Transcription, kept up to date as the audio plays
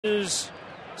is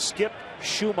Skip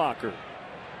Schumacher.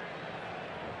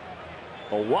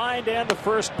 A wind and the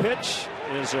first pitch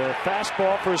is a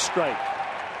fastball for a strike.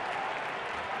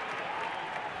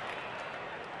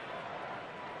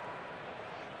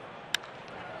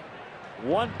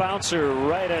 One bouncer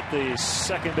right at the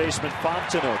second baseman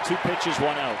Fontenot. Two pitches,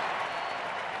 one out.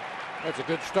 That's a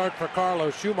good start for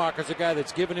Carlos. Schumacher's a guy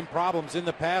that's given him problems in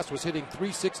the past. Was hitting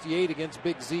 .368 against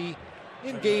Big Z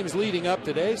in games leading up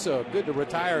today, so good to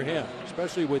retire him,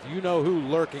 especially with you-know-who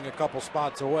lurking a couple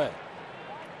spots away.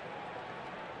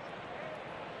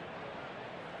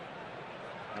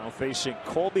 Now facing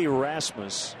Colby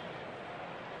Rasmus,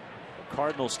 the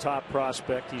Cardinals' top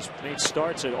prospect. He's made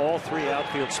starts at all three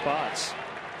outfield spots.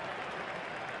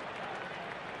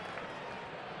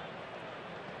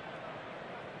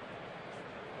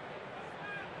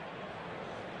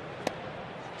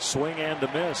 Swing and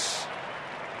a miss.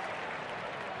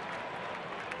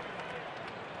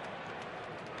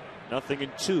 Nothing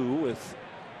in two with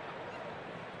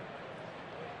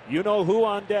you-know-who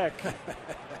on deck.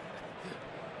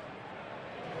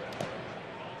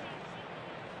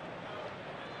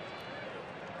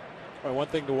 Well, one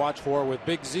thing to watch for with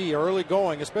Big Z early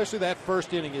going, especially that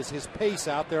first inning, is his pace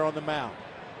out there on the mound.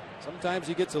 Sometimes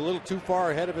he gets a little too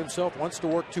far ahead of himself, wants to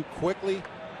work too quickly.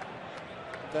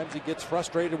 Sometimes he gets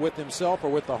frustrated with himself or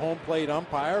with the home plate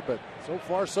umpire, but so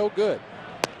far so good.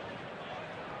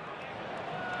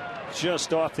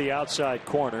 Just off the outside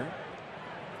corner.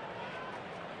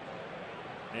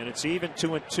 And it's even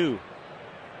 2-2.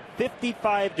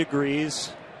 55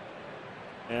 degrees.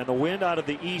 And the wind out of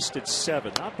the east at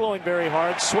 7. Not blowing very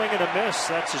hard. Swing and a miss.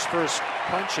 That's his first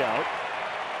punch out.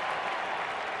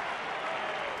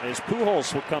 As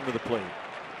Pujols will come to the plate.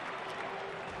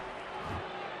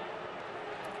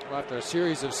 After a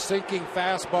series of sinking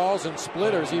fastballs and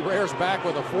splitters, he rears back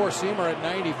with a four-seamer at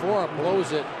 94 and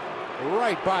blows it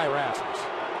right by Rasmus.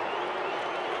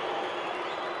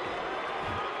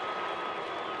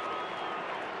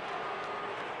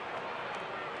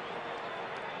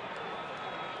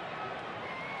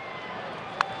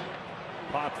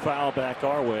 Pop foul back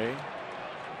our way.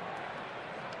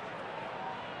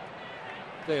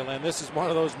 Len, this is one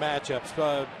of those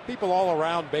matchups. People all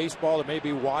around baseball that may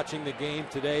be watching the game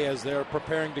today as they're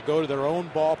preparing to go to their own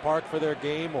ballpark for their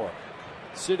game, or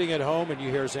sitting at home and you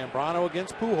hear Zambrano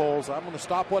against Pujols. I'm going to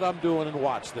stop what I'm doing and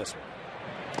watch this one.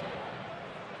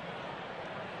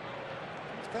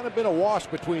 It's kind of been a wash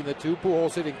between the two.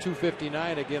 Pujols hitting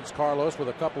 .259 against Carlos with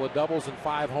a couple of doubles and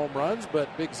 5 home runs, but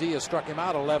Big Z has struck him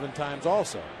out 11 times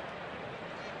also.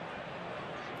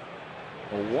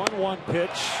 A 1-1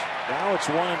 pitch. Now it's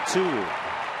 1-2.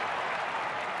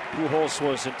 Pujols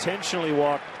was intentionally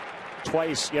walked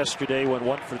twice yesterday when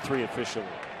 1 for 3 officially.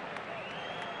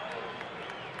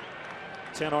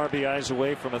 10 RBIs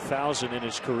away from 1,000 in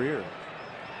his career.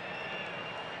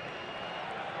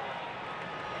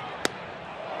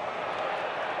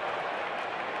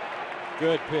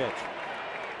 Good pitch.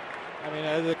 I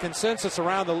mean, the consensus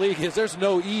around the league is there's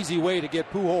no easy way to get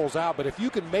Pujols out, but if you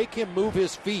can make him move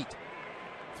his feet,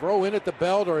 throw in at the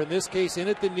belt, or in this case in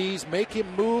at the knees, make him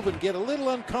move and get a little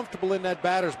uncomfortable in that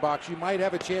batter's box, you might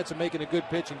have a chance of making a good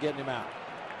pitch and getting him out.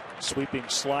 Sweeping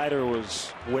slider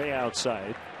was way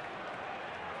outside.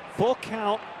 Full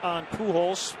count on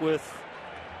Pujols with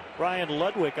Ryan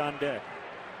Ludwig on deck.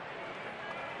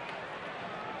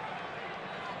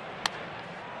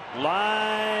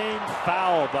 Line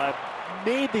foul by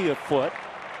maybe a foot.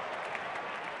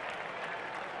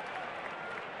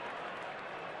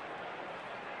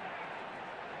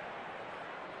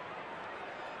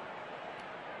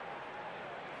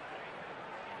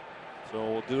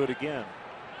 So we'll do it again.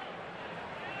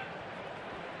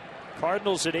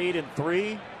 Cardinals at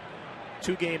 8-3,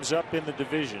 2 games up in the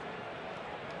division.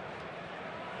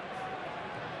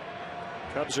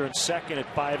 Cubs are in second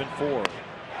at 5-4.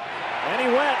 And he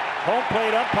went. Home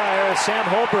plate umpire Sam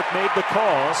Holbrook made the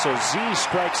call, so Z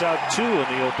strikes out 2 in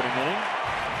the opening inning.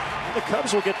 And the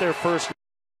Cubs will get their first.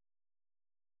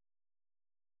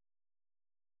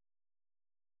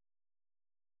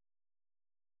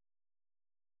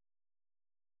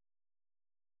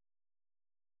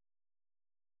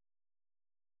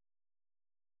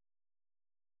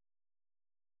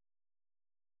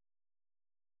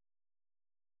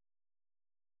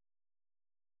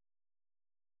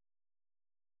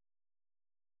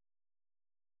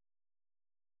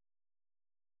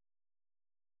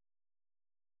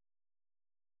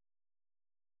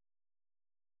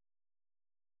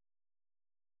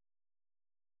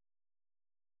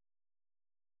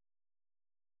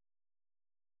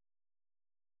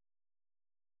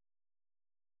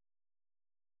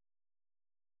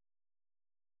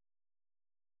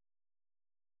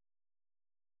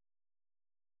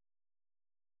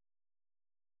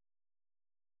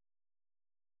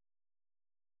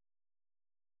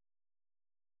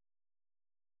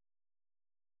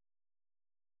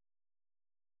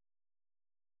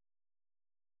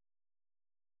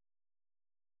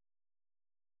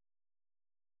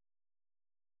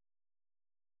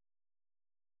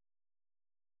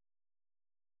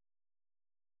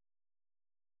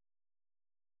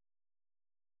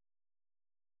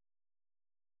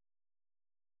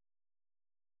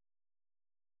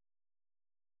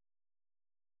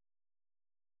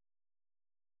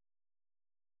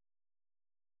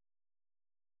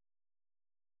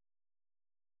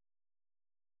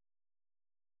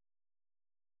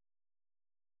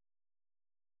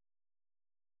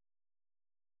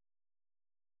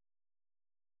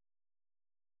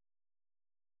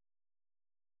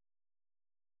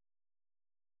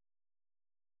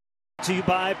 To you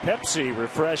by Pepsi.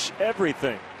 Refresh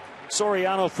everything.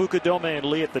 Soriano, Fukudome, and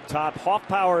Lee at the top.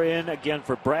 Hoffpower in again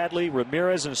for Bradley,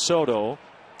 Ramirez, and Soto.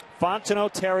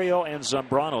 Fontenot, Terrio, and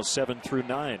Zambrano 7 through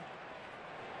 9.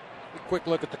 A quick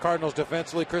look at the Cardinals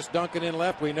defensively. Chris Duncan in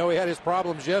left. We know he had his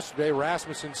problems yesterday.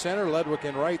 Rasmussen center, Ledwick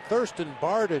in right, Thurston,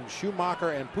 Barden,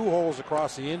 Schumacher, and Pujols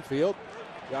across the infield.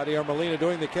 Yadier Molina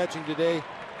doing the catching today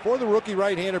for the rookie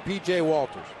right-hander P.J.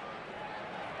 Walters.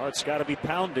 Heart's got to be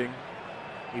pounding.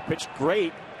 He pitched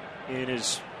great in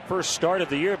his first start of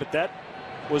the year, but that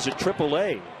was a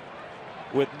AAA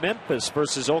with Memphis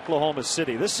versus Oklahoma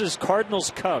City. This is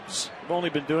Cardinals Cubs. We've only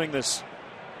been doing this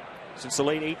since the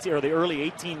the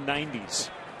early 1890s.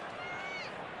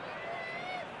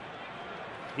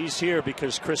 He's here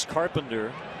because Chris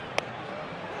Carpenter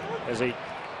has a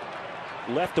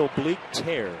left oblique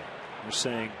tear. They're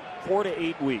saying 4 to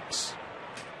 8 weeks.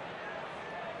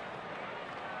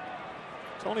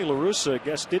 Tony La Russa, I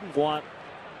guess, didn't want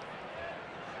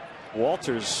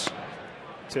Walters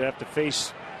to have to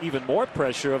face even more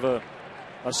pressure of a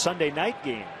Sunday night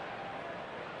game.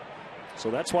 So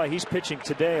that's why he's pitching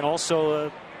today, and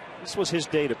also this was his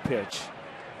day to pitch.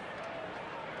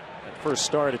 That first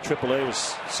start at AAA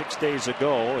was 6 days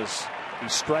ago as he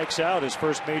strikes out his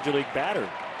first major league batter,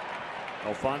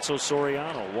 Alfonso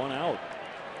Soriano, 1 out.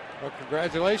 Well,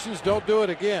 congratulations. Don't do it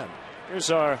again. Here's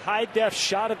our high-def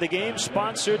shot of the game,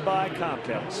 sponsored by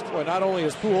Comcast. Well, not only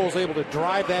is Pujols able to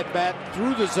drive that bat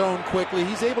through the zone quickly,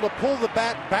 he's able to pull the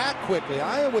bat back quickly.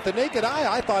 With the naked eye,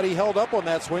 I thought he held up on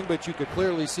that swing, but you could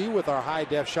clearly see with our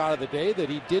high-def shot of the day that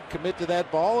he did commit to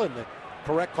that ball, and the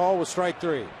correct call was strike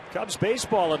 3. Cubs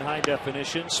baseball in high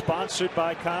definition, sponsored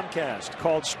by Comcast.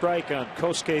 Called strike on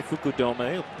Kosuke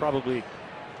Fukudome. He'll probably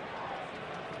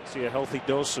see a healthy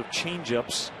dose of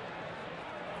changeups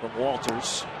from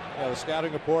Walters. Yeah, the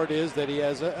scouting report is that he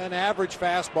has an average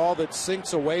fastball that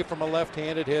sinks away from a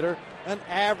left-handed hitter, an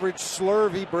average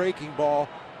slurvy breaking ball,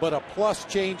 but a plus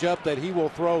changeup that he will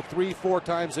throw 3-4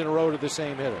 times in a row to the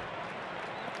same hitter.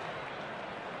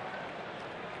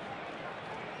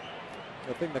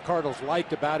 The thing the Cardinals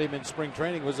liked about him in spring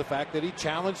training was the fact that he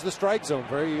challenged the strike zone,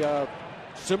 very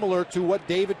similar to what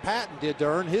David Patton did to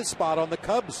earn his spot on the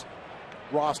Cubs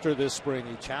roster this spring.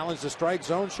 He challenged the strike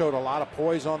zone, showed a lot of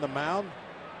poise on the mound.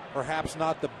 Perhaps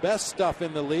not the best stuff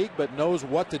in the league, but knows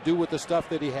what to do with the stuff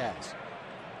that he has.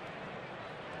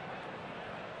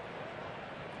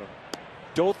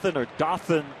 Dothan or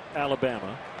Dothan,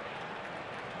 Alabama.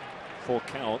 Full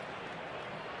count.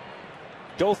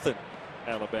 Dothan,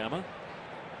 Alabama.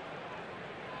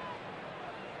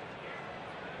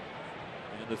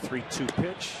 And the 3-2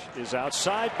 pitch is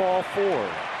outside, ball 4.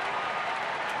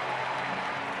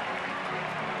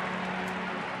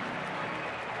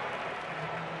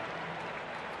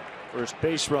 First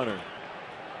base runner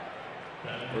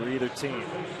for either team.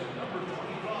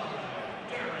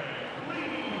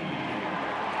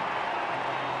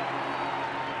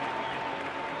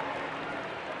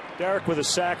 Derek with a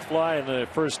sac fly in the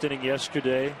first inning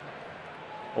yesterday.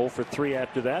 0 for 3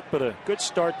 after that, but a good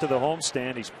start to the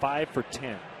homestand. He's 5 for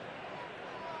 10.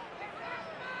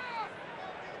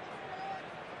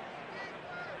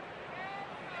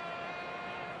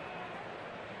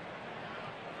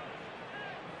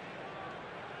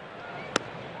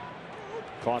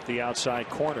 Caught the outside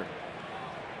corner.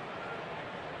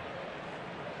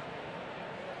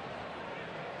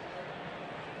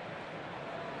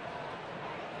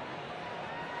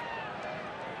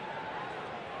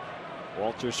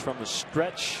 Walters from the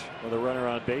stretch with a runner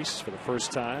on base for the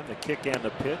first time. The kick and the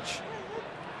pitch.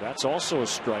 That's also a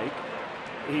strike.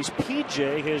 He's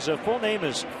PJ. His full name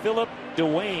is Philip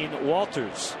Dwayne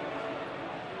Walters.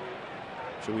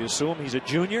 Should we assume he's a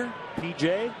junior?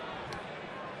 PJ?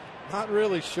 Not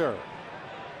really sure.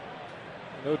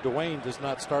 I know Dwayne does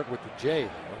not start with the J,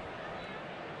 though.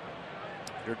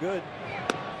 You're good.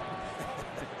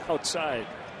 Outside.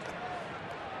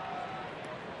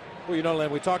 Well, you know,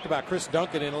 Len, we talked about Chris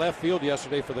Duncan in left field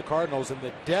yesterday for the Cardinals and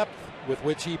the depth with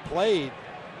which he played.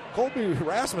 Colby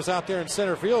Rasmus out there in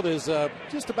center field is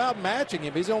just about matching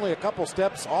him. He's only a couple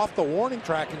steps off the warning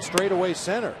track in straightaway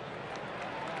center.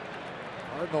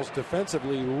 Cardinals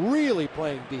defensively really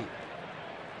playing deep.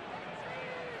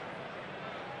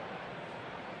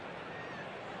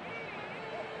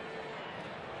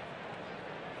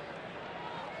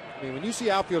 I mean, when you see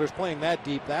outfielders playing that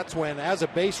deep, that's when, as a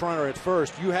base runner at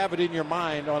first, you have it in your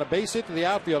mind, on a base hit to the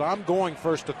outfield, I'm going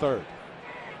first to third.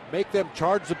 Make them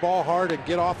charge the ball hard and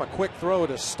get off a quick throw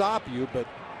to stop you, but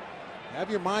have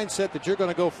your mindset that you're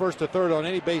going to go first to third on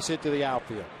any base hit to the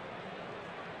outfield.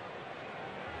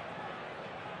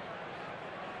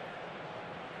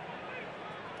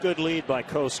 Good lead by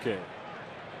Kosuke.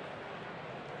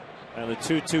 And the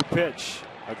 2-2 pitch.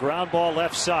 A ground ball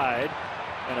left side.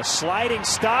 And a sliding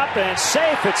stop and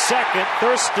safe at second.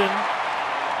 Thurston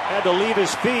had to leave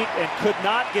his feet and could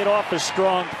not get off a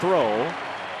strong throw.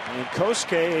 And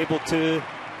Kosuke able to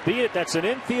beat it. That's an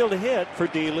infield hit for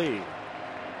D. Lee.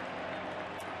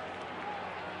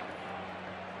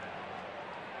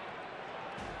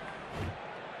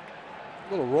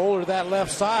 Little roller to that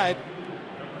left side.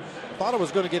 Thought it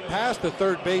was going to get past the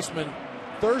third baseman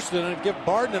Thurston and give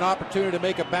Barden an opportunity to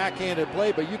make a backhanded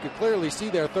play, but you could clearly see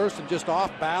there Thurston just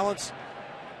off balance,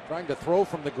 trying to throw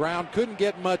from the ground. Couldn't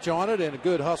get much on it, and a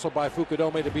good hustle by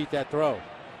Fukudome to beat that throw.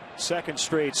 Second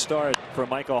straight start for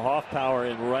Michael Hoffpower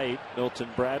in right. Milton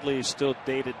Bradley is still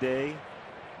day-to-day.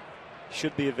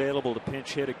 Should be available to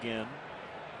pinch hit again.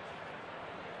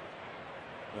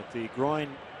 But the groin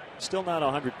still not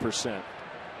 100%.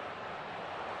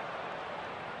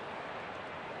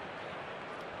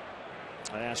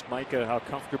 I asked Micah how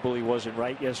comfortable he was in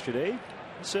right yesterday.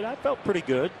 He said, I felt pretty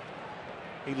good.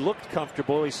 He looked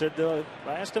comfortable. He said, I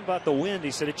asked him about the wind.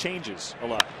 He said it changes a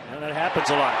lot. And that happens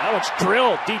a lot. That one's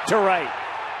drilled deep to right.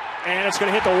 And it's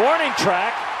going to hit the warning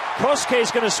track.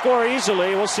 Kosuke's going to score easily.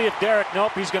 We'll see if Derek,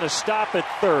 nope, he's going to stop at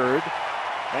third.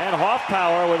 And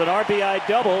Hoffpower with an RBI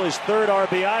double, his third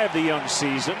RBI of the young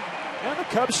season. And the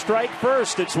Cubs strike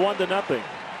first. It's 1-0.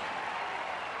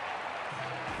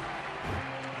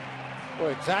 Boy,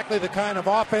 exactly the kind of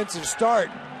offensive start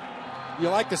you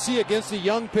like to see against a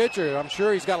young pitcher. I'm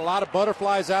sure he's got a lot of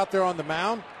butterflies out there on the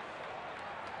mound.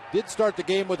 Did start the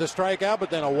game with a strikeout, but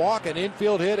then a walk, an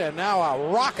infield hit, and now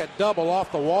a rocket double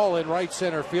off the wall in right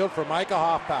center field for Micah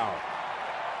Hoffpower.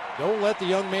 Don't let the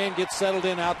young man get settled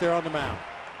in out there on the mound.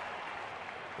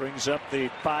 Brings up the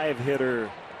 5-hitter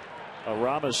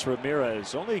Aramis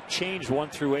Ramirez. Only changed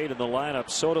 1 through 8 in the lineup.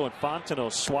 Soto and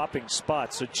Fontenot swapping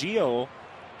spots. So Gio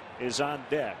is on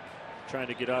deck, trying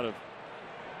to get out of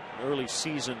an early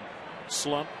season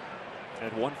slump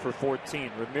at 1 for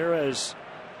 14. Ramirez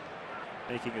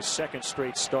making his second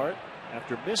straight start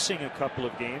after missing a couple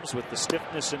of games with the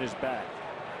stiffness in his back.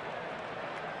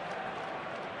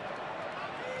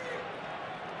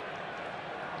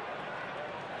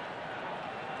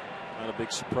 Not a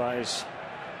big surprise.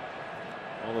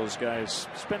 All those guys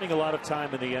spending a lot of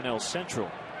time in the NL Central.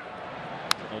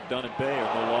 Dunn and Bay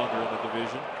are no longer in the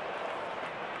division.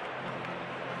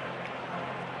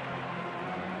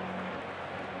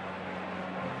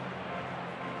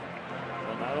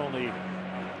 Well, not only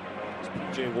is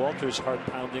P.J. Walters heart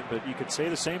pounding, but you could say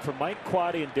the same for Mike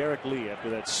Quade and Derek Lee after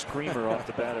that screamer off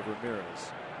the bat of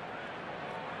Ramirez.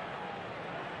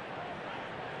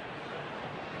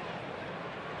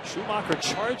 Schumacher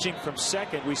charging from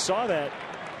second. We saw that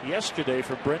yesterday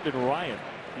for Brendan Ryan.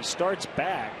 He starts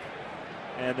back,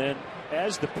 and then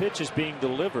as the pitch is being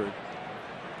delivered,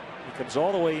 he comes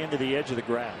all the way into the edge of the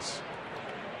grass.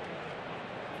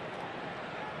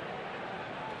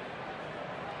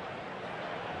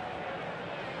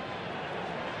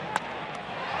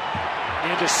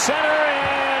 Into center,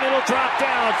 and it'll drop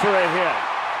down for a hit.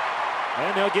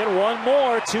 And they'll get one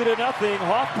more, 2-0.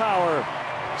 Hoffpower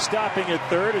stopping at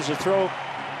third as the throw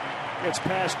gets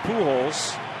past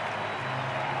Pujols.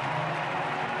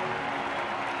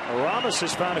 Aramis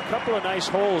has found a couple of nice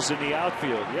holes in the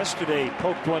outfield. Yesterday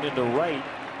poked one into right.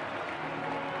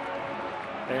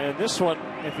 And this one,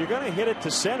 if you're going to hit it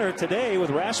to center today with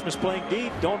Rasmus playing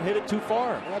deep, don't hit it too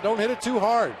far. Well, don't hit it too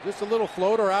hard. Just a little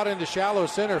floater out into shallow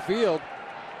center field.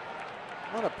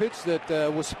 On a pitch that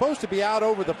was supposed to be out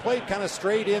over the plate, kind of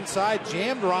straight inside,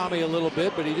 jammed Rami a little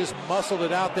bit, but he just muscled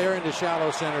it out there into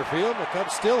shallow center field. The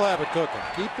Cubs still have it cooking.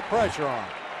 Keep the pressure on.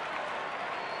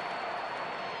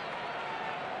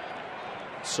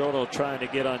 Soto trying to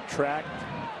get on track.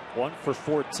 1 for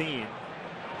 14.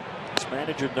 His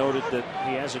manager noted that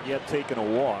he hasn't yet taken a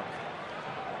walk.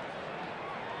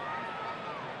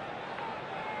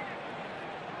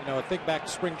 You know, I think back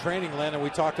to spring training, Len, and we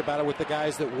talked about it with the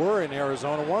guys that were in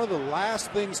Arizona. One of the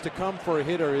last things to come for a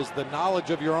hitter is the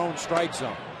knowledge of your own strike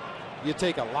zone. You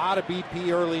take a lot of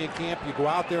BP early in camp. You go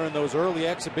out there in those early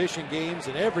exhibition games,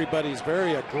 and everybody's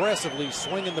very aggressively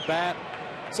swinging the bat.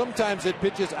 Sometimes it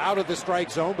pitches out of the strike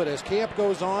zone, but as camp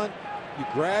goes on, you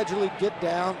gradually get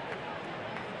down,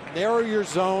 narrow your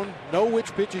zone, know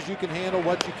which pitches you can handle,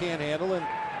 what you can't handle, and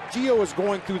Gio is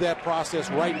going through that process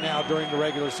right now during the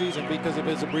regular season because of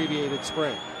his abbreviated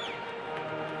spring.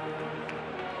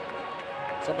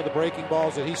 Some of the breaking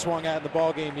balls that he swung at in the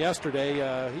ball game yesterday,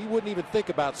 he wouldn't even think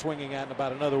about swinging at in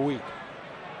about another week.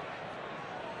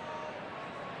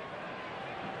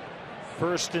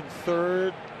 First and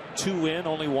third, 2 in,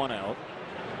 only 1 out.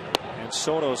 And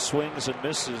Soto swings and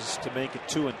misses to make it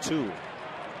 2-2.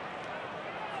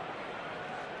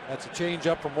 That's a change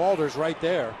up from Walters right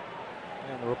there.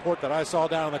 And the report that I saw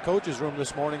down in the coach's room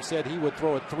this morning said he would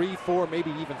throw it 3, 4,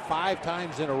 maybe even 5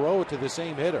 times in a row to the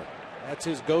same hitter. That's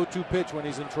his go-to pitch when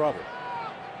he's in trouble.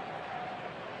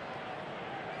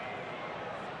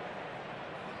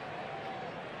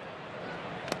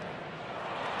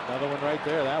 Another one right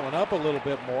there. That one up a little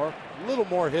bit more. A little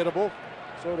more hittable.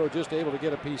 Soto just able to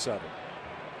get a piece of it.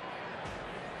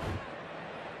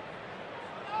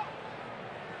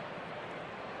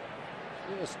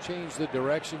 Just changed the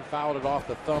direction, fouled it off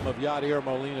the thumb of Yadier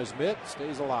Molina's mitt,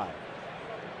 stays alive.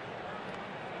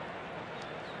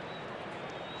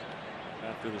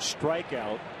 After the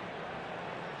strikeout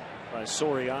by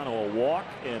Soriano, a walk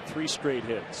and 3 straight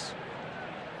hits.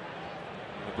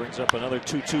 And it brings up another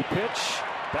 2-2 pitch,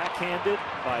 backhanded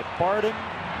by Barden.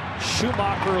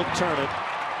 Schumacher will turn it,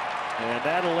 and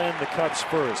that'll end the Cubs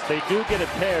first. They do get a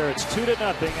pair. It's 2-0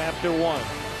 after 1.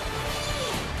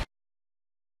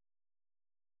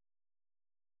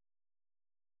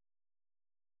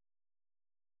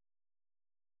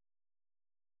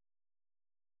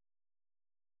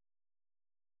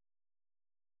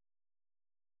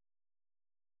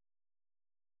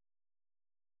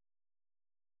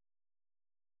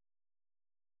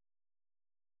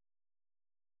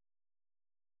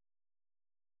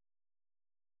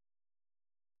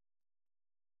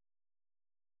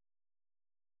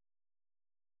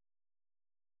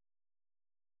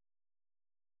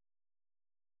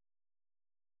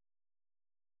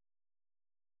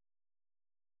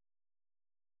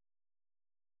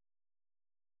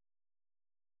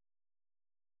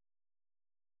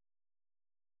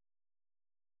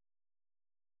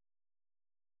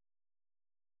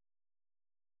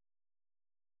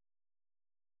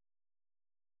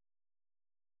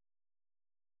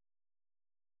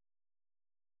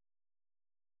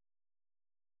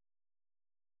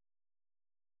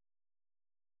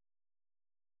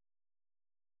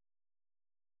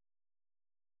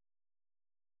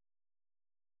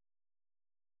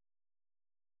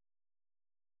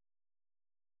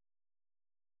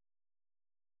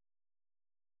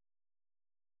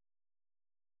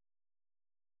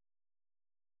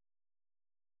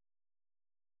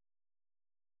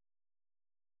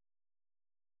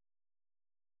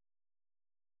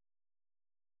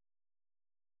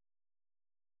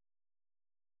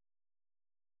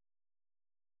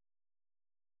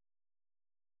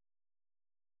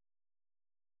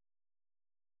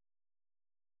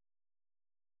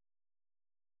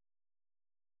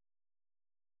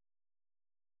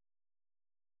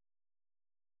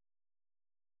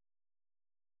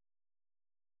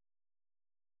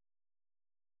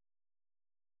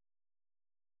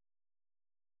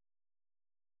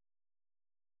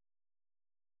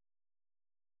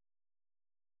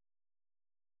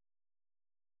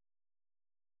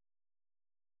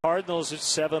 Cardinals at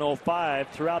 7:05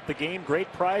 throughout the game.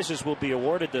 Great prizes will be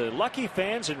awarded to lucky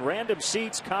fans in random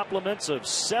seats. Compliments of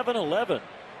 7-Eleven.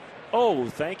 Oh,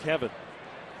 thank heaven.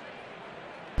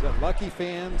 Is that lucky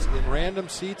fans in random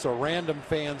seats or random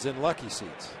fans in lucky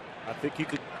seats? I think you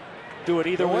could do it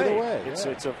either way. Yeah.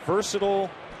 It's a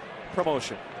versatile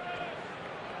promotion.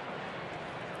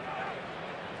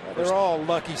 They're all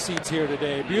lucky seats here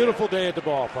today. Beautiful day at the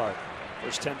ballpark.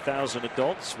 First 10,000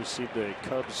 adults received a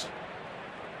Cubs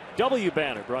W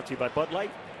banner, brought to you by Bud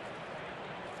Light.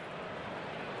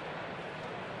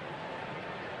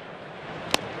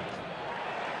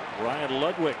 Ryan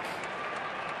Ludwig,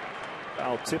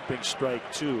 foul tipping, strike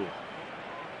 2.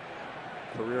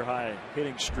 Career high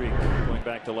hitting streak going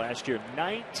back to last year.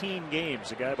 19 games.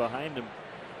 The guy behind him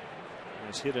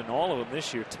has hit in all of them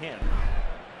this year, 10.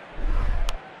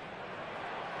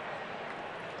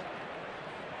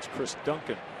 It's Chris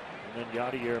Duncan and then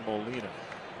Yadier Molina.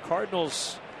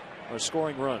 Cardinals are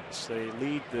scoring runs. They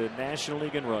lead the National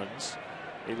League in runs.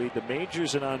 They lead the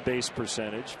majors in on-base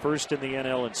percentage. First in the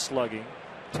NL in slugging.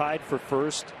 Tied for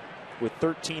first with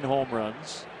 13 home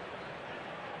runs.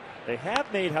 They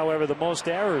have made, however, the most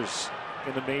errors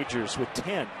in the majors with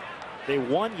 10. They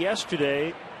won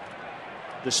yesterday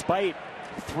despite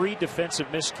 3 defensive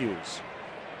miscues.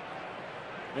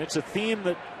 And it's a theme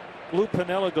that Lou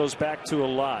Piniella goes back to a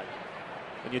lot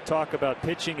when you talk about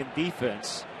pitching and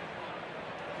defense.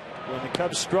 When the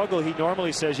Cubs struggle, he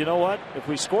normally says, you know what, if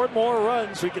we scored more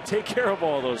runs, we could take care of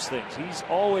all those things. He's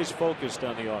always focused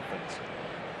on the offense.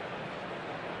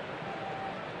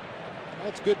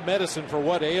 That's good medicine for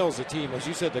what ails the team. As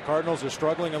you said, the Cardinals are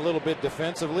struggling a little bit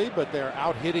defensively, but they're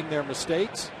out hitting their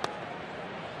mistakes.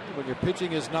 When your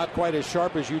pitching is not quite as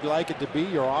sharp as you'd like it to be,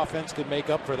 your offense can make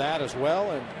up for that as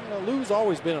well. And Lou's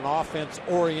always been an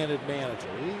offense-oriented manager.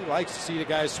 He likes to see the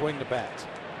guys swing the bats.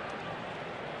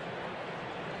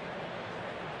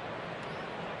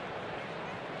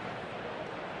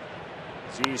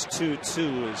 Z's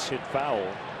 2-2 is hit foul.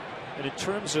 And in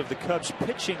terms of the Cubs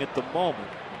pitching at the moment,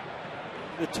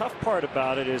 the tough part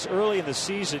about it is early in the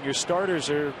season, your starters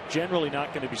are generally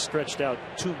not going to be stretched out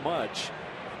too much.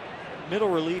 Middle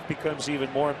relief becomes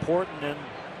even more important, and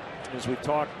as we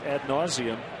talked ad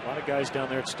nauseum, a lot of guys down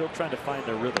there still trying to find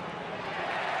their rhythm.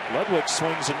 Ludwig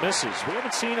swings and misses. We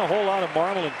haven't seen a whole lot of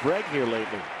Marmol and Gregg here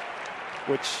lately,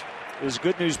 which is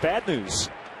good news, bad news.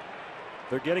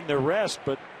 They're getting their rest,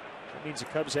 but that means the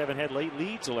Cubs haven't had late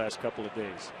leads the last couple of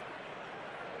days.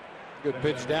 Good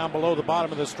pitch down below the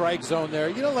bottom of the strike zone there.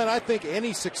 Len, I think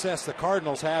any success the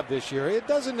Cardinals have this year, it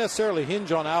doesn't necessarily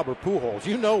hinge on Albert Pujols.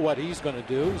 You know what he's going to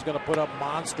do. He's going to put up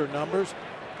monster numbers,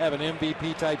 have an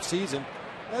MVP type season.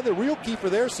 The real key for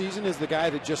their season is the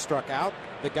guy that just struck out,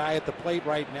 the guy at the plate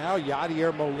right now,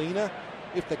 Yadier Molina.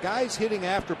 If the guys hitting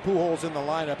after Pujols in the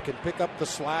lineup can pick up the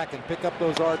slack and pick up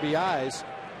those RBIs,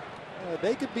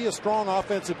 they could be a strong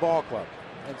offensive ball club.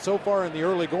 And so far in the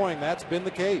early going, that's been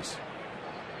the case.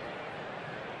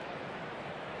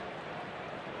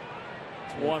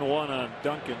 1-1 on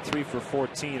Duncan, 3 for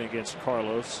 14 against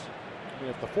Carlos.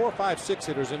 If the 4, 5, 6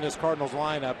 hitters in this Cardinals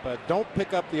lineup don't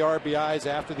pick up the RBIs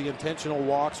after the intentional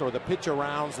walks or the pitch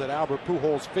arounds that Albert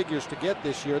Pujols figures to get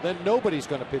this year, then nobody's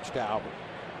going to pitch to Albert.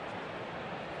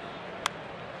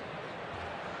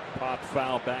 Pop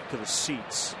foul back to the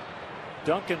seats.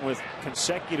 Duncan with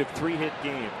consecutive 3-hit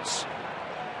games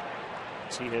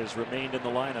as he has remained in the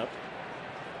lineup.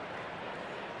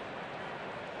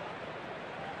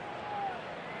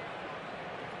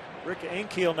 Rick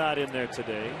Ankiel not in there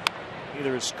today.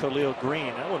 Neither is Khalil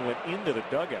Green. That one went into the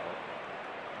dugout.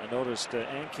 I noticed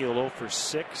Ankiel 0 for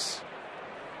 6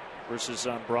 versus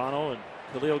Zambrano, and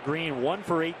Khalil Green 1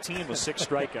 for 18 with 6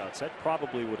 strikeouts. That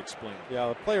probably would explain it. Yeah,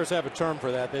 the players have a term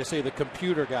for that. They say the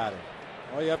computer got it.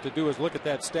 All you have to do is look at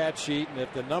that stat sheet, and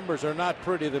if the numbers are not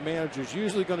pretty, the manager's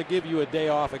usually going to give you a day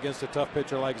off against a tough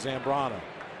pitcher like Zambrano.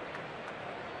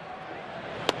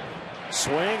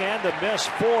 Swing and a miss.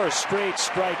 4 straight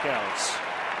strikeouts.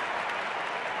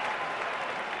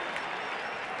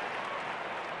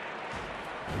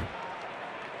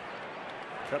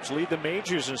 Cubs lead the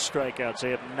majors in strikeouts.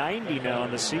 They have 90 now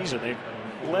in the season. They've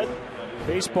led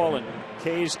baseball in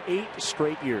Ks 8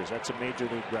 straight years. That's a major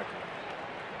league record.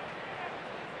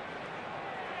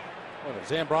 Well,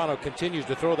 Zambrano continues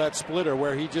to throw that splitter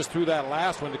where he just threw that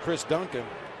last one to Chris Duncan.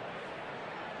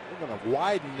 They're going to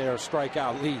widen their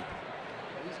strikeout lead.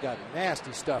 He's got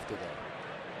nasty stuff today.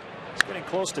 He's getting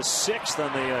close to 6th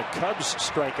on the Cubs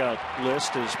strikeout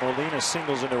list as Molina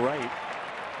singles into right.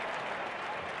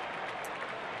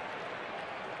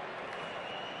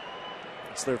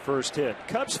 It's their first hit.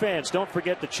 Cubs fans, don't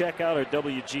forget to check out our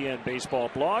WGN baseball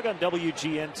blog on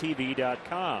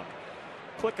WGNTV.com.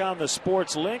 Click on the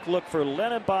sports link. Look for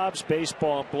Len and Bob's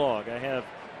baseball blog. I have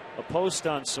a post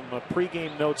on some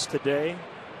pregame notes today.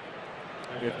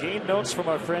 We have game notes from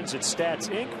our friends at Stats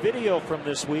Inc., video from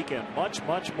this week, and much,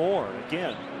 much more.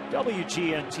 Again,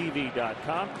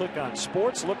 WGNTV.com. Click on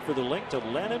sports. Look for the link to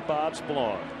Len and Bob's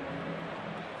blog.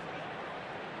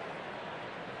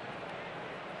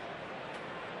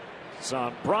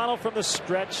 Zambrano from the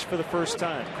stretch for the first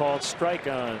time. Called strike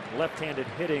on left-handed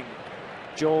hitting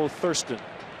Joe Thurston.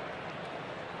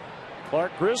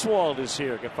 Clark Griswold is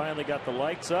here. Finally got the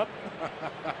lights up.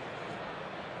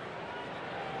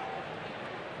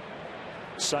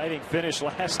 Exciting finish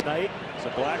last night. The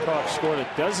Blackhawks scored a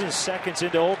dozen seconds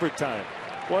into overtime.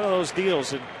 One of those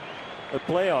deals in the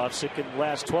playoffs. It can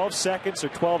last 12 seconds or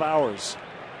 12 hours.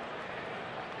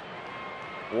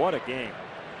 What a game.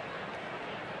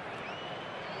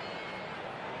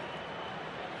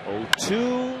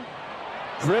 0-2.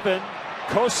 Driven.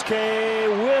 Kosuke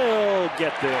will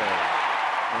get there.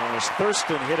 As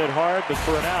Thurston hit it hard, but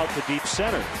for an out to deep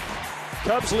center.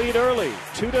 Cubs lead early,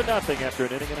 2-0 after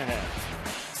an inning and a half.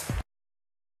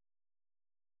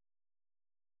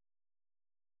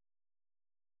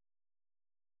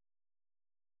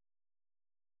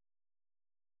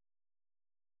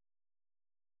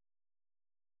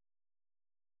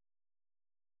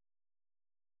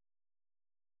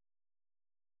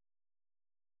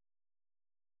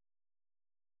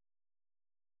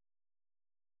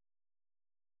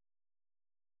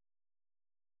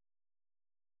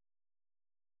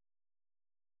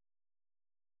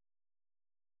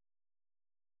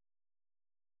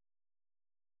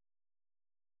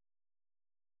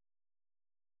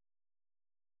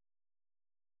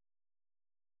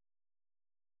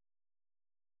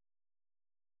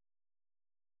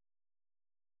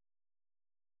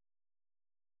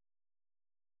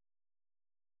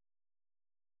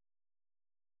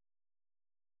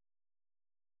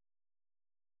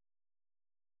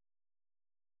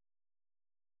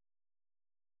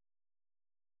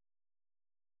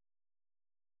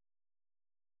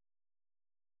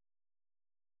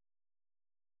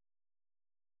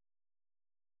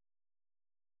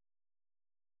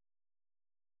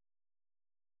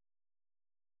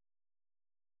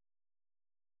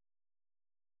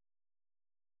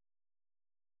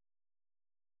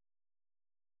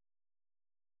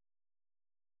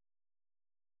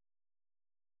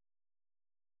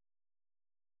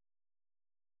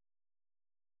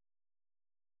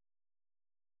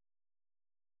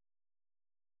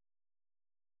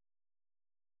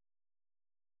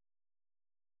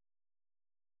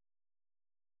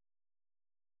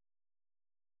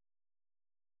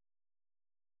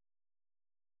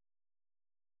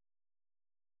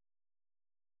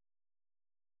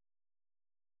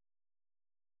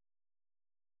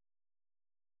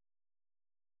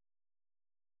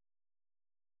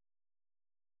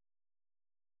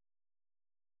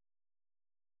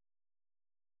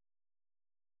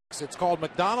 It's called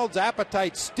McDonald's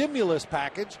Appetite Stimulus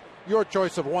Package. Your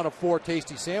choice of one of 4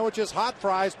 tasty sandwiches, hot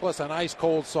fries, plus an ice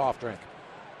cold soft drink.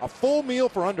 A full meal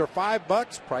for under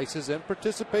 $5. Prices and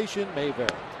participation may vary.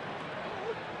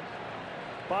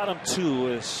 Bottom 2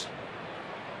 is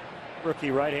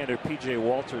rookie right-hander P.J.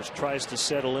 Walters tries to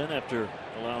settle in after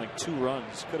allowing 2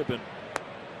 runs. Could have been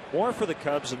more for the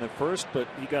Cubs in the first, but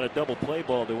he got a double play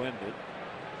ball to end it.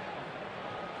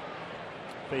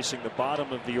 Facing the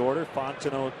bottom of the order,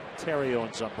 Fontenot, Theriot,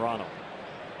 and Zambrano.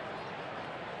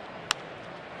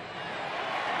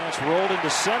 That's rolled into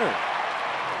center.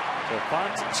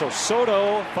 So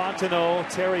Soto, Fontenot,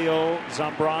 Theriot,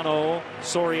 Zambrano,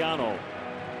 Soriano.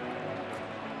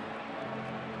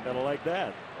 Gotta like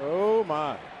that. Oh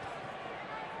my.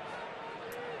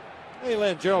 Hey,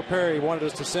 Len, Gerald Perry wanted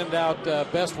us to send out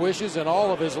best wishes and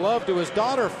all of his love to his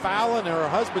daughter Fallon and her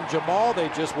husband Jamal. They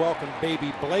just welcomed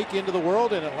baby Blake into the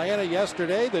world in Atlanta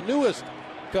yesterday, the newest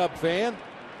Cub fan.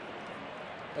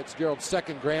 That's Gerald's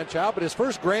second grandchild, but his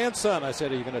first grandson. I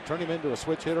said, are you going to turn him into a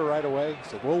switch hitter right away? He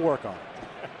said, we'll work on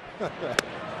it.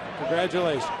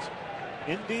 Congratulations.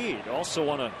 Indeed. Also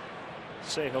want to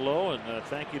say hello and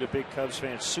thank you to big Cubs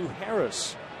fan Sue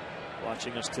Harris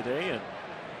watching us today and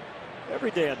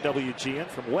every day on WGN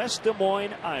from West Des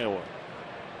Moines, Iowa.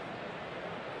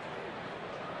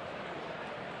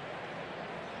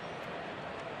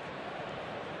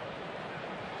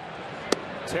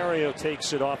 Theriot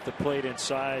takes it off the plate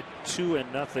inside,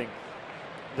 2-0.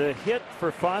 The hit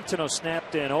for Fontenot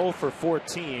snapped in 0 for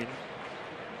 14.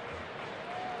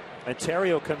 And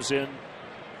Theriot comes in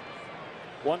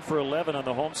 1 for 11 on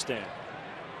the homestand.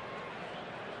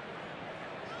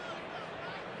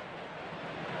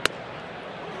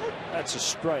 That's a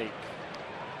strike.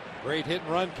 Great hit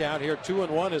and run count here.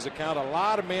 2-1 is a count. A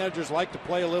lot of managers like to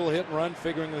play a little hit and run,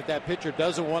 figuring that that pitcher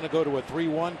doesn't want to go to a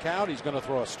 3-1 count. He's going to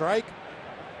throw a strike.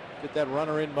 Get that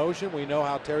runner in motion. We know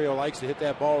how Theriot likes to hit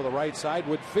that ball to the right side.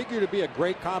 Would figure to be a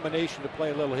great combination to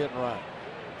play a little hit and run.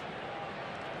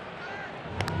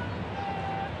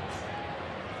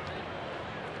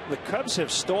 The Cubs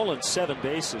have stolen 7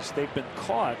 bases. They've been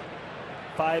caught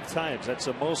 5 times. That's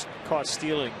the most caught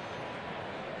stealings,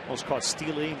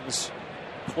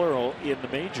 plural, in the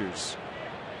majors.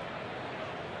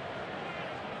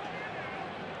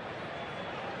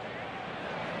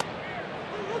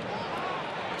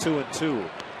 Two and 2.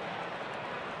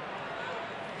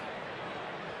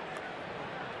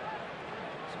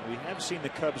 So we have seen the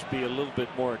Cubs be a little bit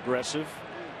more aggressive.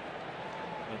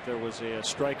 But there was a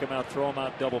strike him out, throw him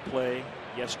out double play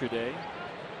yesterday.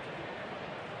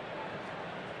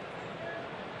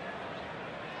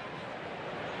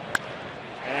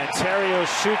 And Theriot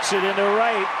shoots it into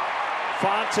right.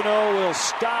 Fontenot will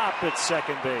stop at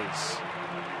second base.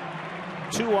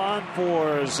 2 on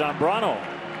for Zambrano.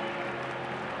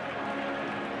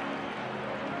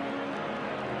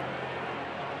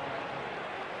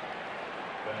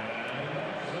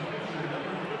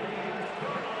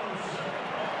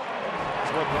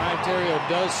 What Brian Theriot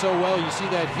does so well. You see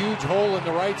that huge hole in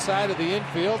the right side of the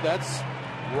infield. That's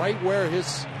right where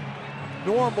his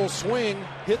normal swing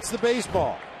hits the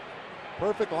baseball.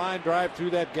 Perfect line drive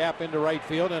through that gap into right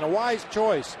field, and a wise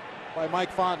choice by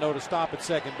Mike Fontenot to stop at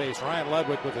second base. Ryan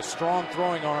Ludwig with a strong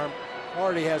throwing arm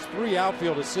already has 3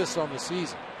 outfield assists on the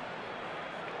season.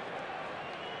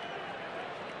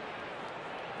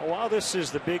 Well, while this is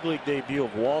the big league debut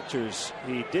of Walters,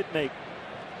 he did make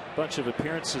bunch of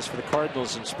appearances for the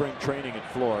Cardinals in spring training in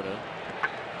Florida.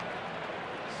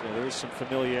 So there is some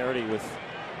familiarity with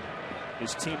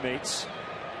his teammates.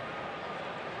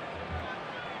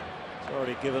 He's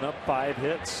already given up 5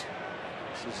 hits.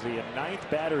 This is the 9th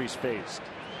batter he's faced.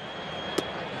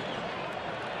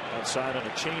 Outside on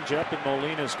a changeup, and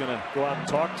Molina's going to go out and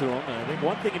talk to him. And I think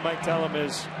one thing he might tell him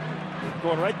is,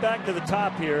 going right back to the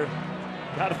top here,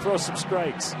 got to throw some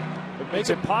strikes. It makes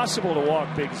it impossible to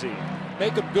walk Big Z.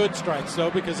 Make them good strikes,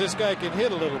 though, because this guy can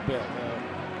hit a little bit.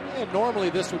 And normally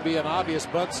this would be an obvious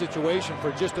bunt situation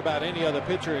for just about any other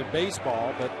pitcher in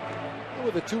baseball, but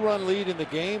with a 2-run lead in the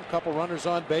game, couple runners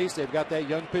on base, they've got that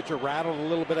young pitcher rattled a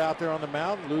little bit out there on the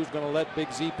mound. Lou's going to let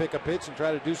Big Z pick a pitch and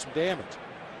try to do some damage.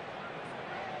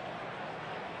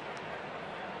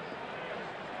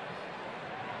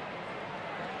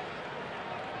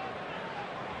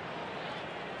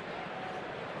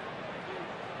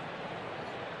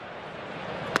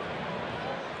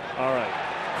 All right.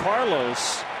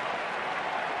 Carlos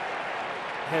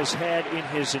has had in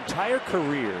his entire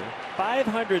career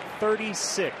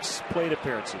 536 plate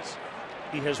appearances.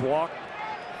 He has walked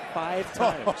 5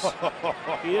 times.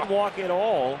 He didn't walk at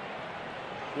all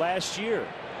last year.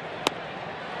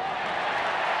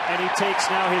 And he takes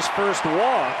now his first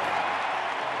walk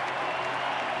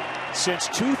since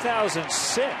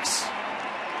 2006.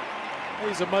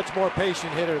 He's a much more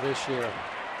patient hitter this year.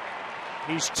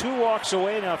 He's 2 walks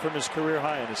away now from his career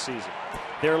high in the season.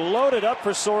 They're loaded up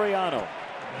for Soriano.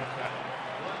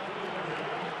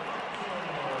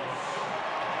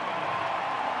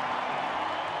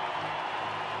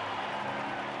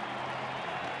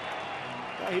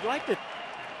 He'd like to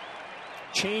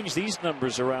change these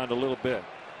numbers around a little bit.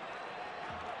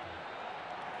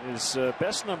 His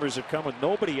best numbers have come with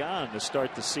nobody on to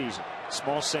start the season.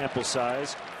 Small sample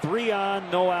size, 3 on,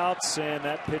 no outs, and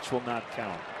that pitch will not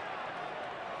count.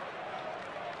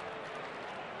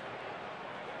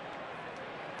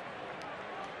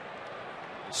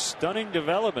 Stunning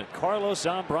development. Carlos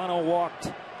Zambrano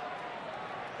walked.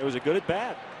 It was a good at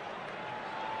bat.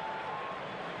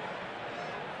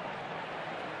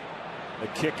 The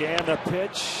kick and the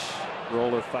pitch.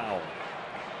 Roller foul.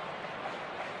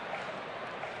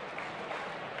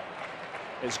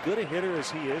 As good a hitter as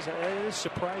he is, it is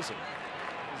surprising.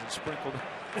 He's sprinkled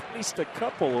at least a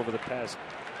couple over the past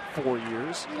 4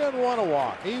 years. He doesn't want to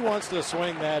walk. He wants to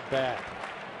swing that bat.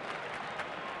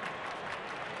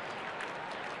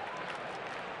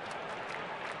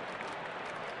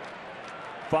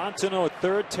 Fontenot at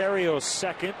third, Terrios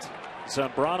second,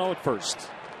 Zambrano at first.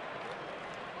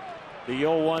 The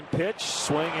 0-1 pitch,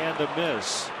 swing and a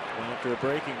miss after a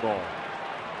breaking ball.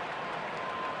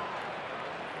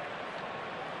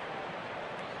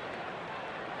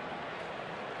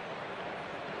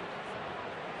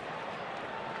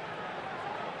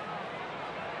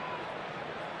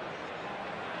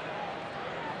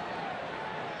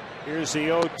 Here's the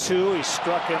 0-2. He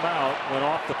struck him out, went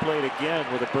off the plate again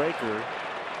with a breaker.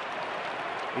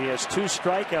 He has 2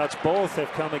 strikeouts. Both have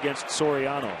come against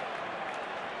Soriano.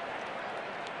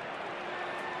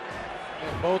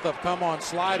 And both have come on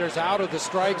sliders out of the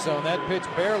strike zone. That pitch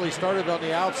barely started on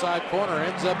the outside corner,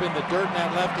 ends up in the dirt in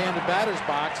that left-handed batter's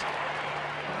box.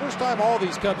 First time all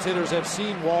these Cubs hitters have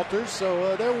seen Walters,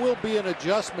 so there will be an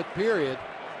adjustment period.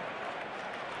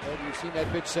 And you've seen that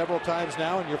pitch several times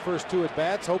now in your first 2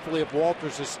 at-bats. Hopefully, if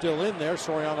Walters is still in there,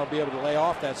 Soriano will be able to lay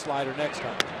off that slider next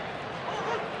time.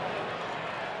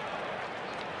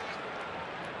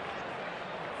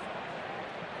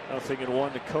 Nothing in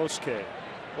 1 to Kosuke.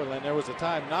 Well, and there was a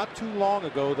time not too long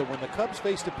ago that when the Cubs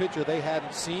faced a pitcher they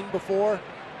hadn't seen before,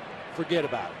 forget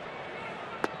about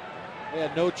it. They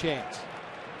had no chance.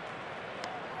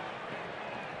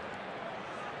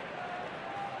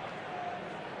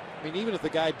 I mean, even if the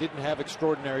guy didn't have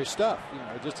extraordinary stuff,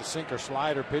 just a sinker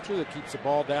slider pitcher that keeps the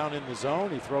ball down in the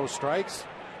zone, he throws strikes,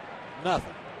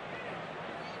 nothing.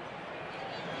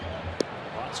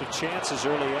 Lots of chances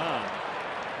early on,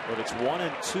 but it's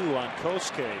 1-2 on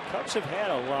Kosuke. Cubs have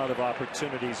had a lot of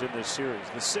opportunities in this series.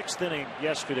 The 6th inning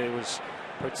yesterday was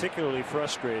particularly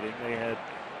frustrating. They had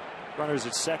runners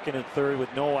at second and third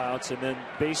with no outs, and then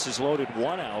bases loaded,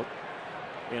 1 out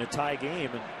in a tie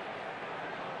game, and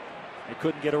they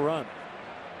couldn't get a run.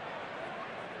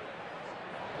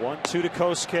 1-2 to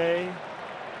Kosuke.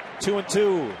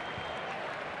 2-2.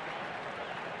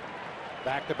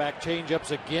 Back-to-back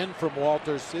changeups again from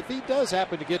Walters. If he does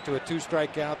happen to get to a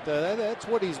 2-strike count, that's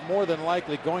what he's more than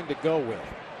likely going to go with.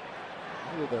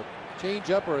 Either the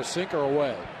changeup or a sinker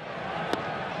away.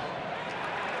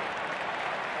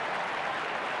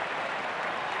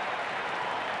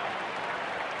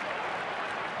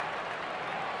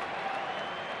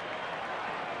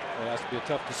 It has to be a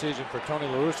tough decision for Tony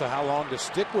La Russa how long to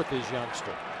stick with his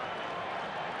youngster.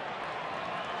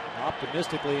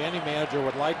 Optimistically, any manager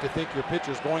would like to think your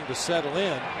pitcher's going to settle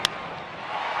in.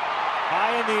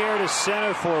 High in the air to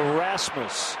center for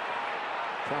Rasmus.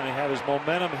 Trying to have his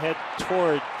momentum head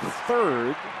toward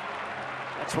third.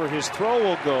 That's where his throw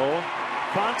will go.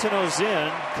 Fontenot's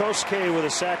in. Kosuke with a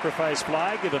sacrifice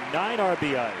fly. Give him 9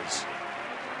 RBIs.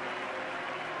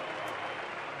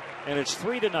 And it's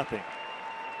 3-0.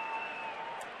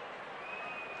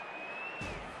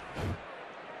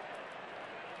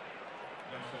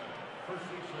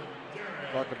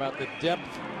 Talk about the depth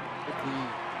that the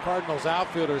Cardinals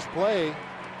outfielders play.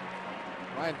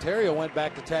 Ryan Theriot went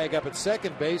back to tag up at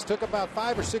second base, took about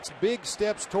 5 or 6 big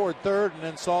steps toward third, and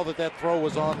then saw that throw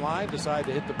was on line, decided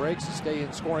to hit the brakes and stay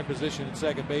in scoring position at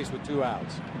second base with 2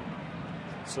 outs.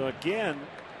 So again,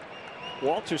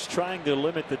 Walters trying to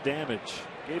limit the damage.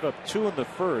 Gave up 2 in the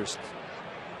first,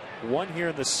 1 here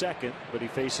in the second, but he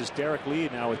faces Derek Lee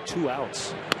now with 2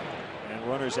 outs and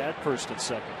runners at first and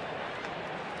second.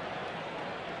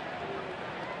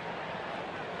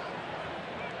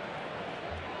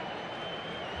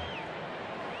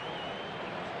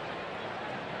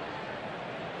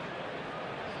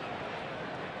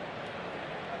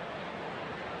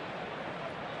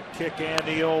 kick and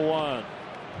the 0-1.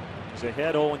 He's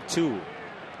ahead 0-2.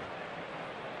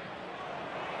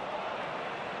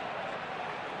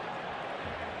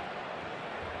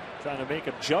 Trying to make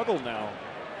him juggle now.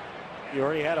 He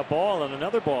already had a ball, and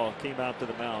another ball came out to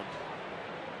the mound.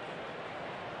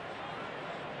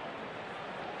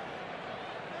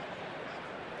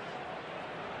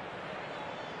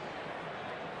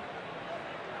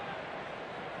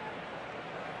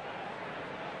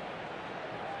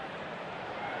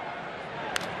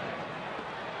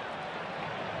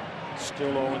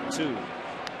 Still 0-2.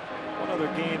 One other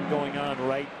game going on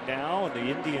right now, and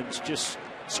the Indians just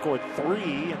scored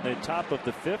 3 in the top of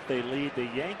the 5th. They lead the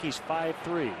Yankees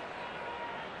 5-3.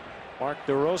 Mark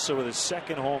DeRosa with his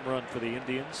second home run for the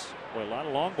Indians. Boy, a lot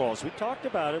of long balls. We talked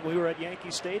about it when we were at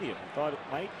Yankee Stadium. We thought it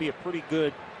might be a pretty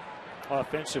good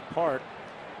offensive park.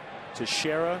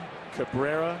 Teixeira,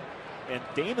 Cabrera, and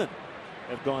Damon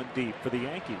have gone deep for the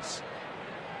Yankees.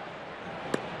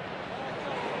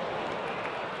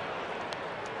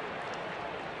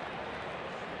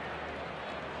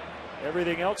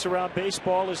 Everything else around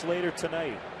baseball is later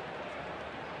tonight.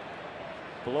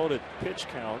 Bloated pitch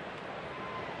count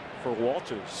for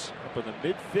Walters up in the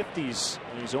mid-50s,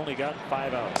 and he's only gotten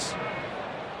 5 outs.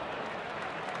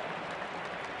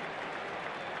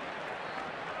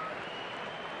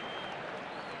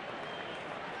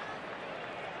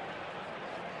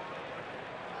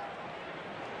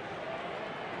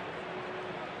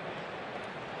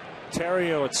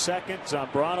 Terrio at second,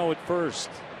 Zambrano at first.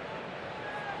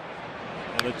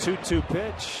 And the 2-2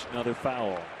 pitch, another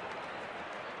foul.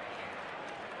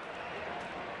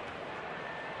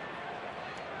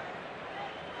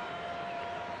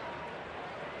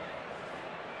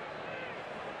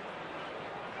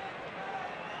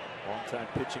 Longtime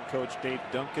pitching coach Dave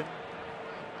Duncan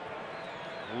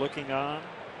looking on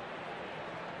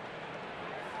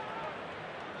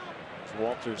as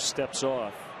Walters steps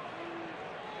off.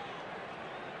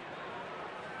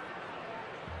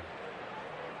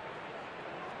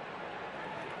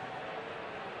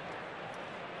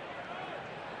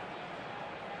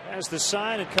 As the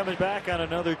sign, and coming back on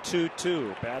another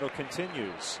 2-2. Battle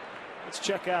continues. Let's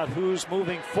check out who's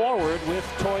moving forward with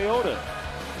Toyota.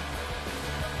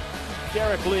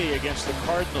 Derek Lee against the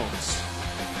Cardinals.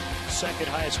 Second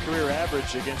highest career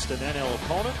average against an NL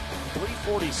opponent.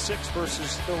 346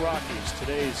 versus the Rockies.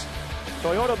 Today's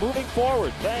Toyota moving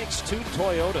forward thanks to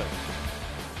Toyota.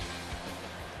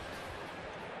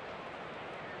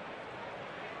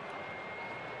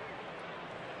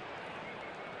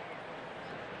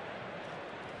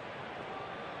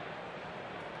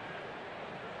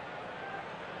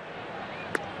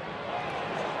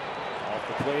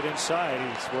 Played inside.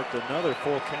 He's worked another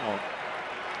full count.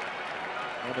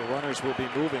 And the runners will be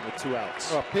moving with 2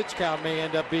 outs. Well, pitch count may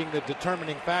end up being the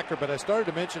determining factor, but I started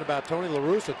to mention about Tony La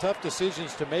Russa. Tough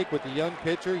decisions to make with the young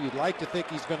pitcher. You'd like to think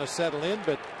he's going to settle in,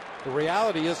 but the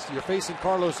reality is you're facing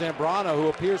Carlos Zambrano, who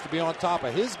appears to be on top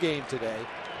of his game today.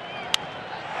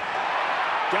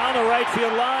 Down the right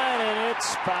field line, and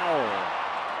it's foul.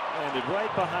 Landed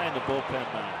right behind the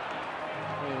bullpen mound.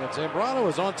 When Zambrano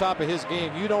is on top of his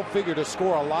game, you don't figure to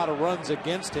score a lot of runs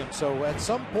against him. So at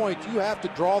some point, you have to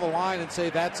draw the line and say,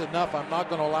 that's enough. I'm not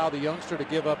going to allow the youngster to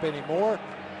give up any more.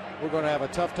 We're going to have a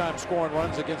tough time scoring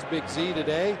runs against Big Z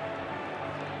today.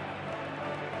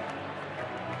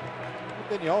 But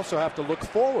then you also have to look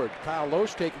forward. Kyle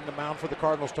Loesch taking the mound for the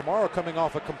Cardinals tomorrow, coming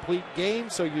off a complete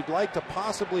game. So you'd like to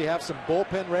possibly have some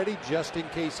bullpen ready just in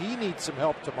case he needs some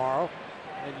help tomorrow.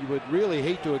 And you would really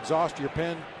hate to exhaust your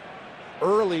pen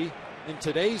early in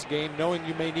today's game, knowing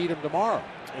you may need him tomorrow.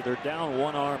 They're down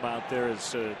one arm out there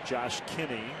as Josh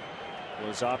Kinney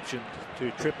was optioned to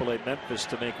AAA Memphis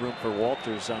to make room for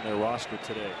Walters on their roster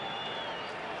today.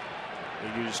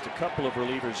 They used a couple of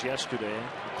relievers yesterday,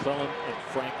 McClellan and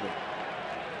Franklin.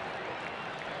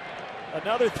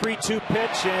 Another 3-2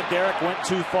 pitch, and Derek went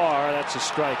too far. That's a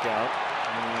strikeout.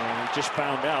 And he just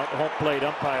found out. The home plate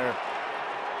umpire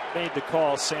made the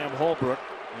call, Sam Holbrook.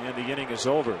 And the inning is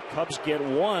over. Cubs get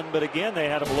 1, but again, they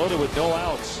had him loaded with no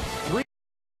outs. 3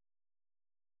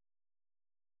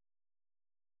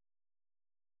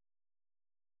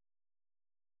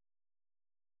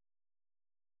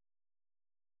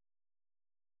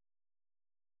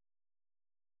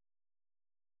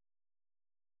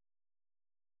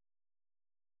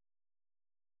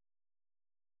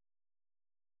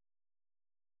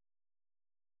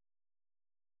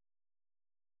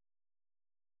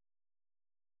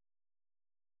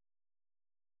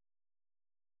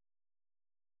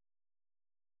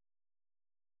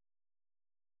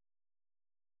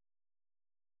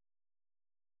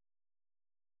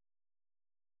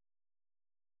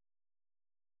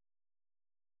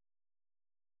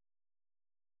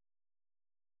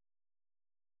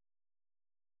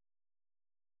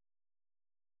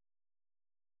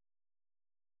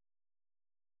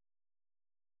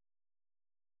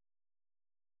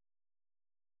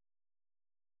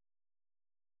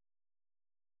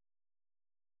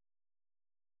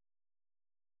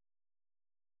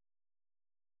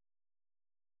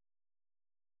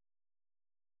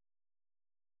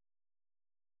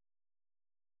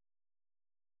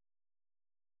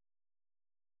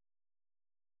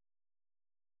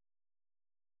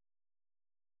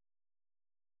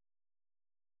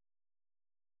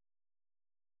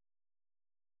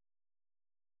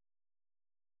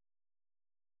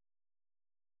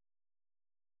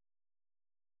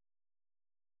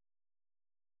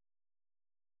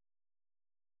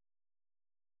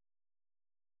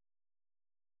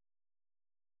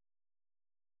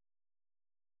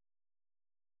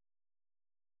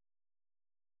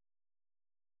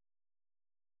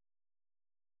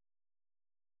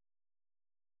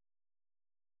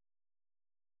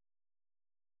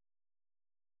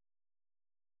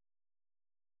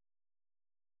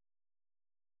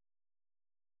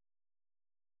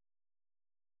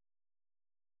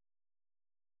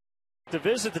 To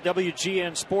visit the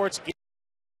WGN Sports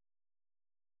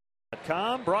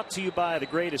brought to you by The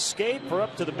Great Escape for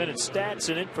up-to-the-minute stats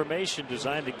and information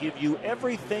designed to give you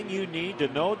everything you need to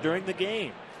know during the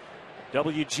game.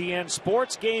 WGN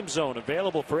Sports Game Zone,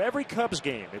 available for every Cubs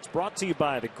game. It's brought to you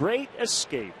by The Great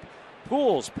Escape.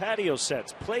 Pools, patio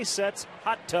sets, play sets,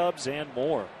 hot tubs, and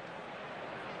more.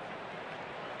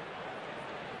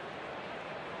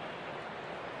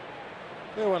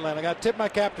 Good one, Len. I got to tip my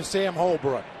cap to Sam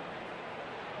Holbrook.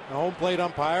 The home plate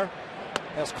umpire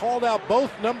has called out both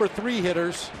number 3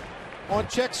 hitters on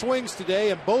check swings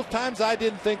today, and both times I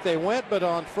didn't think they went, but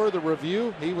on further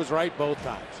review, he was right both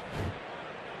times.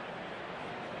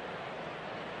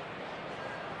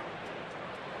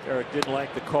 Eric didn't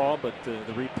like the call, but the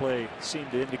replay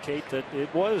seemed to indicate that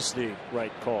it was the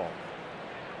right call.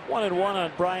 1-1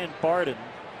 on Brian Barden.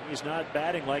 He's not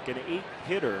batting like an 8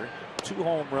 hitter. 2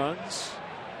 home runs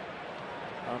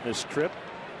on this trip.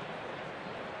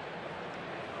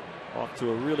 Off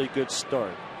to a really good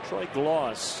start. Troy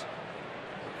Gloss,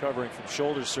 recovering from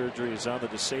shoulder surgery, is on the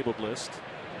disabled list.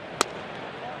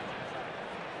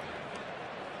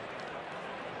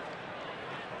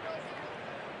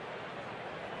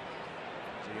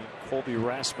 Colby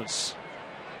Rasmus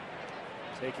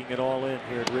taking it all in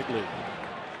here at Wrigley.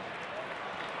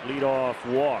 Leadoff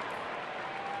walk.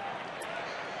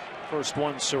 First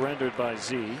one surrendered by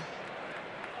Z.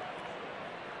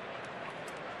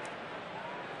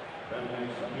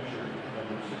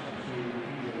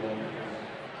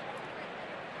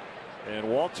 And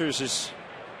Walters is,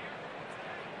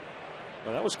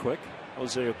 well, that was quick.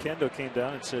 Jose Oquendo came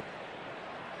down and said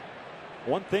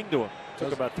one thing to him.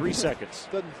 Took about 3 seconds.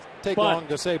 Doesn't take long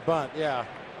to say bunt, yeah.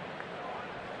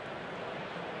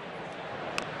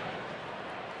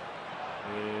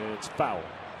 It's foul.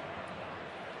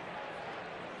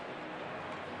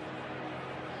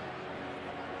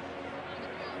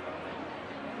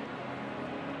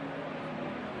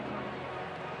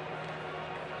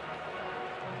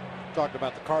 Talked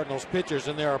about the Cardinals pitchers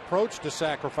and their approach to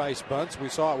sacrifice bunts. We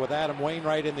saw it with Adam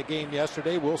Wainwright in the game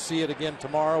yesterday. We'll see it again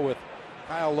tomorrow with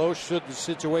Kyle Loesch should the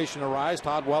situation arise.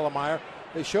 Todd Wellemeyer.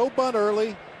 They show bunt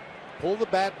early, pull the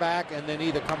bat back, and then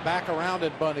either come back around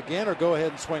and bunt again or go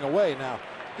ahead and swing away. Now,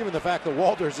 given the fact that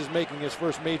Walters is making his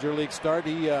first major league start,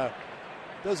 he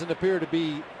doesn't appear to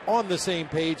be on the same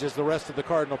page as the rest of the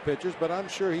Cardinal pitchers, but I'm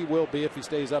sure he will be if he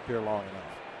stays up here long enough.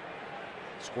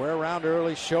 Square around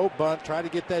early, show bunt, try to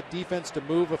get that defense to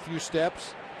move a few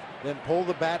steps, then pull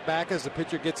the bat back as the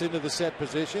pitcher gets into the set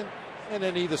position, and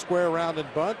then either square around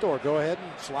and bunt or go ahead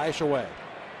and slash away.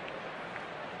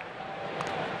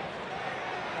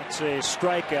 That's a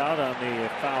strikeout on the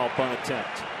foul bunt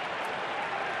attempt.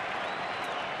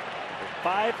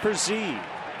 5 for Z,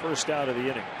 first out of the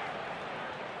inning.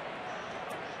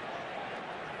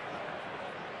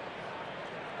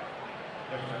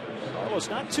 It's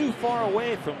not too far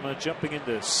away from jumping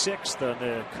into 6th on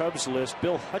the Cubs list.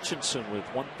 Bill Hutchinson with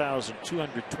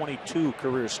 1,222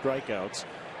 career strikeouts.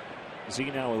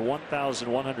 Z now with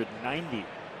 1,190.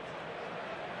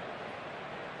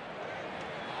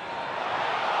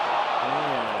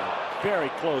 Very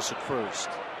close at first.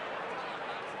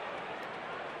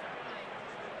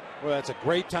 Well, that's a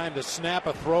great time to snap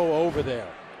a throw over there.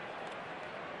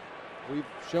 We've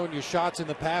shown you shots in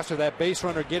the past of that base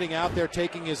runner getting out there,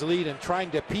 taking his lead and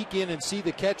trying to peek in and see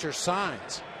the catcher's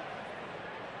signs.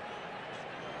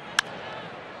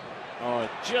 Oh,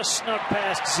 it just snuck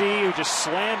past Z, who just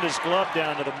slammed his glove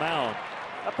down to the mound.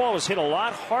 That ball was hit a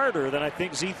lot harder than I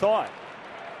think Z thought.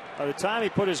 By the time he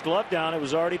put his glove down, it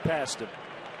was already past him.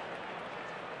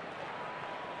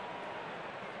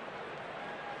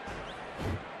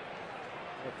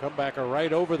 A comebacker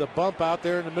right over the bump out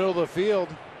there in the middle of the field.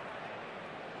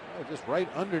 Just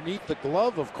right underneath the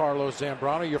glove of Carlos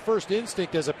Zambrano. Your first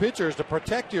instinct as a pitcher is to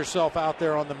protect yourself out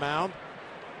there on the mound.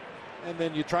 And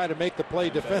then you try to make the play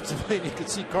defensively, and you can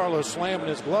see Carlos slamming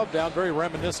his glove down, very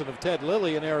reminiscent of Ted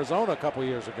Lilly in Arizona a couple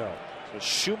years ago. So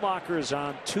Schumacher is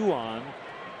on 2 on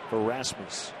for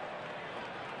Rasmus.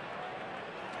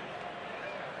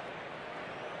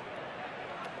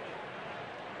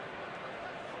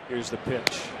 Here's the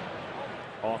pitch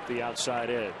off the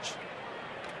outside edge.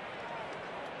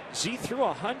 Z threw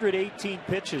 118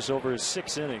 pitches over his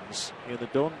 6 innings in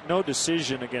the no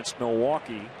decision against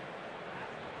Milwaukee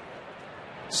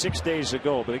 6 days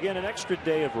ago. But again, an extra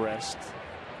day of rest.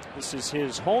 This is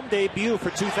his home debut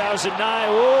for 2009.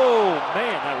 Oh,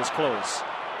 man, that was close.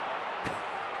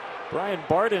 Brian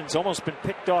Barden's almost been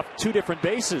picked off 2 different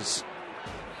bases.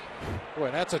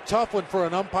 Boy, that's a tough one for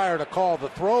an umpire to call. The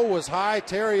throw was high.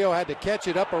 Terrio had to catch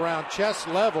it up around chest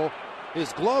level.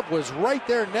 His glove was right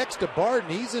there next to Barden.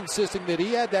 He's insisting that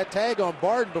he had that tag on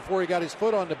Barden before he got his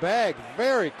foot on the bag.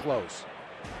 Very close.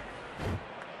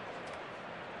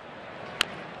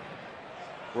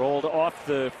 Rolled off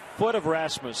the foot of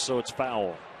Rasmus, so it's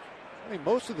foul. I mean,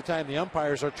 most of the time the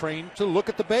umpires are trained to look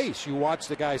at the base. You watch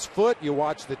the guy's foot, you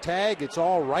watch the tag. It's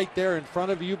all right there in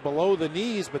front of you below the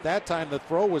knees, but that time the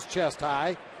throw was chest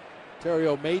high.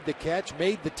 Theriot made the catch,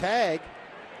 made the tag.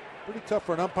 Pretty tough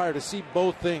for an umpire to see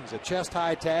both things, a chest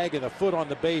high tag and a foot on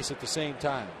the base at the same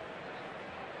time.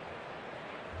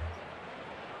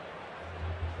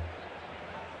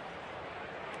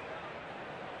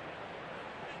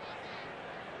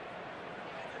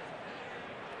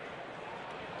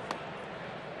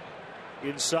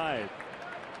 Inside,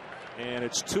 and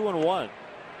it's 2-1.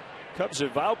 Cubs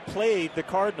have outplayed the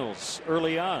Cardinals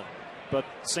early on, but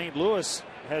St. Louis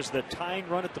has the tying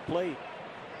run at the plate.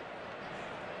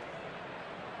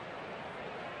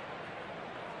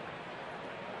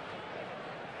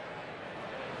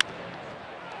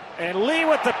 And Lee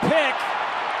with the pick.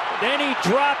 Then he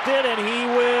dropped it, and he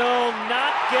will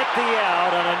not get the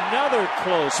out on another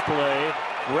close play.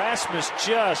 Rasmus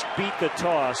just beat the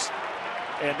toss,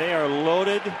 and they are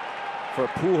loaded for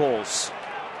Pujols.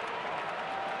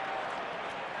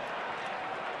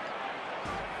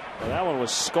 Well, that one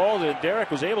was scalded, and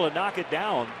Derek was able to knock it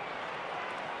down.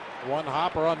 One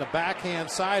hopper on the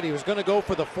backhand side. He was going to go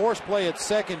for the force play at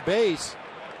second base.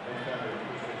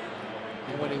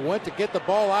 And when he went to get the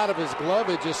ball out of his glove,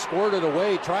 it just squirted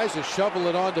away. Tries to shovel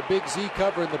it onto Big Z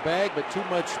covering the bag, but too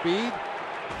much speed.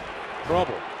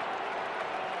 Trouble.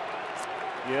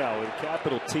 Yeah, with a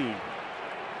capital T.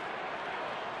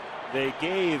 They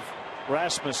gave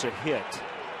Rasmus a hit.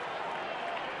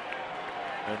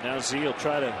 And now Z will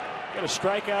try to get a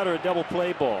strikeout or a double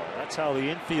play ball. That's how the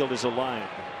infield is aligned.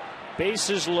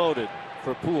 Bases loaded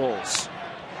for Pujols.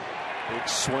 Big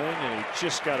swing, and he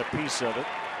just got a piece of it.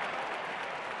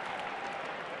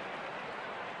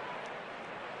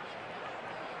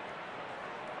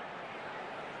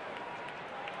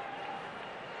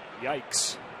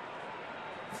 Yikes.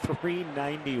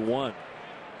 391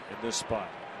 in this spot.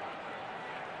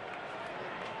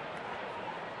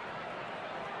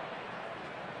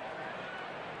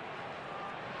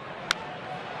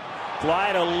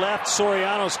 Fly to left.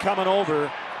 Soriano's coming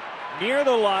over. Near the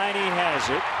line, he has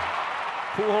it.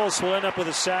 Pujols will end up with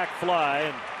a sac fly,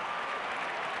 and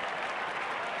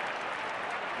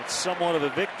it's somewhat of a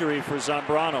victory for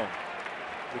Zambrano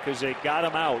because they got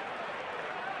him out.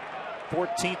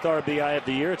 14th RBI of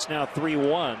the year. It's now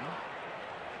 3-1.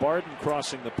 Barden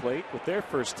crossing the plate with their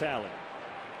first tally.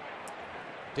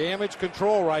 Damage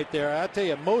control right there. I tell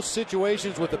you, most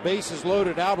situations with the bases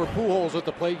loaded, Albert Pujols at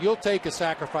the plate, you'll take a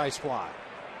sacrifice fly.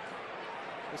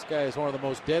 This guy is one of the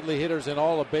most deadly hitters in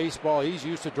all of baseball. He's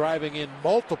used to driving in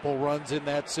multiple runs in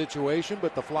that situation,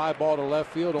 but the fly ball to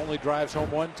left field only drives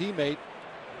home one teammate.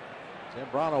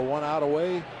 Zambrano 1 out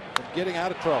away from getting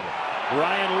out of trouble.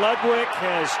 Ryan Ludwig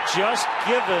has just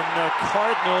given the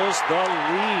Cardinals the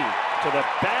lead to the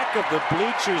back of the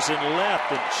bleachers and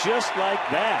left, and just like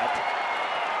that,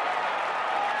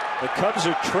 the Cubs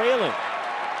are trailing.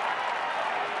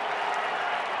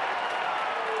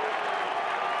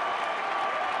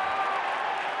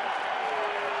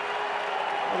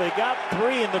 Well, they got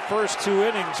 3 in the first 2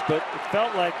 innings, but it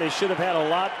felt like they should have had a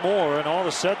lot more, and all of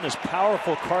a sudden this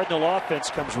powerful Cardinal offense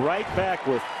comes right back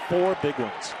with 4 big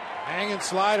ones. Hanging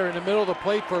slider in the middle of the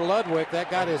plate for Ludwig.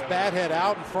 That got his bat head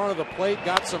out in front of the plate,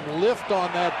 got some lift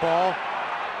on that ball.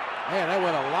 Man, that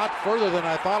went a lot further than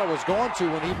I thought it was going to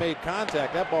when he made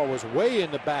contact. That ball was way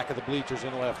in the back of the bleachers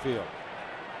in left field.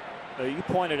 You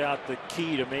pointed out the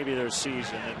key to maybe their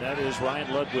season, and that is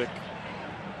Ryan Ludwig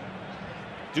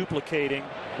duplicating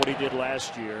what he did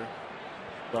last year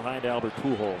behind Albert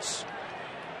Pujols.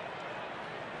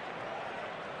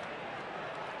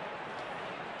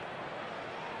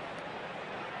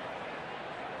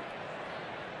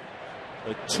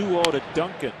 A 2-0 to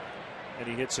Duncan, and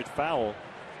he hits it foul.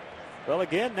 Well,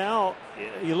 again, now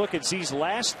you look at Z's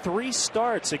last 3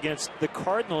 starts against the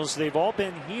Cardinals. They've all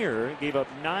been here. Gave up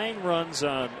 9 runs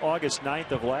on August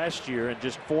 9th of last year and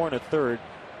just 4 1/3.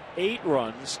 8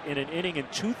 runs in an inning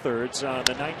and 2/3 on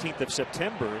the 19th of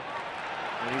September.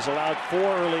 And he's allowed 4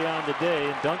 early on today,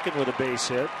 and Duncan with a base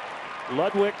hit.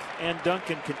 Ludwig and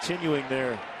Duncan continuing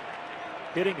their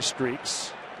hitting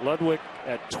streaks. Ludwig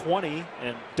at 20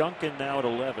 and Duncan now at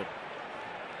 11.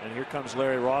 And here comes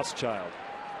Larry Rothschild.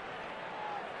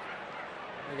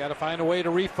 They got to find a way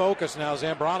to refocus now.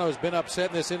 Zambrano has been upset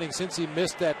in this inning since he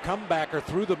missed that comebacker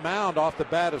through the mound off the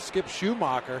bat of Skip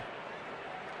Schumacher.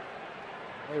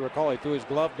 may recall he threw his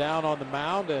glove down on the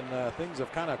mound, and things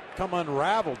have kind of come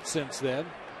unraveled since then.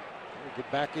 He'll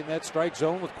get back in that strike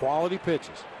zone with quality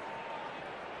pitches.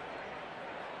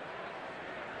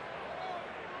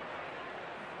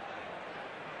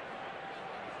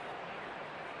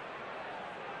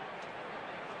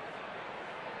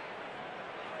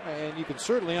 And you can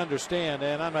certainly understand,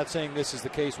 and I'm not saying this is the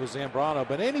case with Zambrano,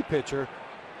 but any pitcher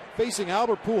facing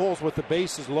Albert Pujols with the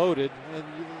bases loaded, and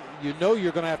you know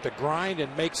you're going to have to grind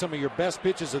and make some of your best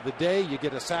pitches of the day. You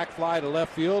get a sac fly to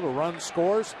left field, a run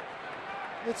scores.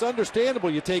 It's understandable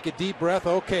you take a deep breath.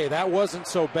 Okay, that wasn't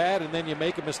so bad, and then you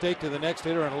make a mistake to the next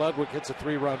hitter, and Ludwig hits a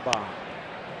 3-run bomb.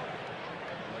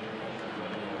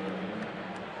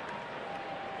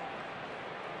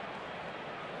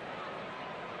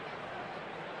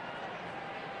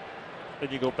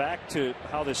 And you go back to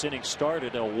how this inning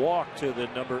started, a walk to the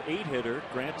number 8 hitter.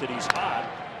 Granted, he's hot.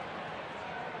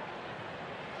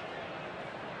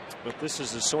 But this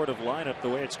is the sort of lineup, the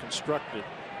way it's constructed.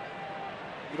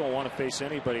 You don't want to face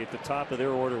anybody at the top of their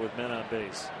order with men on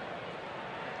base.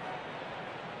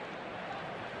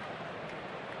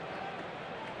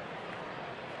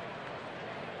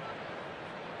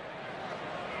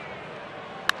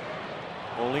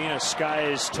 Molina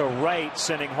skies to right,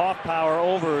 sending Hoffpauir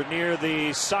over near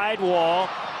the sidewall,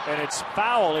 and it's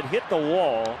foul. It hit the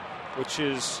wall, which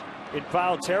is in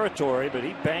foul territory, but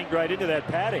he banged right into that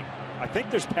padding. I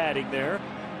think there's padding there.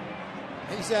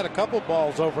 He's had a couple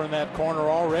balls over in that corner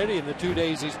already in the 2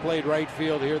 days he's played right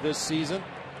field here this season.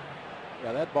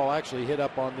 Yeah, that ball actually hit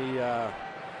up on the,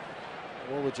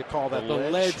 what would you call that? The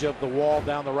ledge of the wall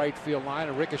down the right field line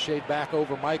and ricocheted back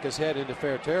over Micah's head into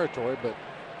fair territory, but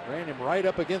ran him right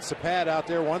up against the pad out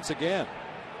there once again.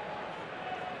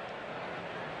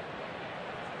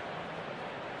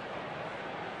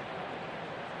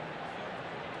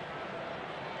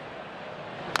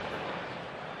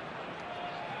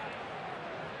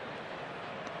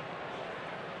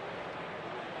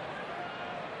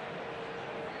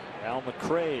 Al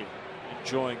McRae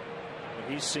enjoying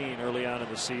what he's seen early on in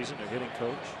the season, their hitting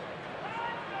coach.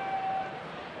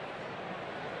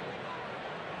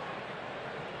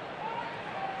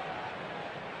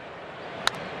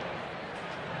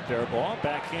 Fair ball,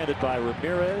 backhanded by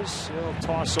Ramirez. He'll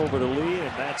toss over to Lee,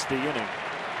 and that's the inning.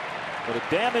 But a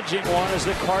damaging one as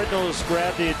the Cardinals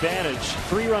grab the advantage.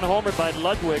 3-run homer by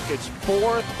Ludwig. It's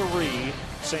 4-3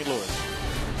 St. Louis.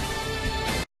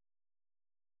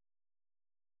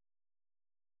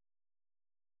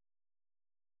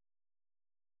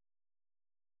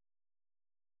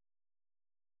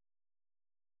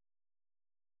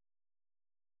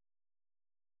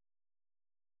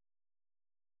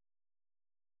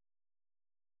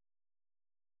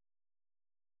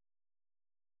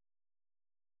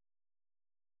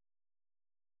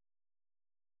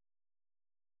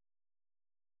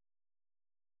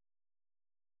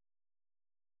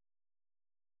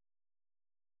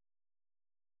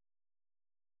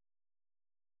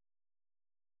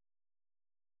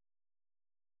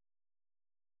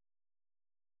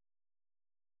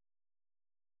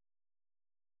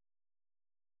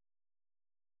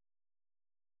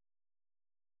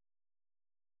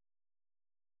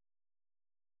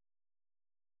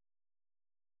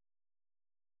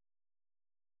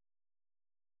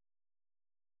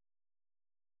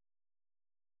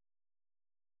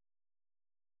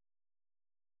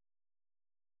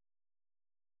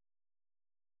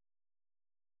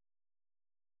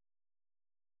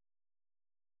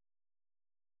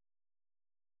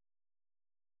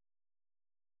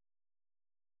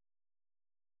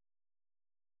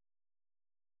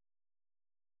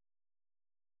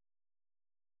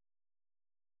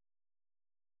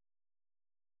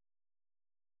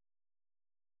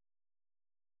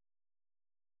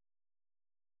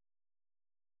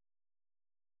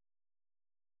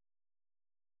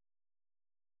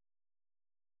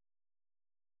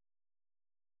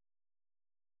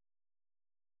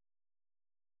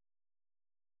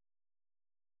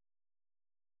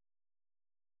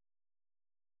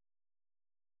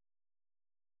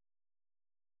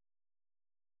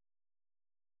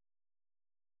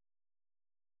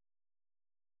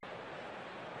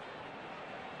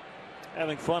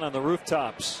 Having fun on the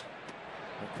rooftops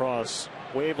across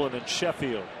Waveland and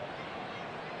Sheffield.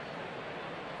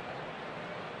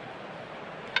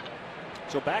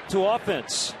 So back to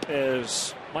offense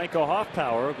as Micah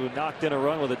Hoffpauir, who knocked in a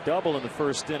run with a double in the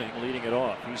first inning, leading it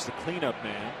off. He's the cleanup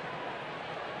man.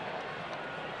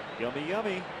 Yummy,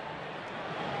 yummy.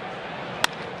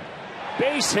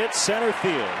 Base hit center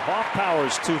field.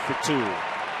 Hoffpauir's 2 for 2.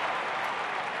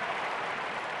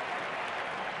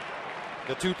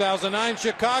 The 2009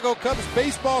 Chicago Cubs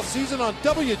baseball season on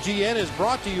WGN is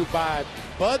brought to you by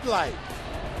Bud Light.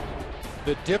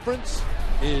 The difference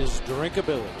is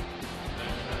drinkability.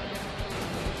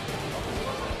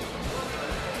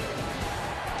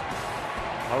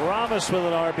 Ramos with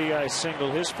an RBI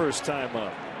single, his first time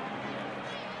up.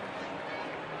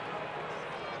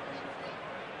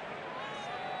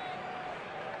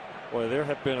 Boy, there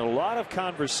have been a lot of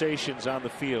conversations on the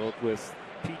field with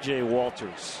P.J.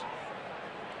 Walters.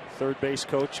 Third base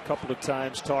coach, a couple of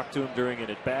times talked to him during an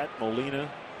at-bat.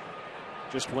 Molina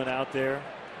just went out there.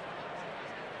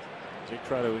 They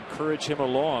try to encourage him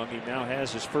along. He now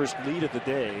has his first lead of the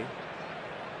day.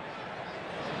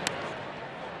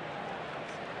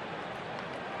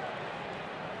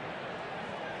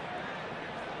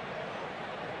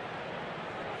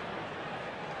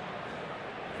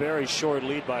 Very short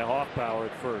lead by Hoffpauir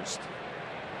at first.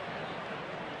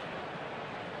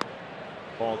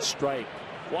 Ball strike.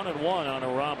 1-1 on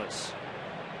Aramis.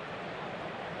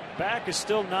 Back is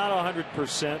still not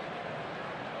 100%.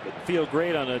 Didn't feel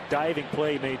great on a diving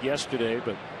play made yesterday,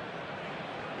 but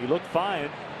he looked fine,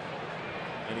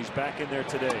 and he's back in there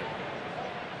today.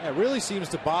 It really seems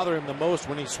to bother him the most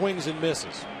when he swings and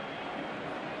misses.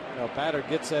 You know, batter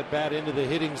gets that bat into the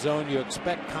hitting zone. You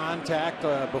expect contact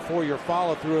before your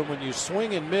follow through, and when you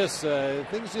swing and miss,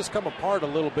 things just come apart a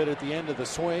little bit at the end of the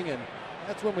swing, and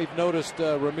that's when we've noticed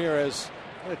Ramirez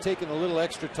kind of taking a little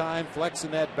extra time,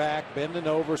 flexing that back, bending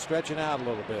over, stretching out a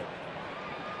little bit.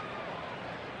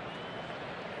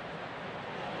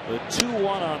 The 2-1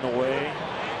 on the way.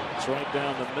 It's right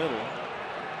down the middle.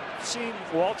 Seen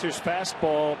Walters'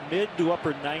 fastball mid to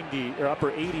upper 90 or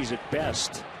upper 80s at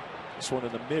best. This one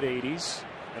in the mid 80s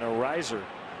and a riser.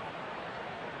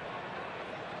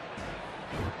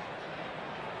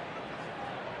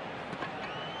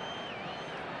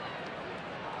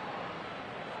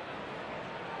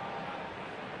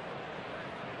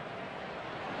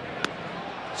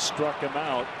 Struck him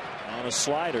out on a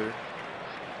slider.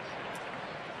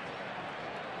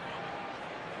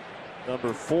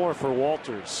 Number 4 for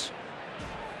Walters.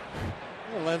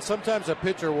 Well, Len, sometimes a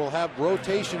pitcher will have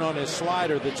rotation on his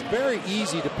slider that's very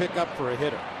easy to pick up for a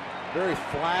hitter. Very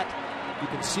flat. You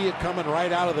can see it coming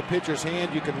right out of the pitcher's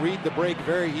hand. You can read the break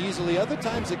very easily. Other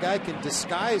times a guy can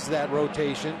disguise that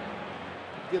rotation,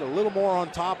 get a little more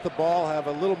on top of the ball, have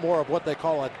a little more of what they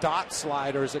call a dot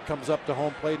slider as it comes up to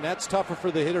home plate, and that's tougher for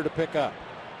the hitter to pick up.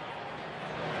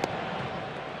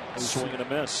 Swing and a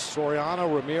miss.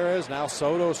 Soriano, Ramirez, now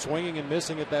Soto swinging and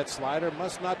missing at that slider.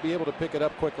 Must not be able to pick it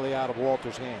up quickly out of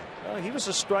Walters' hand. Well, he was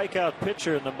a strikeout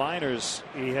pitcher in the minors.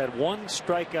 He had 1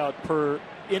 strikeout per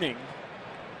inning.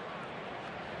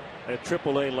 At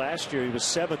AAA last year, he was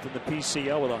 7th in the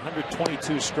PCL with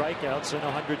 122 strikeouts in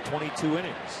 122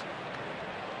 innings.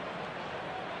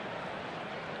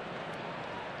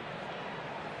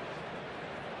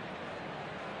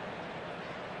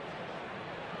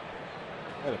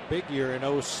 Had a big year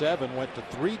in 07, went to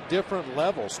 3 different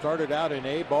levels. Started out in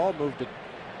A ball, moved to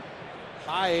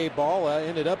high A ball,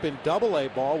 ended up in double A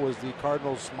ball, was the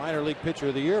Cardinals minor league pitcher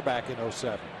of the year back in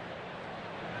 07.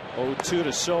 0-2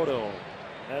 to Soto.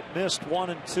 That missed 1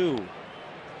 and 2.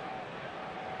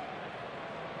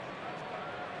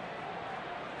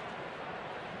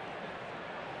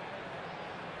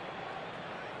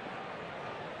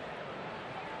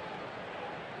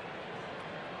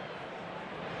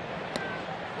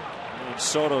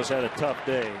 Soto's had a tough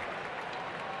day.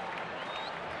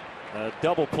 A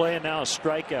double play and now a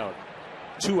strikeout.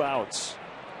 2 outs.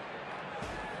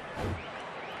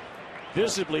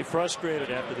 Visibly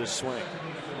frustrated after this swing.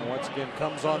 And once again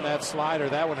comes on that slider.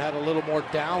 That one had a little more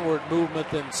downward movement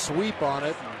than sweep on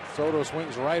it. And Soto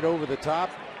swings right over the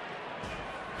top.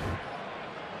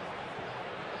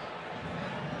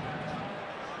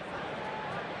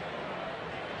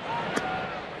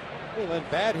 And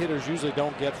bad hitters usually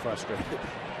don't get frustrated.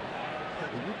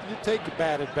 You take your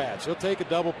bad at bats. You'll take a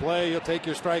double play. You'll take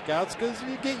your strikeouts because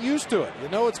you get used to it. You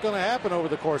know it's going to happen over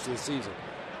the course of the season.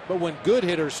 But when good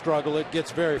hitters struggle, it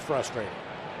gets very frustrating.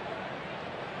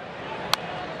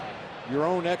 Your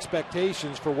own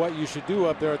expectations for what you should do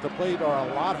up there at the plate are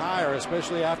a lot higher,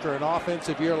 especially after an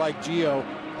offensive year like Gio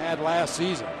had last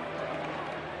season.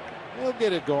 He'll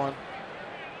get it going.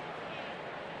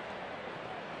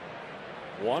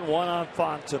 1-1 on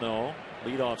Fontenot.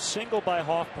 Leadoff single by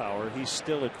Hoffpauir. He's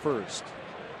still at first.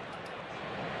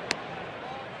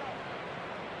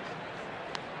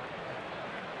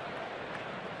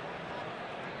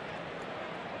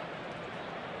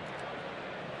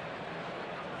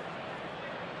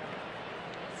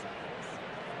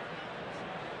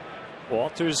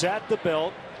 Walters at the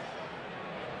belt.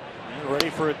 And ready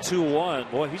for a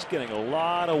 2-1. Boy, he's getting a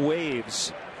lot of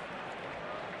waves.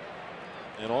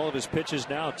 And all of his pitches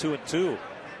now 2-2.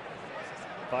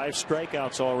 5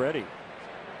 strikeouts already.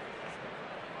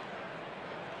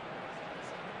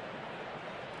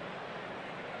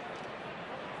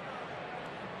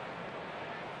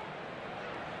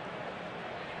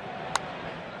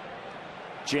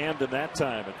 Jammed in that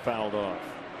time and fouled off.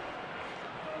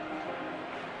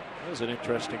 That was an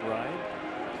interesting ride.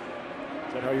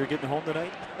 Is that how you're getting home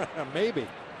tonight? Maybe.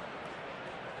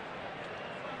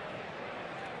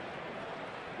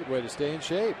 Good way to stay in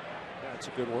shape. Yeah, it's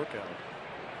a good workout.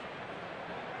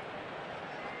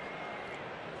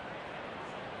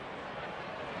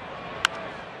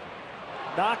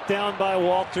 Knocked down by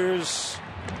Walters,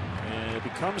 and it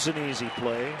becomes an easy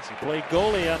play. He played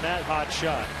goalie on that hot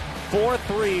shot.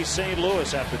 4-3 St.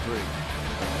 Louis after 3.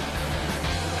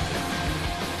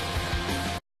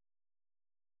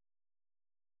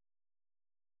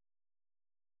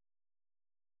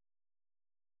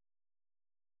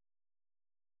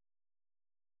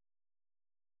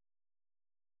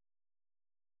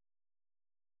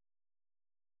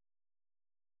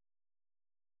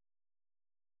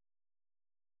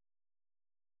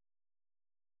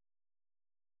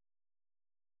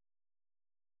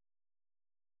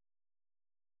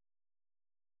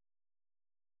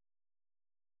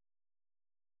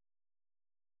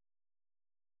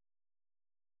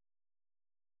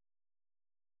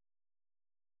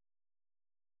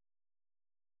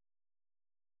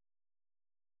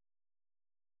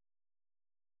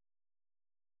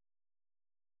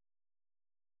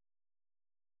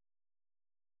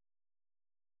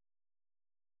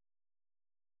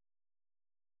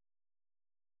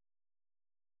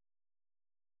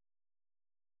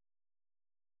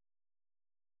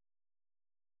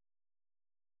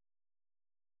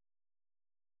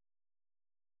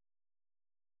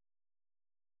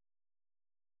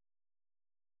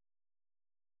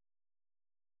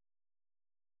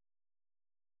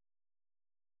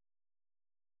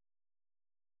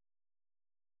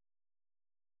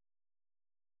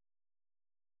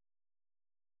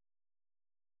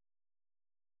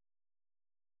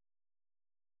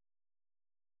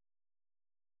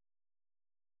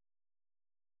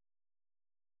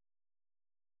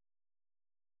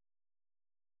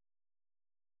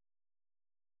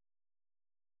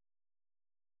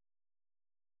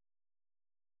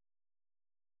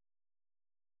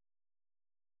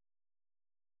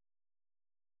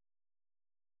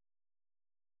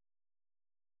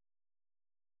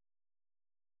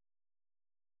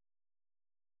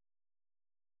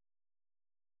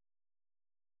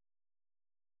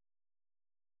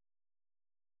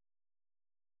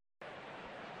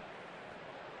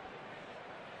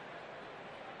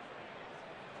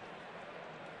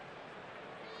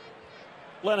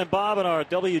 Len and Bob and our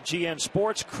WGN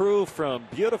Sports crew from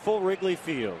beautiful Wrigley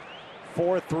Field.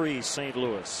 4-3 St.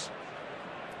 Louis.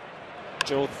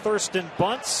 Joe Thurston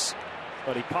bunts,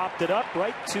 but he popped it up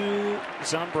right to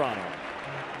Zambrano.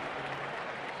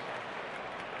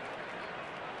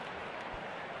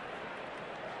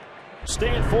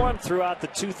 Stay informed throughout the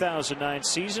 2009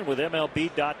 season with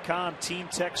MLB.com team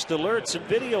text alerts and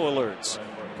video alerts.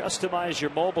 Customize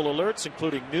your mobile alerts,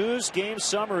 including news, game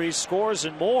summaries, scores,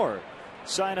 and more.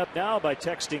 Sign up now by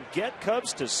texting Get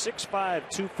Cubs to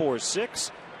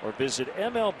 65246 or visit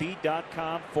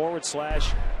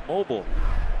MLB.com/mobile.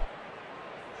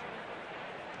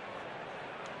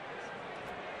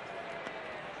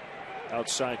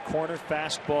 Outside corner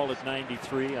fastball at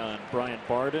 93 on Brian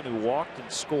Barden, who walked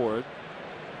and scored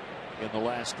in the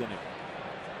last inning.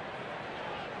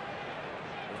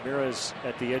 Ramirez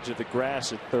at the edge of the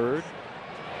grass at third.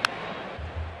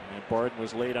 And Barden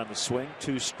was late on the swing.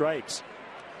 2 strikes.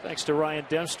 Thanks to Ryan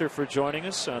Dempster for joining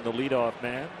us on the leadoff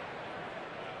man.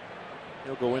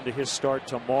 He'll go into his start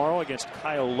tomorrow against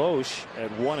Kyle Loesch at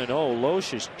 1-0.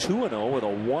 Loesch is 2-0 with a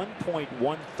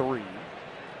 1.13.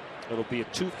 It'll be a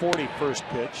 240 first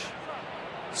pitch.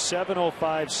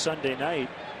 7:05 Sunday night.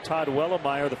 Todd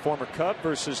Wellemeyer, the former Cub,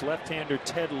 versus left-hander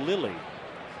Ted Lilly.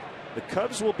 The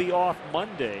Cubs will be off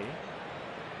Monday.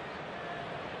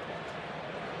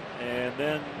 And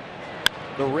then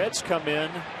the Reds come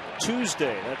in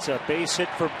Tuesday. That's a base hit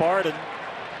for Barden.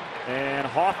 And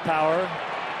Hoffpower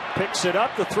picks it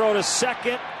up. The throw to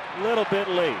second. A little bit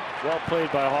late. Well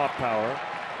played by Hoffpower.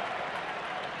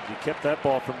 He kept that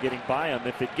ball from getting by him.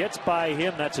 If it gets by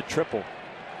him, that's a triple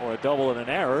or a double and an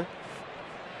error.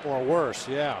 Or worse,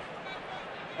 yeah.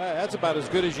 That's about as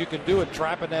good as you can do it,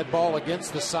 trapping that ball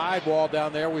against the sidewall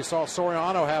down there. We saw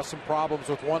Soriano have some problems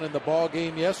with one in the ball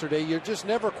game yesterday. You're just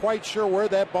never quite sure where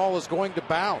that ball is going to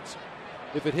bounce.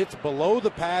 If it hits below the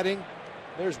padding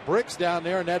There's bricks down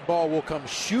there, and that ball will come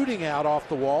shooting out off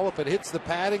the wall. If it hits the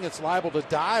padding, it's liable to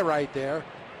die right there.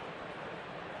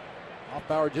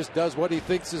 Hoffbauer just does what he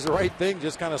thinks is the right thing,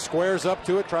 just kind of squares up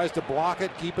to it, tries to block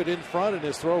it, keep it in front, and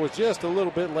his throw was just a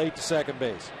little bit late to second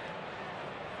base.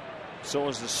 So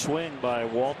was the swing by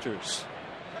Walters.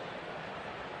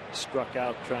 He struck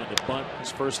out trying to bunt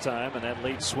his first time, and that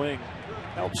late swing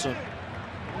helps him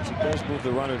as he does move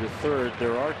the runner to third.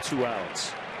 There are 2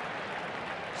 outs.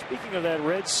 Speaking of that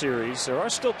Reds series, there are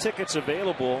still tickets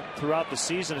available throughout the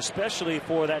season, especially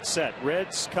for that set.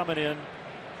 Reds coming in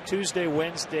Tuesday,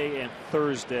 Wednesday, and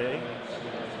Thursday.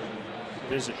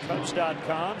 Visit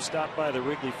Cubs.com, stop by the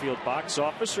Wrigley Field box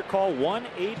office, or call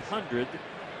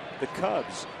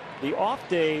 1-800-THE-CUBS. The off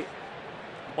day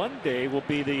Monday will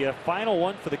be the final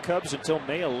one for the Cubs until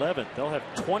May 11th. They'll have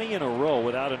 20 in a row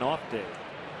without an off day.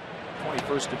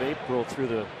 21st of April through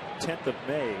the 10th of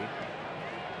May.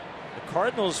 The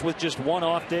Cardinals with just 1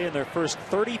 off day in their first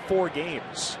 34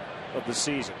 games of the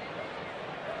season,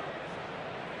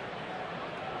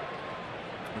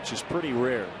 which is pretty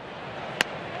rare.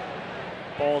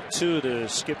 Ball 2 to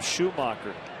Skip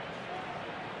Schumacher.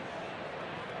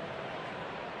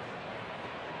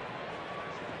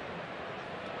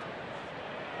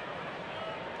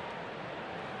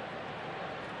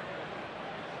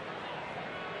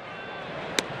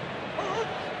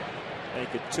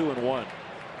 Make it 2-1.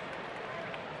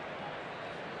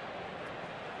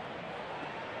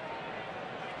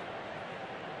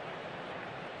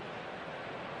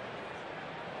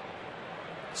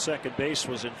 Second base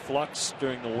was in flux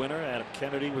during the winter. Adam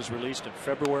Kennedy was released in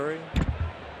February.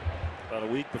 About a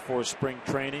week before spring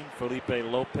training, Felipe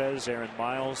Lopez, Aaron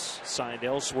Miles signed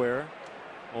elsewhere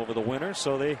over the winter.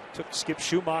 So they took Skip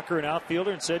Schumacher, an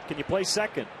outfielder, and said, "Can you play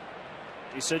second?"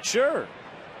 He said, "Sure."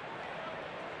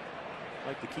 I'd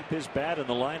like to keep his bat in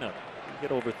the lineup. He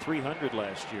hit over 300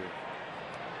 last year.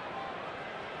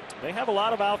 They have a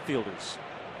lot of outfielders.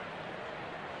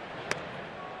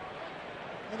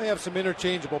 And they have some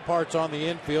interchangeable parts on the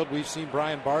infield. We've seen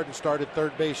Brian Barton start at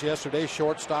third base yesterday,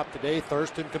 shortstop today.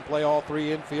 Thurston can play all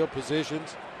 3 infield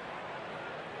positions.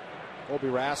 Colby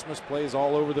Rasmus plays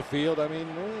all over the field. I mean,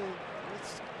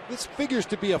 this figures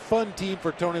to be a fun team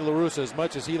for Tony La Russa, as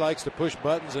much as he likes to push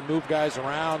buttons and move guys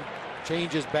around,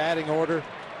 change his batting order,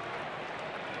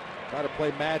 try to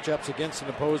play matchups against an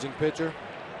opposing pitcher.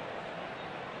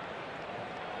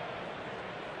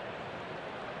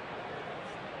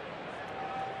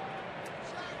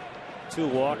 Two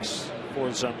walks for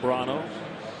Zambrano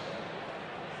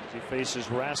as he faces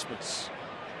Rasmus.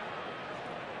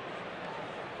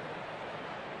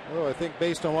 Well, I think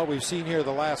based on what we've seen here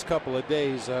the last couple of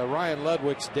days, Ryan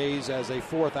Ludwig's days as a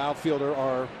 4th outfielder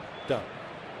are done.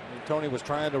 I mean, Tony was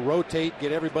trying to rotate,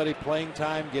 get everybody playing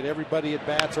time, get everybody at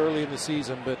bats early in the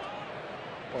season, but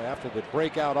boy, after the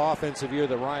breakout offensive year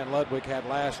that Ryan Ludwig had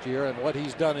last year and what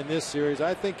he's done in this series,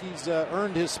 I think he's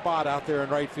earned his spot out there in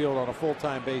right field on a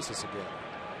full-time basis again.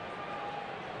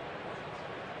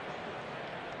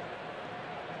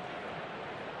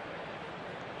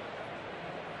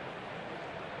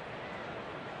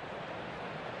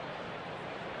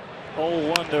 Oh,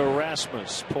 1 to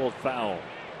Rasmus, pulled foul.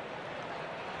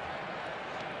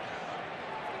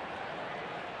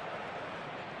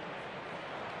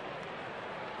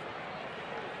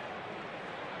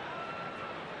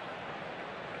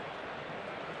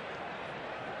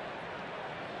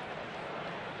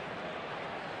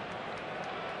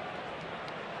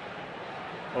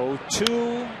 Oh,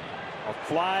 2, a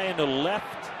fly into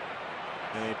left,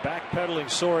 and a backpedaling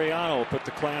Soriano will put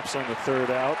the clamps on the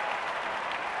 3rd out.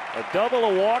 A double,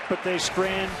 a walk, but they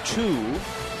strand 2.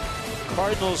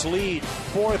 Cardinals lead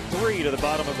 4-3 to the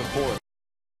bottom of the 4th.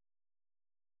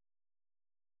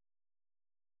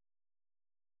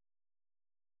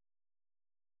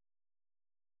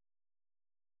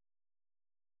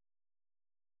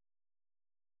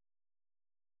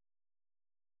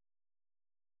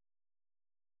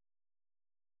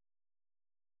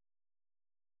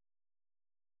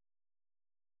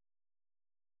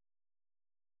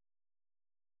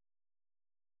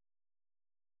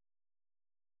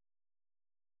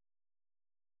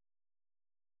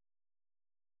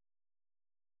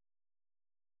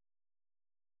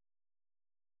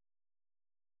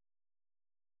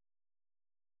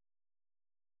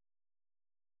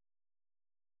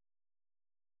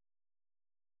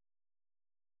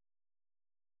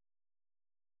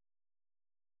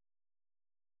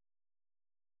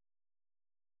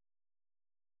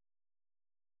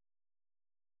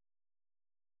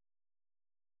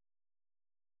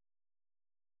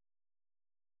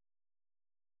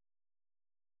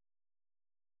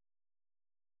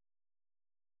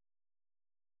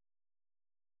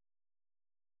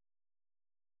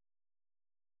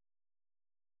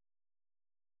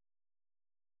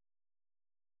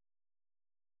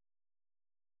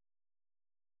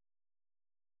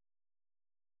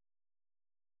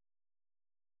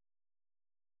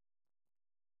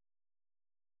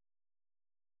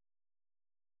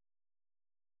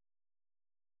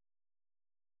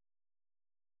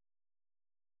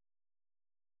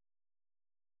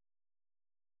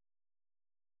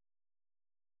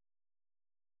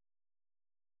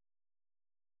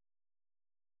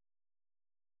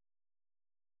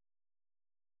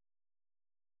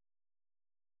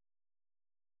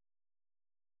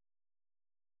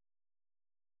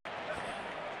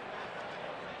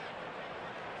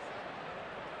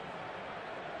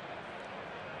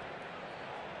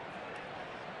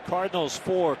 Cardinals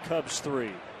 4, Cubs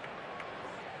 3.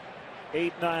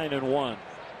 8-9-1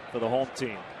 for the home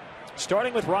team.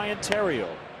 Starting with Ryan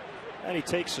Theriot, and he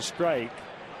takes a strike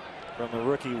from the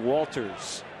rookie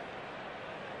Walters.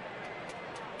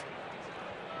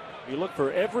 You look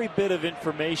for every bit of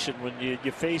information when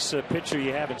you face a pitcher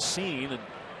you haven't seen, and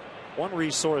one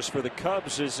resource for the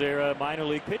Cubs is their minor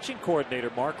league pitching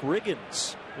coordinator, Mark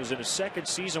Riggins, who's in his second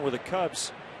season with the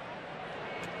Cubs.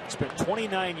 Spent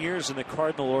 29 years in the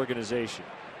Cardinal organization.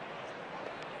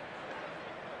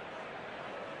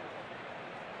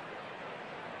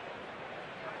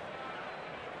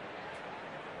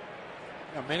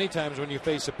 Now, many times when you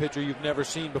face a pitcher you've never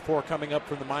seen before coming up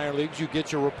from the minor leagues, you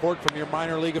get your report from your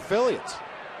minor league affiliates.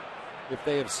 If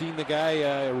they have seen the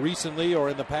guy recently or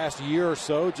in the past year or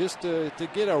so, just to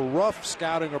get a rough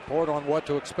scouting report on what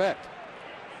to expect.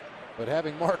 But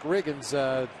having Mark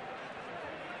Riggins,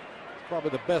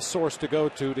 probably the best source to go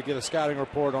to get a scouting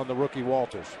report on the rookie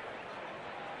Walters.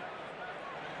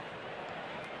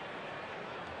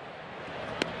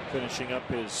 Finishing up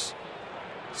his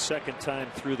second time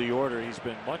through the order, he's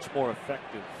been much more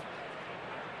effective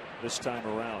this time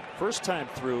around. First time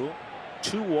through,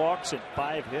 2 walks and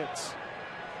 5 hits.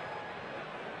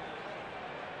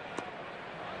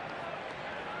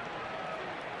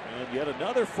 And yet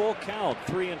another full count,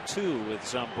 3-2 with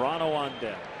Zambrano on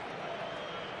deck.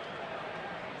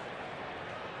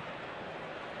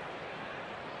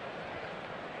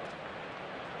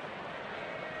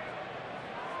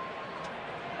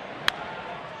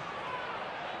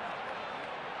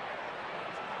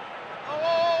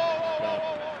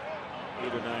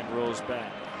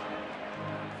 Back.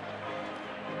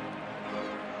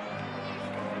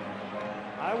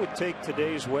 I would take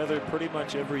today's weather pretty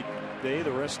much every day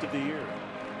the rest of the year.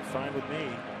 Fine with me.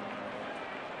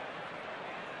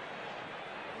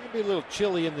 It'll be a little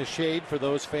chilly in the shade for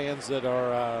those fans that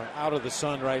are out of the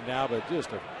sun right now, but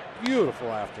just a beautiful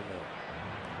afternoon.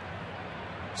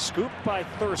 Scooped by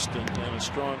Thurston and a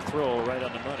strong throw right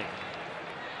on the money.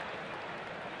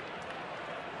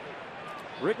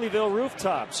 Wrigleyville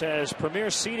Rooftops has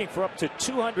premier seating for up to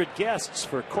 200 guests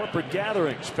for corporate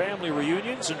gatherings, family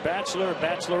reunions, and bachelor and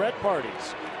bachelorette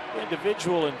parties.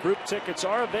 Individual and group tickets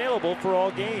are available for all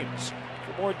games.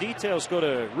 For more details, go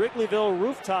to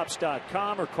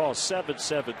WrigleyvilleRooftops.com or call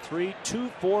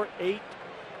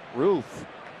 773-248-ROOF.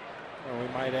 Well, we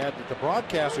might add that the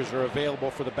broadcasters are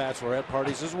available for the bachelorette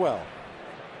parties as well.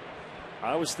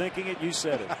 I was thinking it, you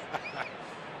said it.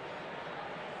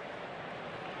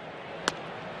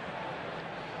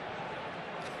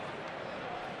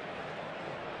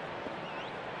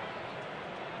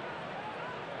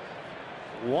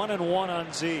 One and one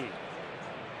on Z. Of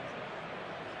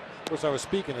course, I was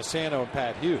speaking to Sano and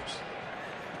Pat Hughes.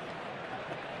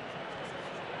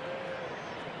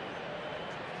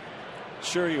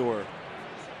 Sure you were.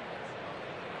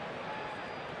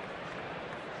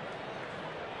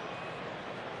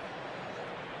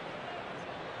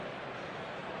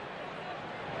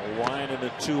 A wine and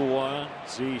a 2-1.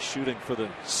 Z shooting for the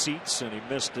seats, and he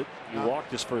missed it. He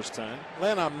walked his first time.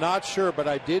 Len, I'm not sure, but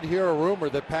I did hear a rumor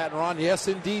that Pat and Ron, yes,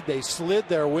 indeed, they slid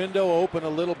their window open a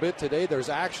little bit today. There's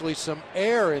actually some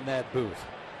air in that booth.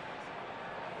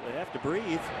 They have to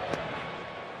breathe.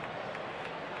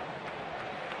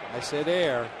 I said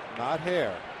air, not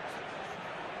hair.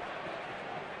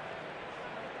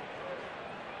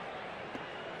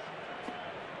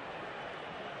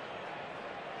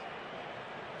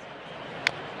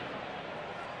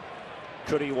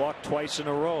 Could he walk twice in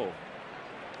a row?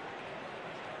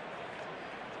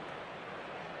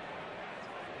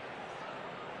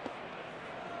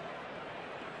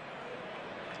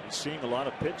 He's seeing a lot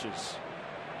of pitches.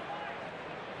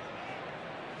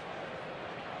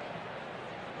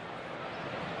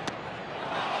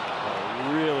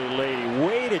 Really late. He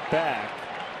waited back.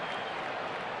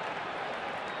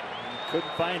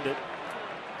 Couldn't find it.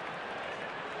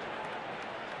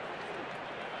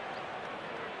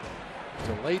 It's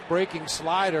a late breaking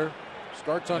slider.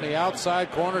 Starts on the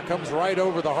outside corner, comes right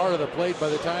over the heart of the plate. By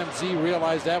the time Z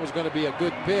realized that was going to be a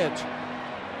good pitch,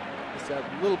 it's a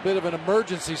little bit of an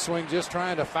emergency swing, just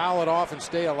trying to foul it off and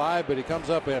stay alive, but he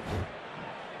comes up empty.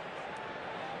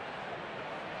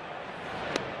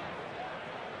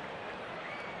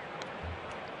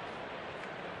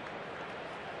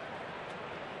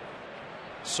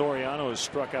 Soriano has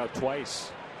struck out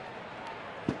twice.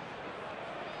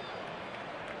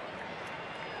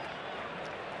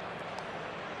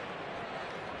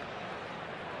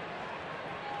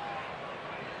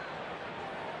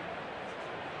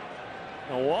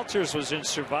 Now, Walters was in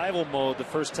survival mode the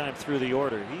first time through the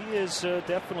order. He is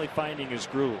definitely finding his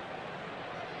groove.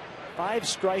 5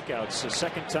 strikeouts the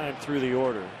second time through the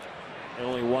order and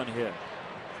only 1 hit.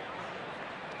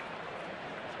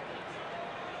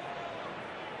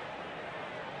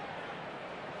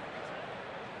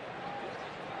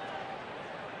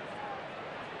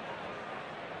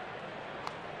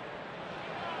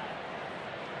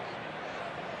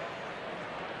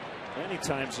 Many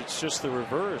times it's just the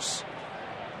reverse.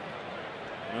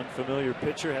 An unfamiliar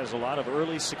pitcher has a lot of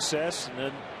early success, and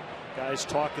then guys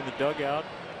talk in the dugout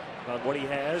about what he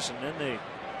has, and then they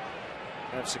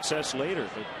have success later.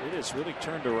 But it has really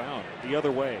turned around the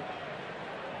other way.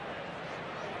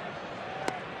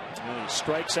 And he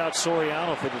strikes out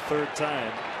Soriano for the 3rd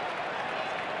time.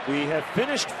 We have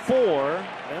finished 4,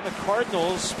 and the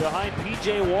Cardinals behind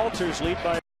P.J. Walters lead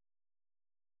by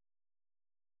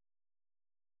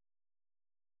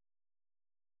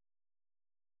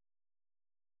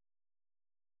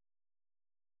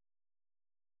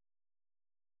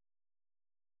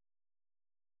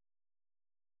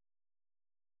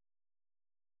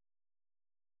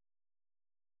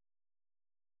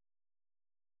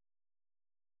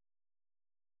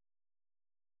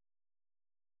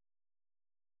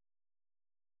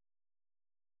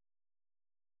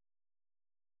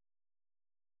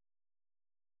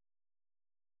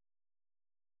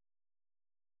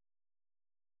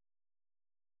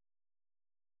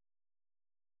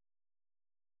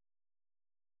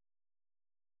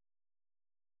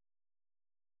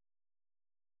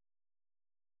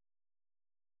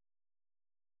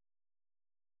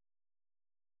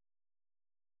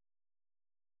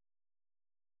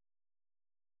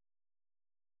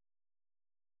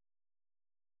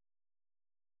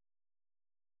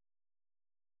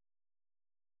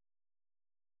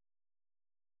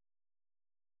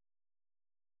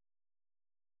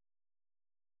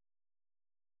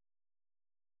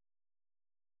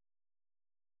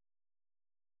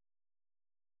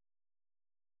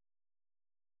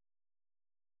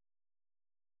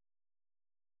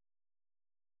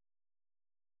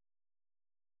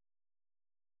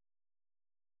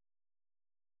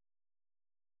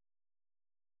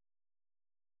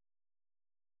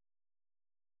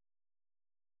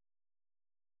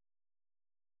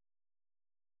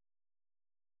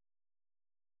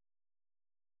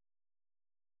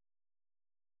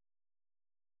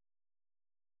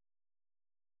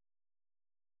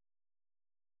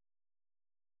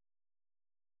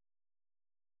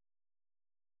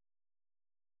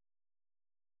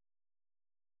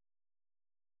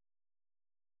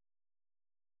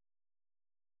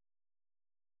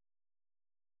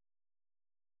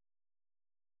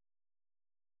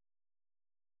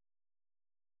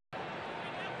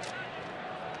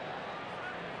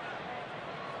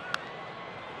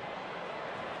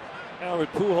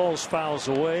Albert Pujols fouls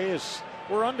away as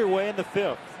we're underway in the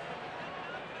 5th.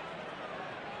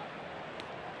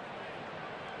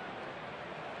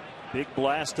 Big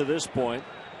blast to this point.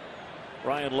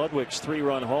 Ryan Ludwig's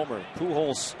 3-run homer.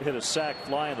 Pujols hit a sac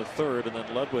fly in the 3rd, and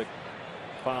then Ludwig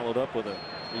followed up with a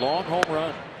long home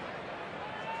run.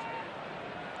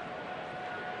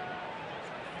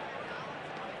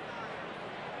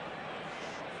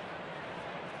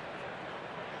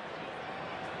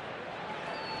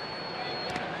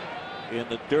 In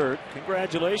the dirt.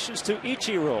 Congratulations to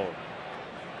Ichiro.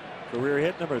 Career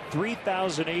hit number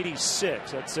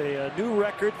 3,086. That's a new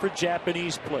record for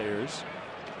Japanese players.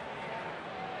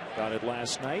 Got it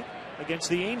last night against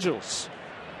the Angels.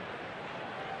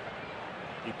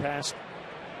 He passed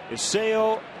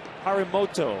Isao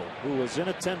Harimoto, who was in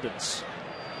attendance.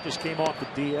 Just came off the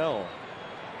DL.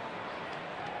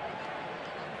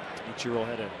 Ichiro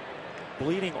had a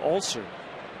bleeding ulcer.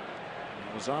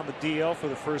 Was on the DL for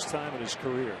the first time in his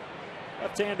career.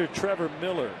 Left-hander Trevor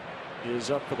Miller is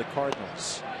up for the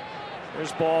Cardinals.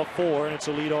 There's ball 4, and it's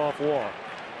a leadoff walk.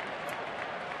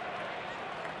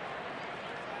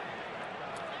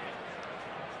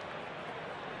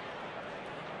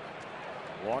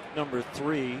 Walk number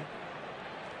 3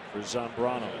 for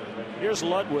Zambrano. Here's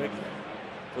Ludwig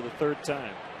for the 3rd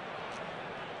time.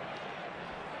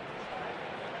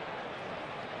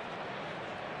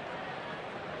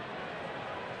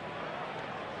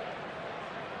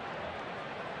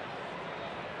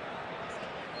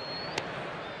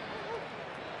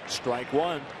 Strike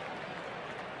 1.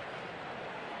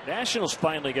 Nationals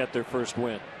finally got their first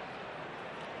win.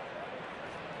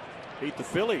 Beat the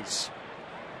Phillies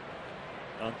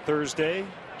on Thursday,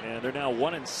 and they're now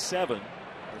 1-7. They're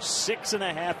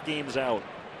 6.5 games out.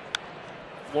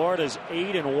 Florida's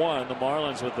 8-1. The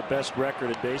Marlins with the best record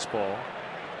in baseball.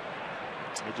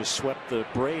 They just swept the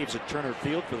Braves at Turner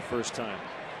Field for the first time.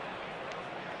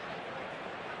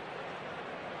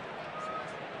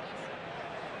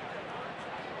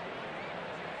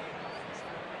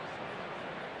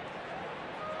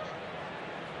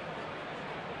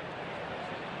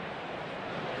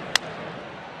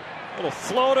 Little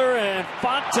floater, and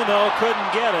Fontenot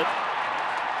couldn't get it.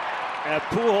 And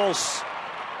Pujols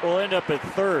will end up at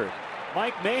third.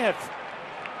 Mike may have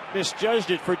misjudged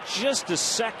it for just a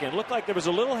second. Looked like there was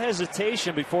a little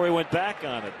hesitation before he went back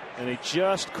on it, and he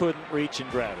just couldn't reach and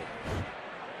grab it.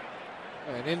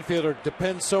 An infielder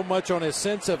depends so much on his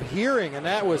sense of hearing, and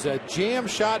that was a jam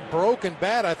shot, broken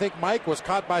bat. I think Mike was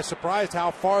caught by surprise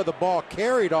how far the ball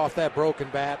carried off that broken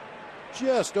bat,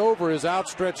 just over his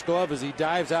outstretched glove as he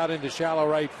dives out into shallow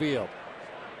right field.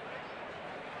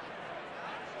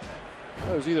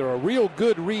 That was either a real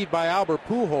good read by Albert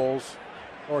Pujols,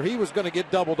 or he was going to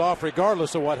get doubled off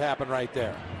regardless of what happened right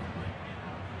there.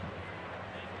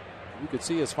 You could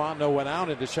see as Fontenot went out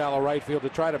into shallow right field to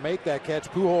try to make that catch.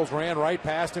 Pujols ran right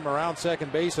past him around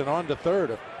second base and on to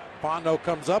third. If Fontenot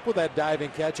comes up with that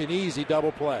diving catch, an easy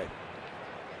double play.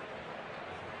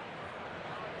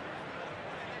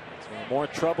 So more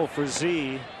trouble for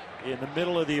Z in the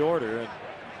middle of the order. And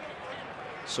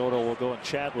Soto will go and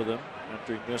chat with him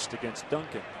after he missed against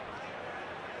Duncan.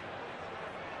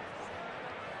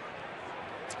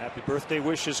 Happy birthday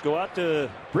wishes go out to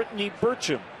Brittany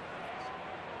Burcham.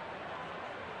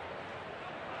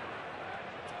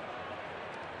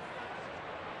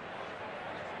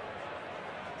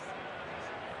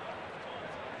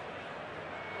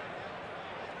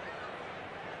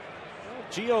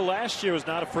 Gio last year was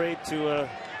not afraid to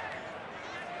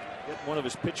get one of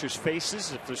his pitchers'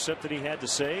 faces if there's something he had to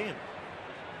say. And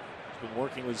he's been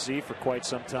working with Z for quite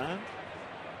some time.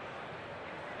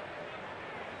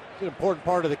 It's an important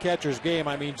part of the catcher's game.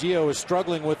 I mean, Gio is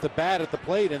struggling with the bat at the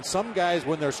plate, and some guys,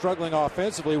 when they're struggling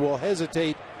offensively, will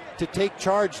hesitate to take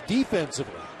charge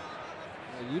defensively.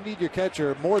 You need your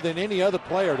catcher more than any other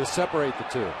player to separate the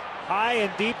two. High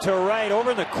and deep to right,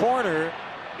 over in the corner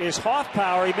is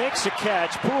Hoffpauir. He makes a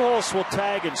catch. Pujols will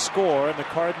tag and score, and the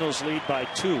Cardinals lead by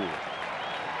 2.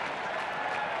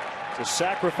 It's a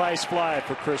sacrifice fly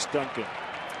for Chris Duncan.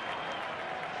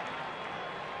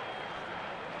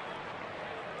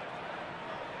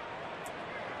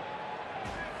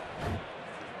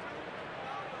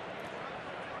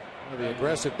 The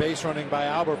aggressive base running by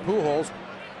Albert Pujols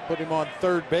put him on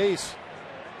third base,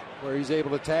 where he's able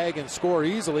to tag and score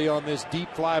easily on this deep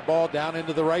fly ball down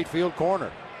into the right field corner.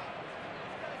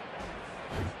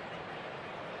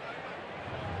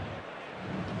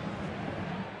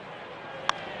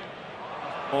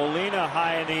 Molina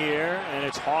high in the air, and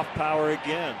it's Hoffpauir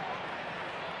again.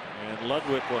 And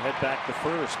Ludwig will head back to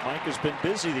first. Mike has been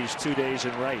busy these 2 days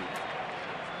in right.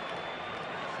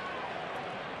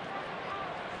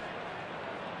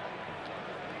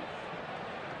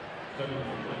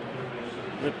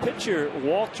 The pitcher,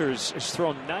 Walters, has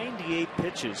thrown 98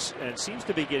 pitches and seems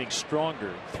to be getting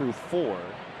stronger through 4.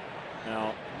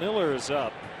 Now, Miller is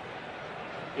up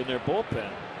in their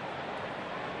bullpen.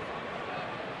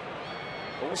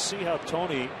 We'll see how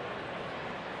Tony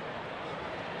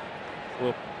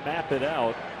will map it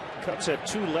out. Cubs have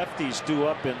 2 lefties due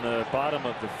up in the bottom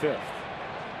of the 5th.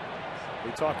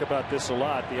 We talk about this a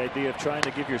lot, the idea of trying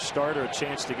to give your starter a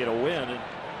chance to get a win. And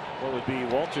what would be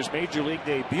Walter's major league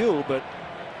debut, but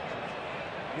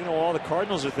you know, all the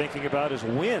Cardinals are thinking about is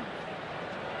win,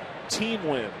 team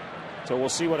win. So we'll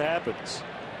see what happens.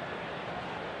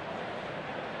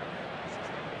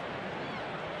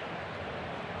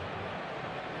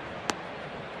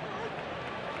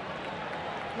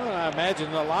 Well, I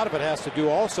imagine a lot of it has to do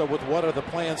also with what are the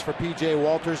plans for P.J.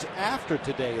 Walters after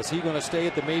today. Is he going to stay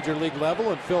at the major league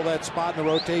level and fill that spot in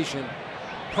the rotation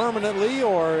permanently,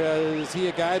 or is he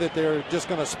a guy that they're just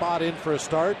going to spot in for a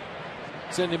start,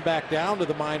 send him back down to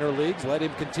the minor leagues, let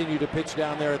him continue to pitch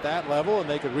down there at that level, and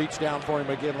they could reach down for him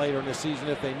again later in the season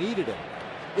if they needed him?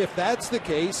 If that's the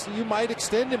case, you might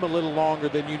extend him a little longer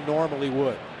than you normally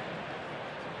would.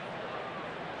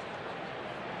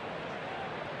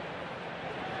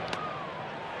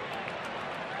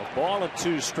 A ball and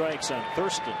 2 strikes on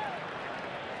Thurston.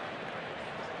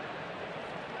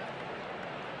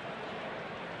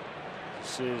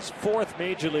 This is his 4th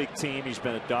major league team. He's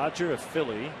been a Dodger, a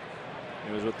Philly.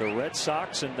 He was with the Red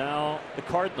Sox and now the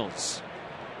Cardinals.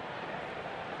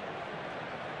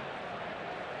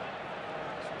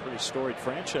 Some pretty storied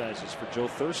franchises for Joe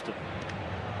Thurston.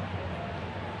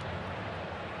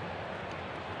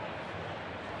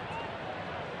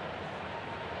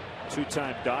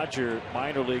 Two-time Dodger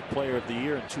minor league player of the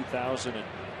year in 2000 and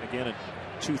again in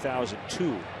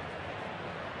 2002.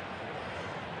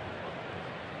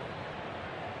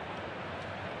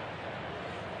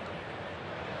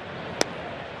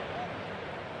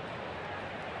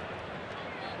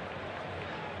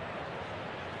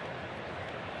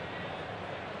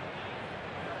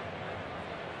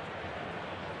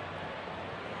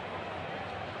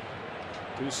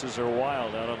 Deuces are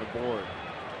wild out on the board.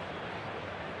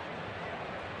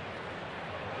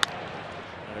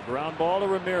 And a ground ball to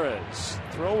Ramirez.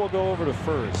 Throw will go over to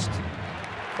first.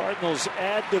 Cardinals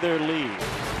add to their lead.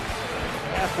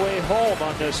 Halfway home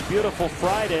on this beautiful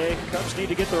Friday. Cubs need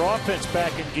to get their offense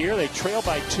back in gear. They trail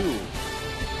by 2.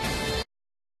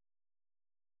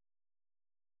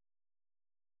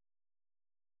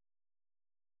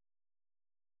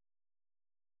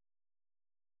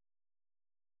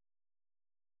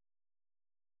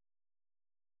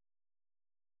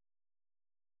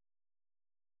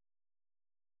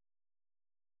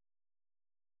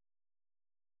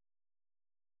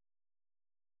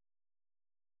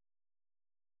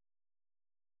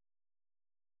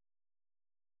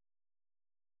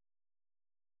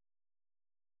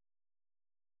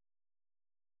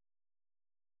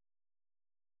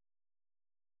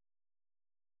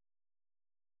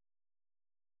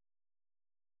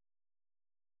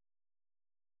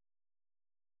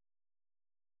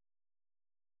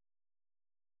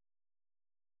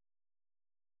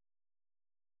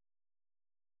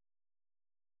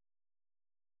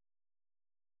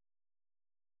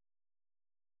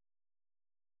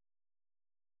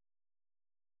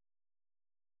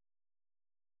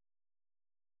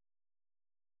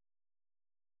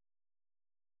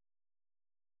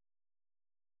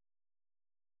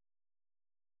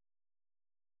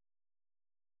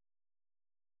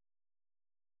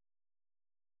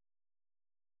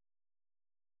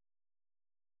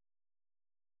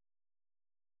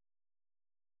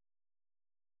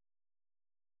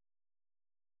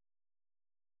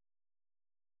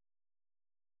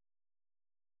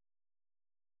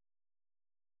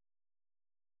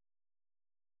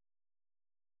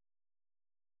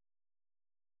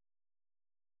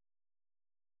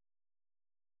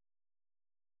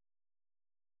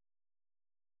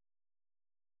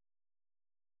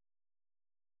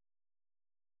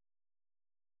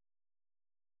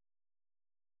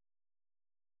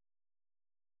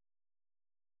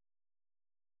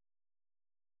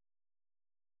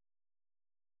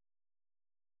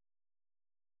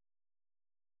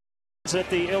 At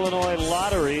the Illinois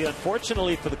lottery.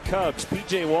 Unfortunately for the Cubs,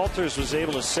 P.J. Walters was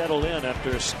able to settle in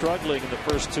after struggling in the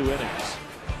first 2 innings.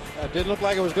 It didn't look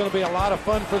like it was going to be a lot of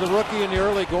fun for the rookie in the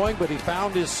early going, but he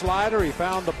found his slider. He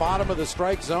found the bottom of the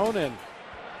strike zone and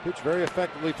pitched very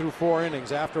effectively through 4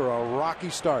 innings after a rocky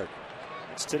start.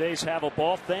 It's today's Have a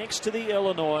Ball thanks to the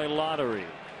Illinois lottery.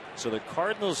 So the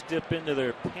Cardinals dip into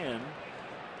their pen,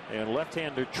 and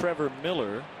left-hander Trevor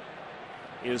Miller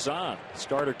is on.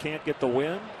 Starter can't get the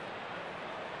win.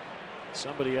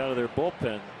 Somebody out of their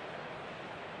bullpen,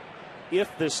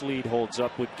 if this lead holds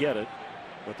up, would get it.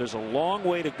 But there's a long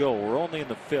way to go. We're only in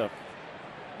the 5th.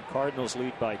 The Cardinals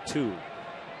lead by 2.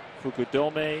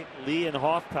 Fukudome, Lee, and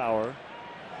Hoffpower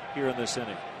here in this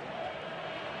inning.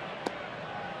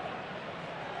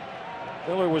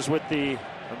 Miller was with the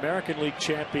American League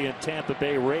champion Tampa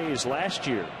Bay Rays last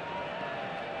year.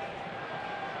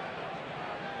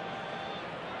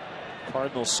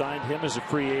 Cardinals signed him as a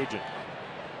free agent.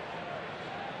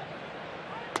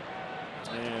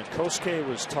 And Kosuke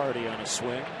was tardy on a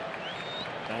swing.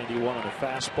 91 on a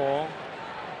fastball.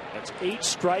 That's 8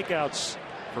 strikeouts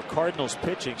for Cardinals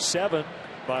pitching, 7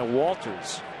 by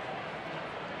Walters.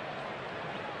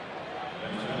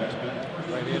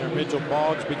 Right-hander Mitchell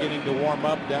Boggs beginning to warm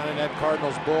up down in that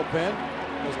Cardinals bullpen.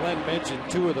 As Len mentioned,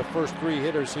 2 of the first 3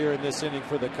 hitters here in this inning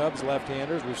for the Cubs,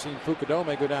 left-handers. We've seen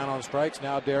Fukudome go down on strikes.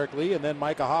 Now Derek Lee, and then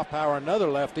Micah Hoffpower, another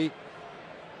lefty.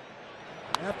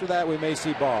 After that, we may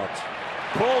see Boggs.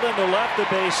 Pulled into left, the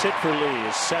base hit for Lee,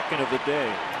 his 2nd of the day.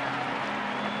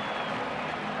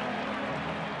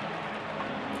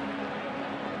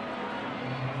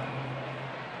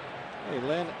 Hey,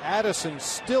 Len, Addison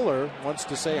Stiller wants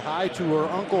to say hi to her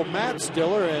uncle Matt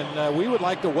Stiller, and we would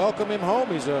like to welcome him home.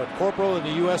 He's a corporal in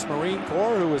the U.S. Marine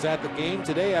Corps who was at the game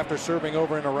today after serving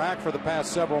over in Iraq for the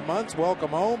past several months.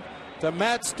 Welcome home to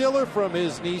Matt Stiller from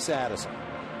his niece Addison.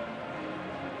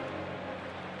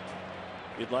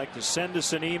 If you'd like to send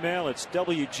us an email, it's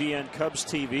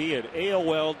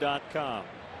WGNCubsTV@AOL.com.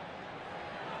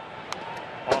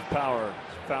 Hoffpower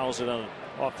fouls it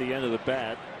off the end of the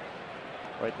bat,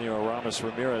 right near Aramis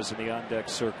Ramirez in the on-deck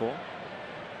circle.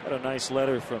 Got a nice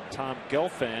letter from Tom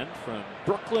Gelfand from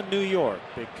Brooklyn, New York.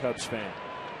 Big Cubs fan.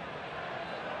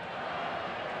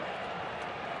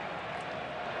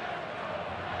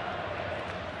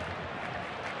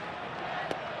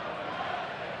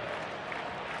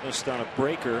 Missed on a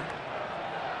breaker.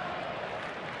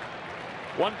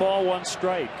 1 ball, 1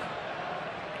 strike.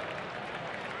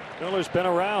 Miller's been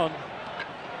around.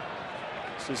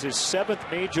 This is his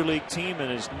 7th major league team and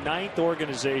his 9th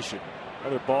organization.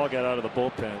 Another ball got out of the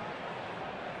bullpen.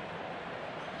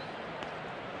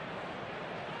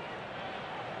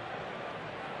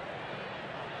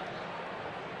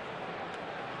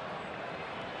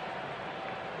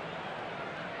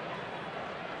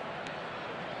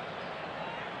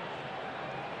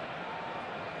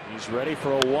 He's ready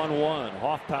for a 1-1.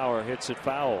 Hoffpauir hits it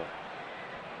foul.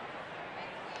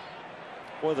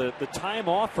 Well, the time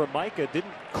off for Micah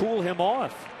didn't cool him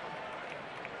off.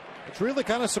 It's really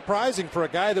kind of surprising for a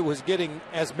guy that was getting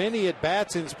as many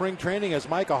at-bats in spring training as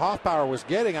Micah Hoffpauir was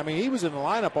getting. I mean, he was in the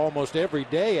lineup almost every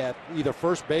day at either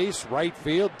first base, right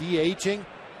field, DHing.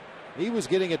 He was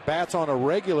getting at-bats on a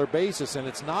regular basis, and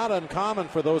it's not uncommon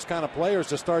for those kind of players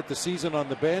to start the season on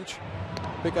the bench,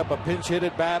 pick up a pinch hit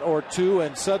at bat or two,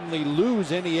 and suddenly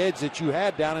lose any edge that you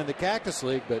had down in the Cactus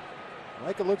League. But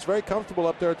Micah looks very comfortable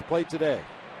up there at the plate today.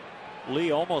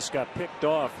 Lee almost got picked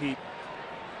off. He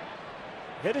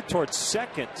headed towards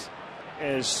second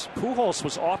as Pujols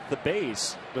was off the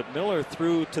base, but Miller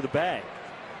threw to the bag.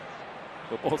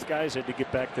 But both guys had to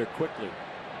get back there quickly.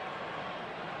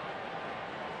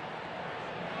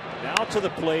 Now to the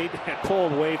plate and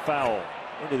pulled way foul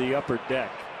into the upper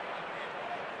deck.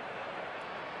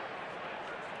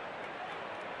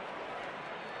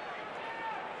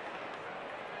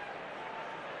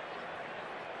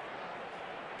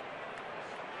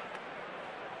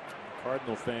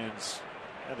 Cardinal fans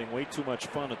having way too much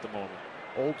fun at the moment.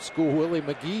 Old school Willie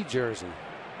McGee jersey.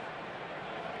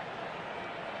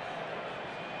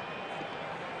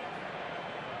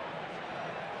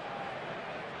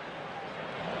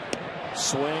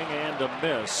 Swing and a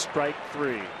miss. Strike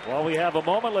three. While we have a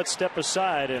moment, let's step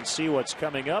aside and see what's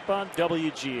coming up on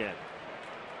WGN.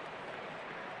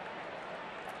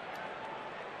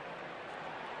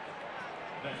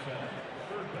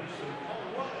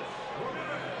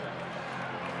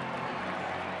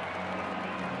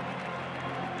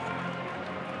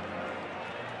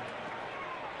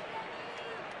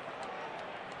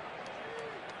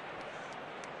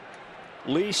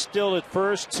 Lee still at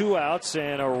first, 2 outs,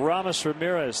 and Aramis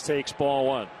Ramirez takes ball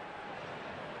one.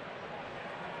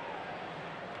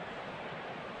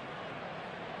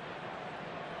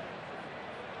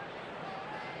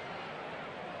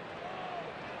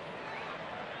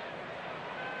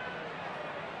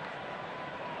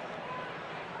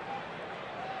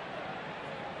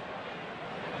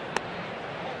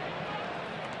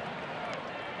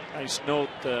 Nice note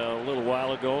a little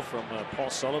while ago from Paul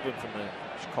Sullivan from the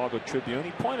Chicago Tribune. He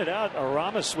pointed out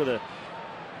Aramis with a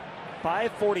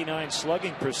 .549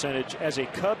 slugging percentage as a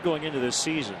Cub going into this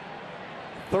season.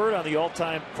 Third on the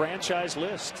all-time franchise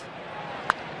list.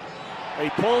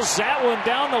 He pulls that one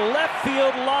down the left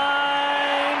field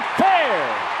line.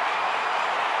 Fair.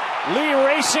 Lee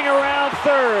racing around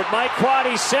third. Mike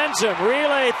Quade sends him.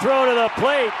 Relay throw to the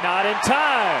plate. Not in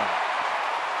time.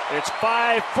 It's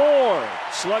 5-4.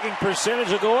 Slugging percentage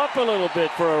will go up a little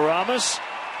bit for Aramis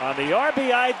on the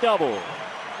RBI double.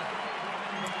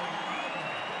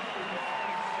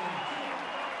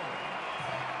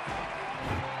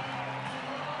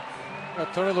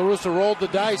 Tony La Russa rolled the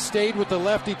dice, stayed with the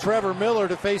lefty Trevor Miller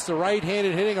to face the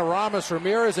right-handed hitting Aramis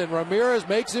Ramirez, and Ramirez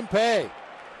makes him pay.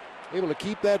 Able to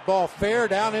keep that ball fair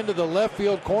down into the left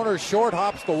field corner. Short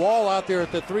hops the wall out there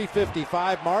at the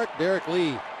 3:55 mark. Derek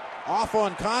Lee off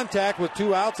on contact with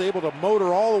 2 outs, able to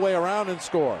motor all the way around and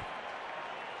score.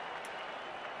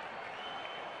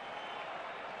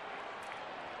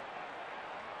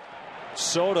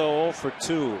 Soto 0 for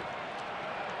 2.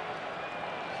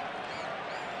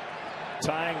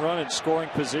 Tying run in scoring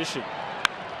position.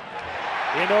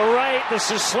 Into right.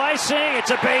 This is slicing.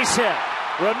 It's a base hit.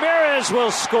 Ramirez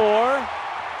will score.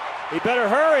 He better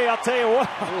hurry, I'll tell you what.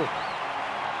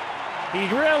 He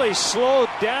really slowed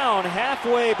down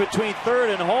halfway between third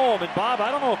and home. And Bob, I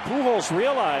don't know if Pujols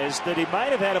realized that he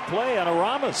might have had a play on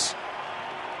Aramis.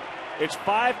 It's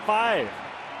 5-5.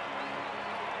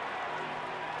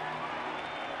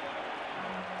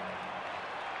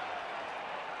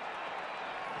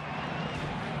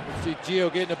 See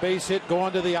Gio getting a base hit,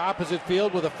 going to the opposite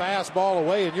field with a fastball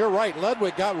away. And you're right,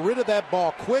 Ludwig got rid of that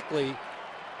ball quickly.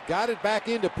 Got it back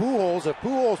into Pujols. If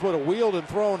Pujols would have wheeled and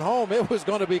thrown home, it was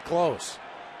going to be close.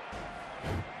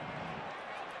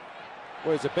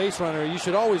 Boy, as a base runner, you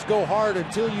should always go hard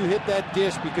until you hit that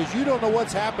dish, because you don't know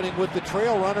what's happening with the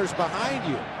trail runners behind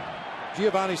you.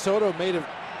 Giovanni Soto may have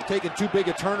taken too big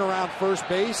a turnaround first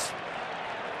base.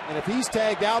 And if he's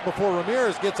tagged out before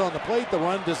Ramirez gets on the plate, the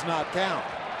run does not count.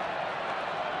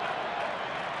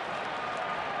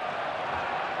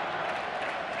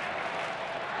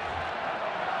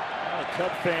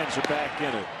 Cub fans are back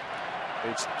in it.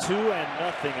 It's 2-0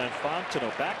 on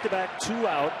Fontenot. Back-to-back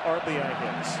 2-out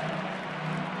RBI hits.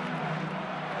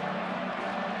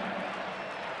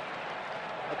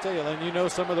 I'll tell you, Len, you know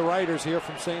some of the writers here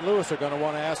from St. Louis are going to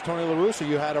want to ask Tony La Russa,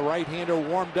 you had a right-hander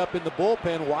warmed up in the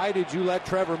bullpen. Why did you let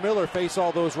Trevor Miller face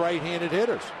all those right-handed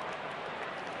hitters?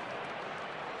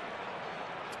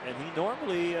 And he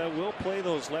normally will play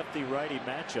those lefty-righty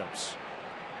matchups.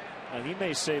 And he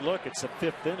may say, look, it's the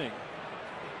 5th inning.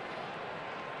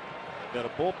 Got a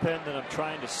bullpen that I'm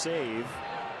trying to save,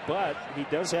 but he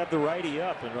does have the righty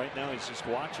up, and right now he's just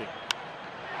watching.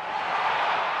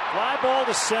 Fly ball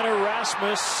to center.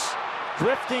 Rasmus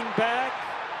drifting back.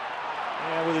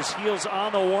 And with his heels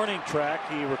on the warning track,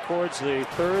 he records the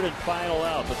 3rd and final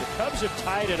out. But the Cubs have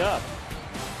tied it up.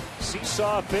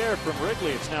 Seesaw affair from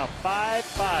Wrigley. It's now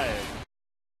 5-5.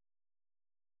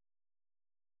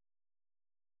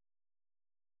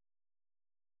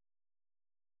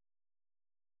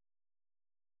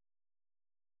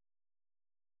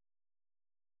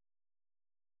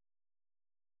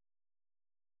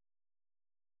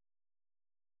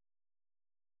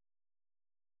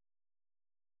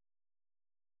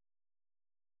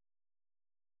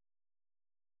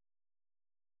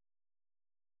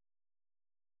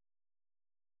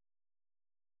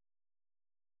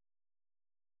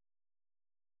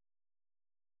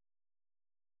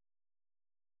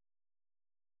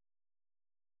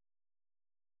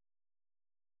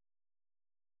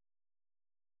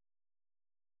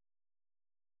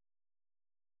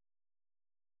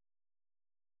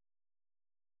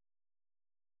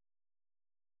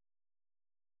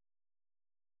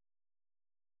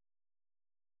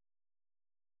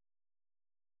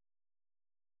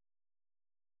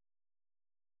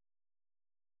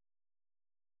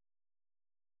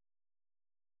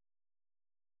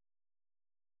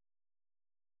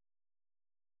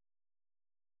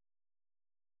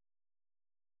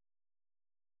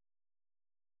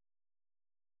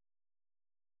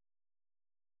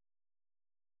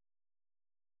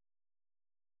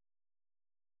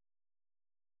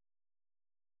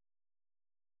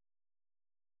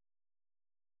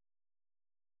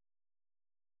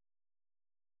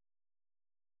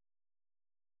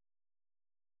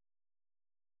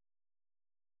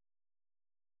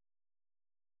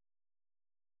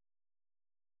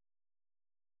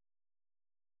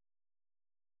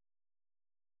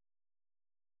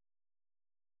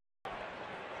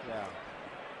 Yeah.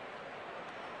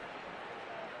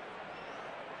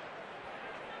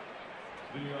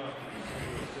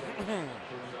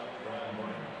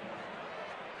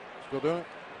 Still doing it?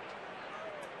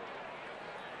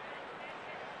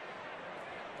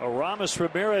 Aramis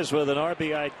Ramirez with an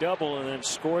RBI double and then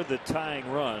scored the tying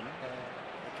run.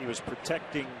 He was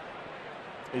protecting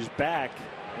his back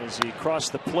as he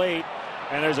crossed the plate.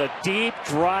 And there's a deep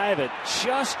drive, and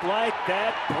just like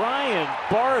that, Brian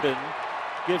Barden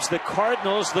gives the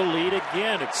Cardinals the lead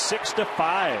again. It's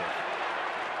 6-5.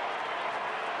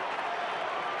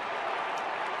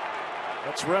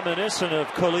 That's reminiscent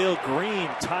of Khalil Green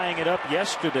tying it up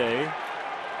yesterday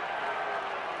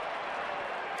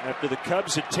after the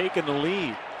Cubs had taken the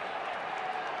lead.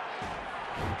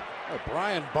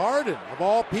 Brian Barden, of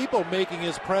all people, making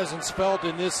his presence felt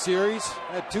in this series.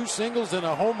 Had 2 singles and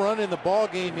a home run in the ball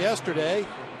game yesterday.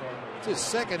 It's his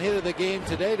 2nd hit of the game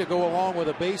today to go along with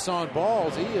a base on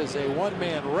balls. He is a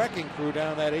one-man wrecking crew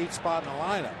down that 8th spot in the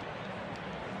lineup.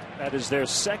 That is their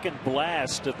 2nd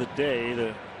blast of the day.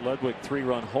 The Ludwig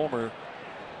 3-run homer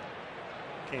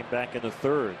came back in the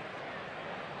 3rd.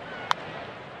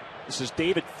 This is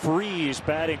David Freese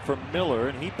batting for Miller,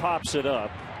 and he pops it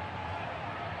up.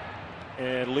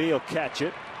 And Lee will catch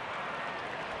it.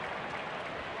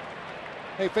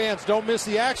 Hey, fans, don't miss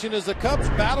the action as the Cubs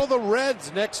battle the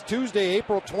Reds next Tuesday,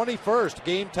 April 21st.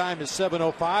 Game time is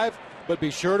 7:05, but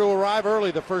be sure to arrive early.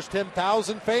 The first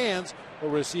 10,000 fans will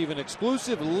receive an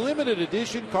exclusive limited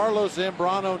edition Carlos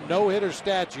Zambrano no-hitter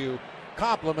statue,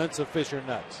 compliments of Fisher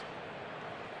Nuts.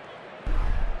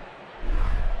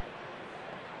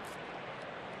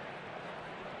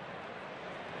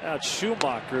 Now it's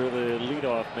Schumacher, the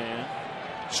leadoff man.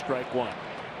 Strike 1.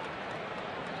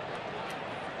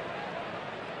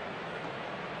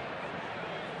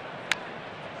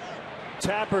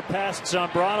 Tapper past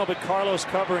Zambrano, but Carlos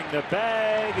covering the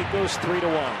bag. It goes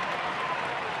 3-1.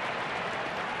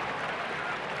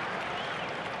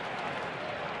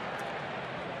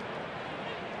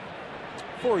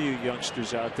 For you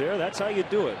youngsters out there, that's how you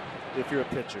do it if you're a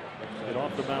pitcher. Get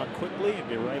off the mound quickly and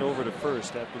get right over to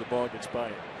first after the ball gets by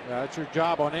you. That's your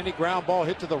job on any ground ball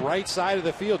hit to the right side of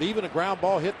the field, even a ground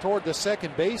ball hit toward the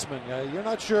second baseman. You're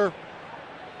not sure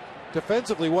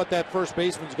defensively what that first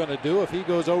baseman's going to do. If he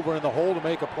goes over in the hole to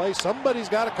make a play, somebody's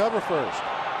got to cover first.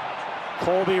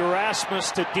 Colby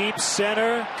Rasmus to deep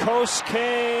center.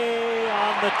 Kosuke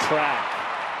on the track.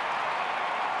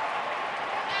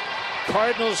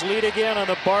 Cardinals lead again on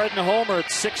a Barden homer at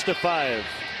 6-5.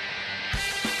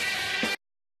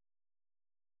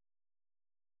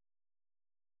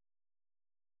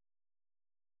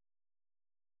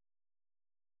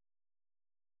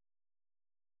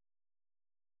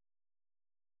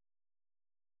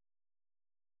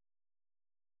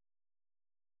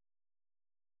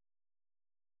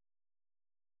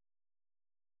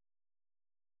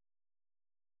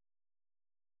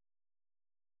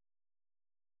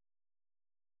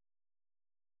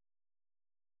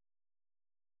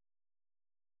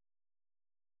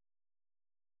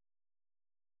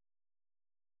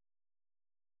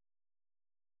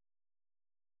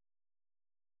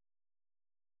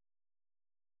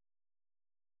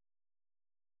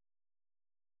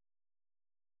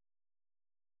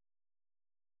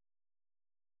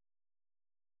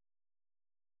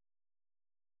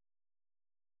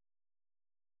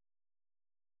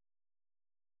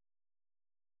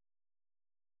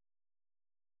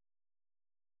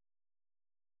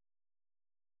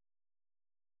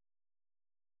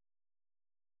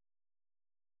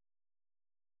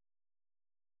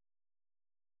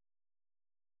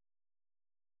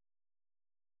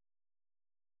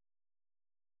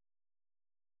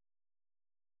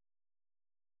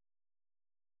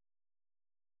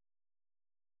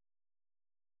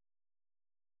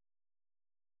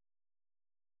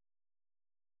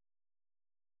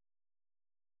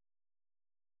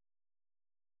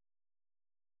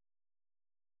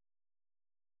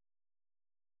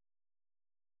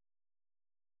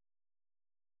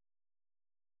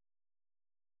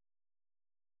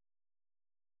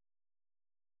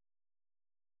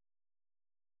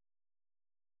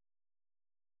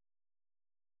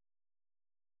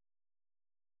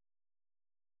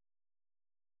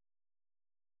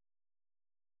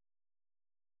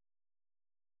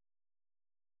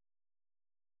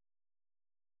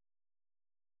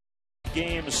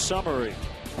 Game summary.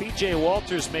 P.J.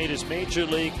 Walters made his major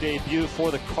league debut for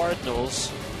the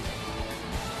Cardinals.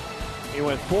 He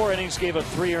went 4 innings, gave up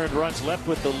 3 earned runs, left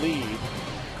with the lead.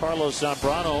 Carlos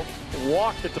Zambrano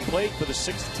walked at the plate for the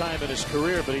 6th time in his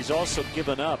career, but he's also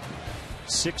given up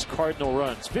 6 Cardinal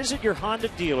runs. Visit your Honda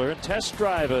dealer and test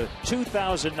drive a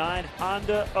 2009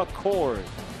 Honda Accord.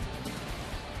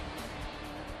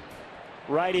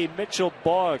 Righty Mitchell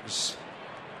Boggs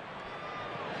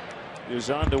is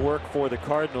on to work for the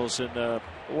Cardinals. And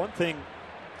one thing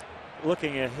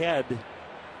looking ahead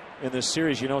in this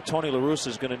series, you know, Tony La Russa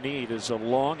is going to need is a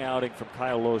long outing from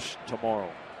Kyle Lohse tomorrow.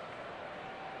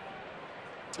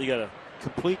 He got a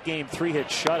complete game 3-hit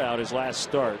shutout his last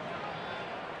start.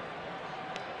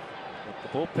 But the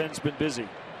bullpen's been busy.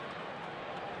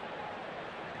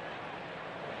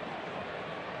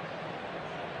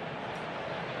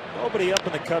 Nobody up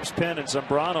in the Cubs pen, and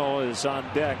Zambrano is on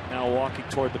deck now, walking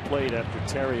toward the plate after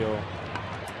Terrio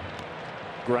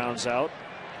grounds out.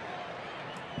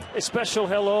 A special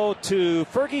hello to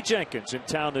Fergie Jenkins, in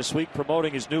town this week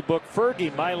promoting his new book,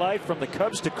 Fergie, My Life from the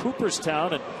Cubs to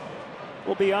Cooperstown. And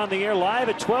we'll be on the air live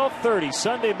at 12:30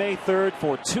 Sunday, May 3rd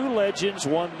for 2 legends,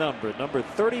 1 number. Number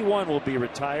 31 will be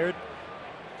retired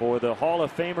for the Hall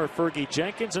of Famer Fergie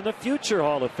Jenkins and the future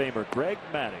Hall of Famer Greg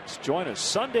Maddux. Join us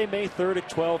Sunday, May 3rd at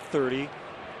 12:30.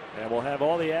 And we'll have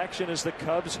all the action as the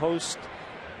Cubs host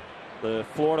the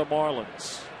Florida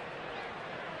Marlins.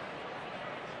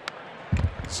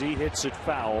 Z hits it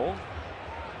foul.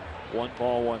 1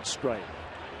 ball, 1 strike.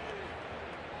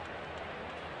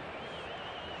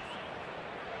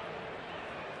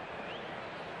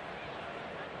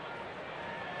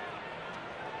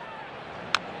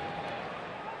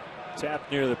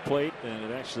 Tapped near the plate, and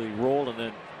it actually rolled and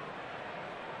then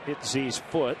hit Z's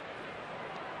foot.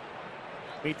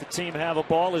 Meet the Team Have a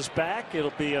Ball is back.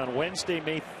 It'll be on Wednesday,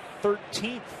 May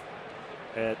 13th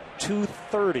at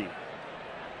 2:30.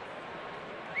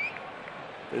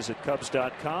 Visit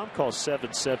Cubs.com. Call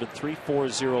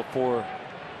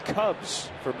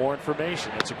 773-404-CUBS for more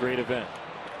information. It's a great event.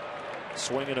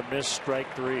 Swing and a miss,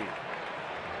 strike 3.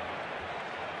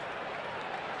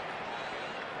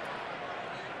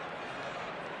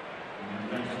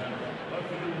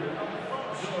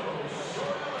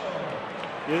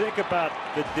 You think about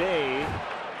the day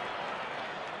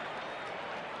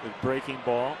with breaking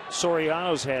ball.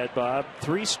 Soriano's had, Bob,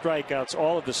 3 strikeouts,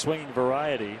 all of the swinging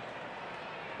variety.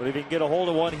 But if he can get a hold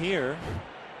of one here,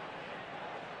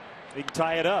 he can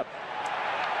tie it up.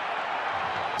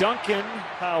 Duncan,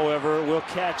 however, will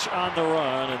catch on the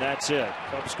run, and that's it.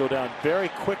 Cubs go down very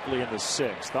quickly in the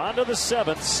 6th. On to the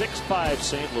 7th, 6-5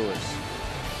 St. Louis.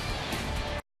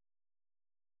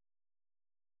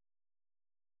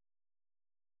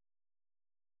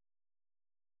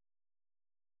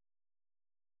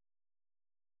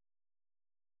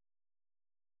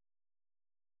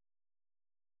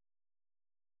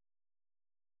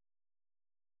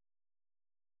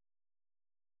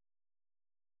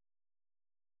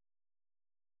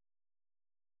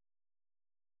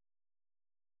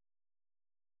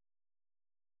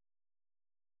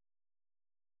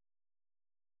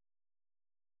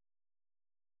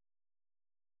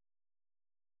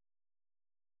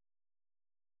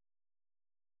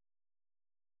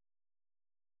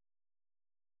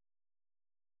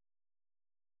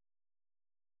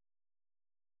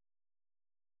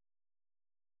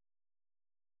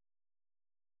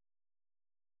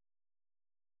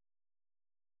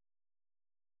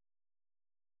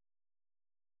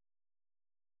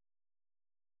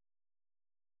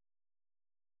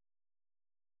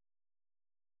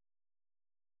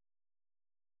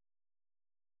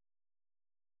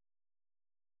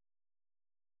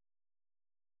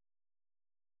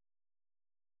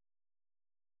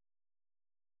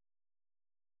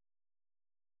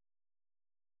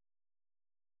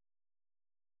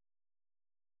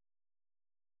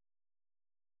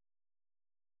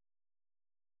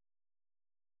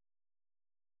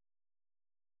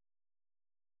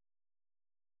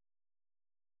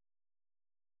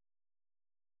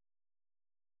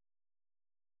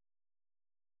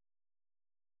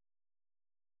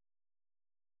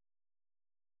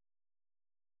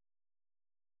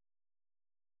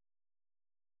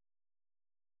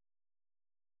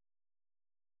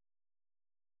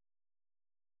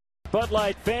 Bud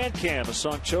Light Fan Cam, a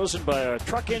song chosen by our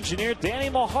truck engineer Danny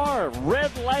Mahar.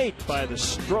 Red Light by the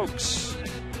Strokes.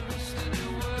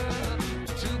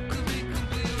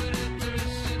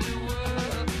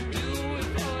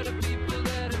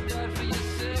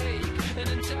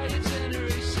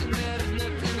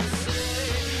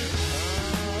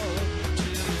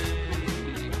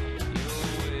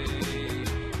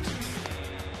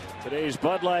 Today's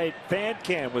Bud Light Fan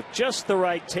Cam with just the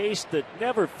right taste that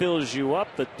never fills you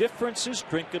up. The difference is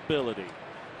drinkability.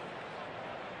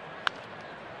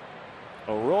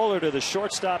 A roller to the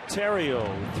shortstop Terrio,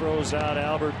 who throws out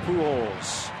Albert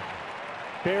Pujols.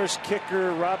 Bears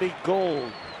kicker Robbie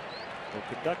Gould will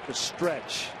conduct the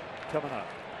stretch coming up.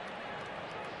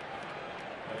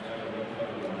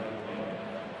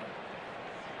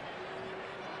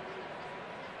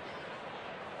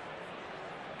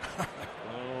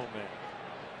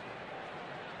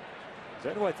 Is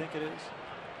that who I think it is?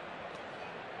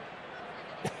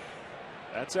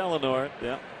 That's Eleanor.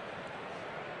 Yeah.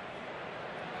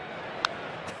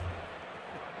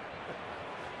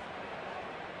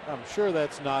 I'm sure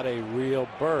that's not a real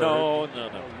bird. No. You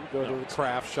go to the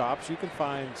craft shops, you can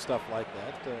find stuff like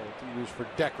that to use for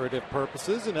decorative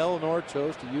purposes, and Eleanor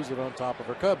chose to use it on top of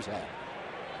her Cubs hat.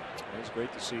 It's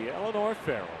great to see Eleanor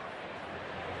Farrell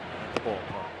at the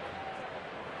ballpark.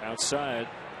 Outside.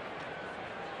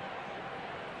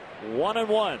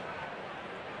 1-1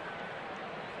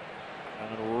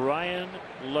 on Ryan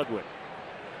Ludwig.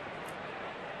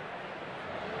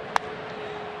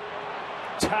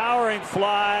 Towering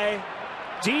fly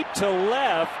deep to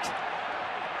left,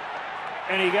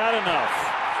 and he got enough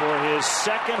for his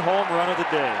second home run of the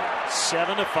day.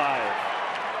 7-5.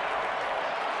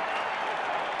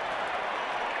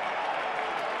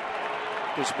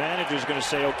 His manager's going to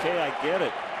say, okay, I get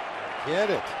it.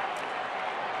 Get it.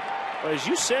 Well, as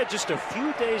you said just a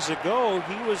few days ago,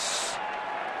 he was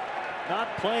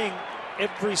not playing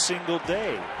every single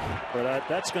day, but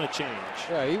that's going to change.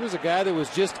 Yeah, he was a guy that was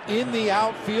just in the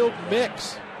outfield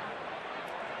mix.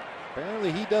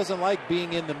 Apparently he doesn't like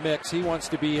being in the mix. He wants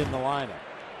to be in the lineup.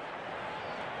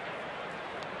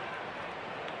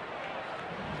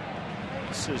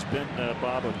 This has been,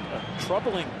 Bob, a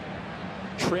troubling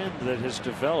trend that has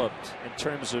developed in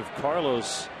terms of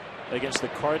Carlos against the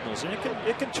Cardinals, and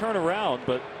it can turn around,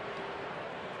 but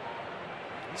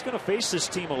he's going to face this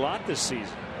team a lot this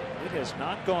season. It has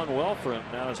not gone well for him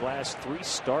now his last 3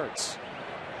 starts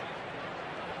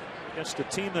against a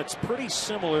team that's pretty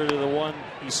similar to the one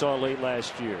he saw late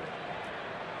last year.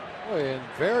 Boy, and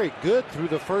very good through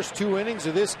the first 2 innings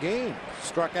of this game.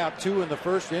 Struck out 2 in the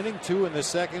first inning, 2 in the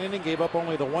second inning, gave up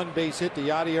only the 1 base hit to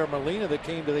Yadier Molina that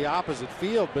came to the opposite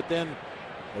field, but then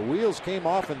the wheels came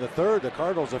off in the third. The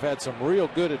Cardinals have had some real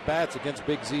good at bats against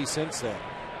Big Z since then.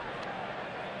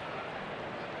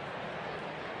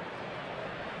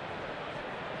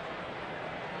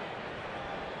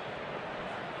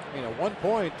 one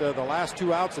point, the last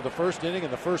 2 outs of the first inning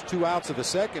and the first 2 outs of the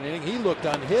second inning, he looked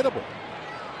unhittable.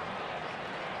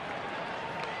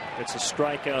 It's a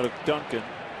strikeout of Duncan.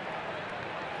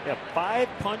 Yeah, 5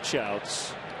 punch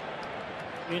outs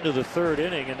into the third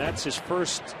inning, and that's his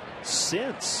first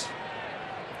since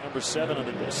number 7 on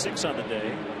the day, 6 on the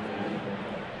day.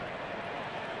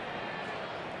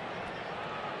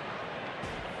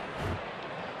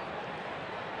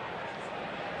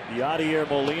 Yadier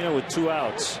Molina with 2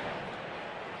 outs.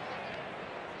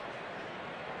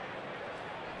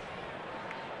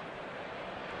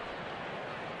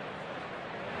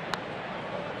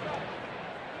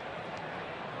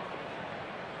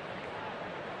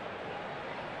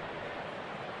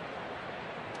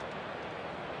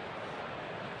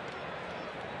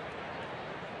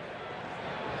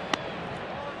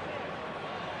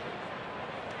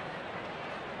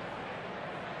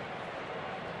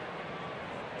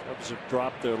 Cubs have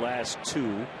dropped their last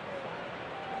 2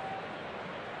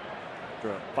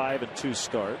 after a 5-2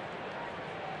 start.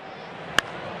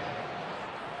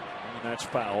 And that's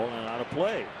foul and out of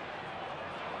play.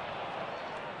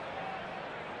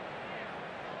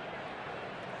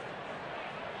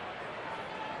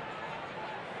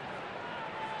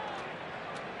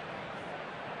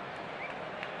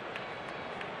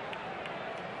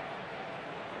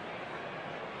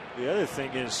 The other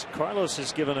thing is Carlos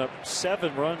has given up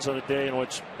 7 runs on a day in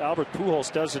which Albert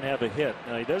Pujols doesn't have a hit.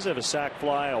 Now he does have a sac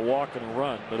fly, a walk, and a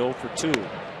run, but 0 for 2.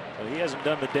 But he hasn't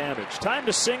done the damage. Time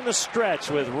to sing the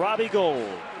stretch with Robbie Gould.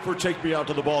 For Take Me Out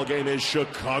to the Ball Game is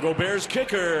Chicago Bears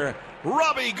kicker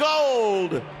Robbie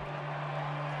Gould.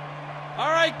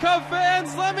 All right, Cub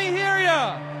fans, let me hear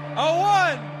ya. A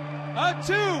 1, a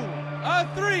 2, a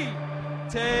 3.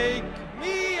 Take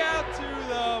me out to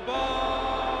the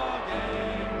ball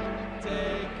game.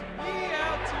 Take me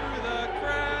out to the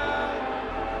crowd.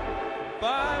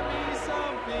 Buy me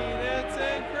some peanuts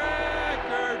and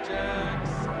Cracker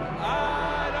Jacks.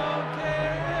 I don't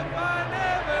care if I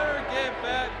never get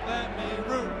back. Let me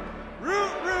root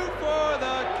for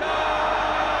the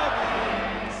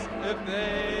Cubbies. If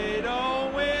they don't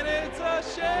win, it's a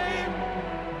shame.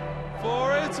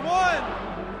 For it's 1,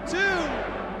 2,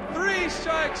 3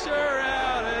 strikes, you're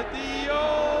out at the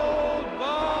old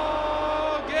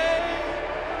ball game.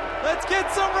 Let's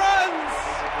get some runs.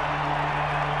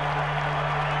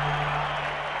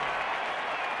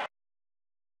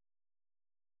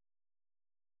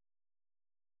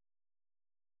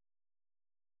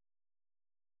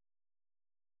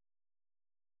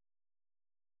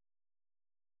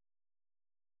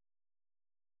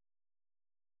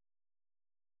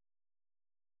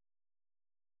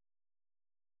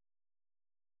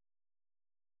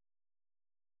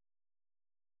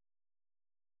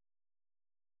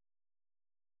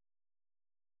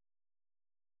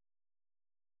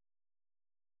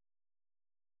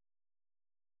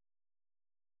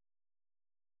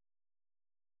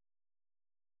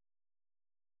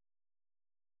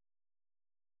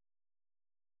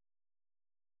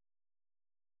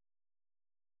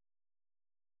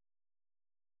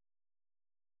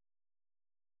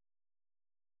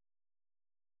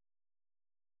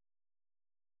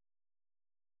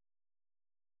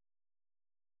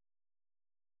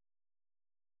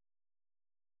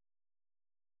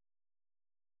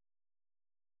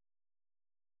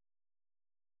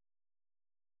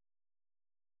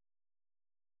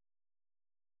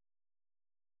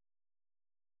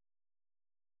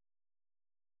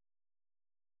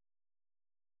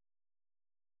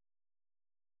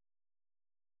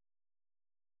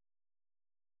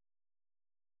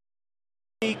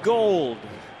 Gold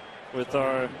with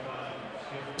our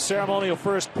ceremonial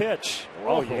first pitch.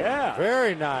 Oh, yeah.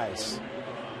 Very nice.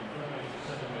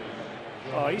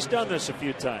 Oh, he's done this a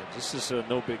few times. This is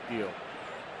no big deal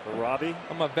for Robbie.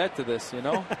 I'm a vet to this, you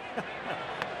know.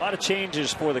 A lot of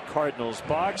changes for the Cardinals.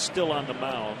 Boggs still on the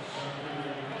mound.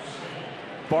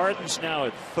 Barton's now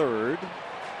at third.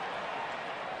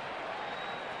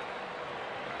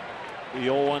 The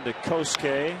 0-1 to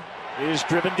Kosuke is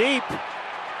driven deep.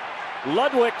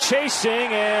 Ludwig chasing,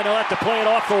 and he'll have to play it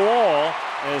off the wall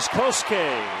as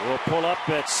Kosuke will pull up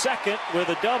at second with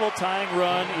a double. Tying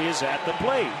run is at the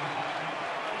plate.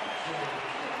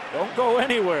 Don't go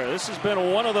anywhere. This has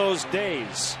been one of those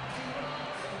days.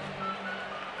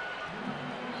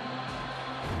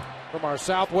 From our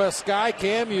southwest sky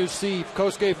cam, you see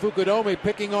Kosuke Fukudome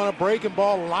picking on a breaking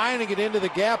ball, lining it into the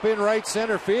gap in right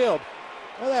center field.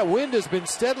 Well, that wind has been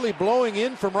steadily blowing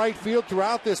in from right field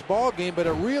throughout this ball game, but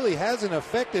it really hasn't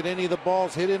affected any of the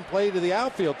balls hit in play to the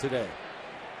outfield today.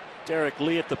 Derek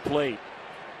Lee at the plate.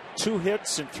 2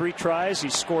 hits and 3 tries. He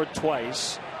scored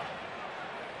twice.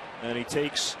 And he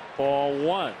takes Ball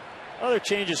one. Other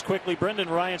changes quickly. Brendan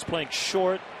Ryan's playing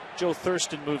short. Joe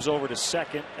Thurston moves over to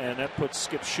second, and that puts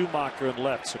Skip Schumacher in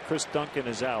left. So Chris Duncan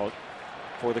is out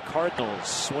for the Cardinals.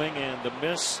 Swing and a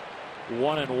miss.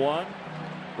 1-1.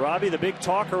 Robbie, the big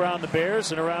talk around the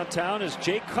Bears and around town is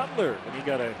Jay Cutler, and he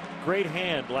got a great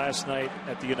hand last night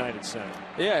at the United Center.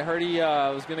 Yeah, I heard he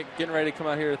was getting ready to come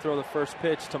out here to throw the first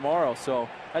pitch tomorrow, so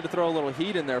I had to throw a little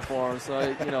heat in there for him, so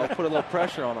I put a little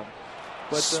pressure on him.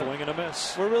 But, swing and a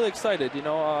miss. We're really excited.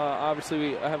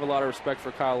 Obviously I have a lot of respect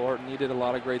for Kyle Orton. He did a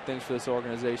lot of great things for this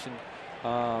organization.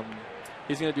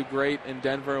 He's going to do great in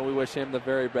Denver, and we wish him the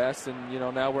very best. And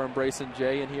now we're embracing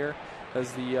Jay in here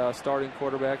as the starting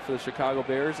quarterback for the Chicago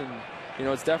Bears, and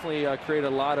it's definitely created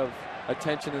a lot of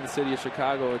attention in the city of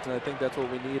Chicago, and I think that's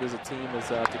what we need as a team is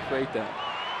to create that.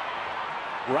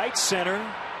 Right center,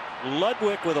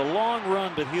 Ludwig with a long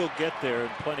run, but he'll get there in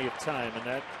plenty of time, and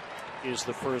that is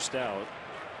the first out.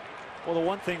 Well, the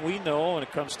one thing we know when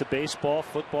it comes to baseball,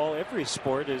 football, every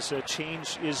sport is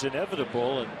change is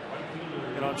inevitable, and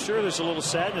I'm sure there's a little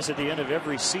sadness at the end of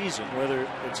every season, whether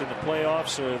it's in the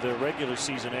playoffs or the regular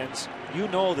season ends.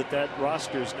 That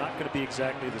roster is not going to be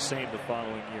exactly the same the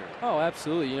following year. Oh,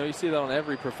 absolutely. You see that on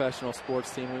every professional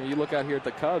sports team. When you look out here at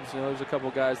the Cubs, there's a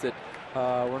couple guys that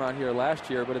were not here last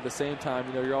year, but at the same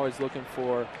time, you're always looking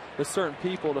for the certain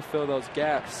people to fill those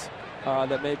gaps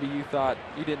that maybe you thought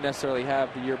you didn't necessarily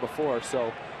have the year before.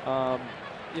 So,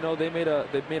 they've made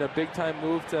a big time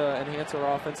move to enhance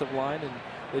our offensive line, and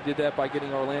they did that by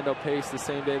getting Orlando Pace the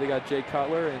same day they got Jay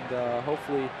Cutler, and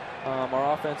hopefully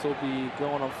our offense will be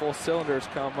going on full cylinders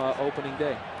come opening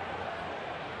day.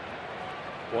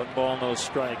 1 ball, no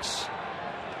strikes.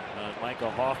 Micah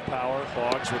Hoffpower,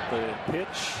 Boggs with the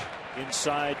pitch.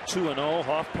 Inside 2-0.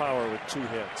 Hoffpower with 2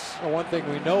 hits. Well, one thing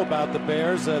we know about the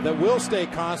Bears that will stay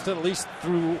constant at least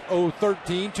through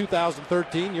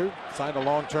 2013. You signed a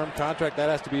long-term contract. That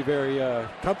has to be very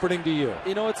comforting to you.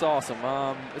 It's awesome,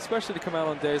 especially to come out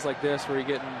on days like this where you're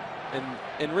getting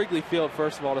in Wrigley Field.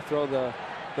 First of all, to throw the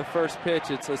first pitch.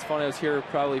 It's funny. I was here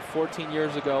probably 14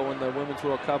 years ago when the Women's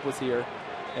World Cup was here.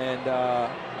 And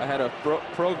I had a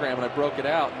program, and I broke it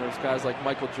out. And there's guys like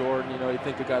Michael Jordan. You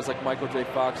think of guys like Michael J.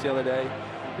 Fox the other day.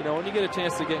 When you get a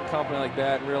chance to get in company like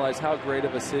that and realize how great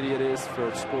of a city it is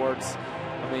for sports,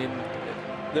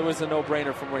 there was a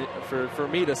no-brainer for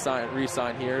me to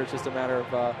re-sign here. It's just a matter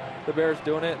of the Bears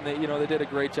doing it, and they did a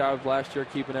great job last year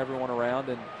keeping everyone around.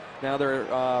 And now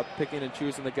they're picking and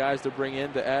choosing the guys to bring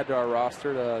in to add to our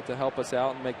roster to help us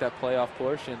out and make that playoff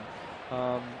push. And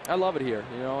I love it here,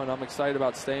 and I'm excited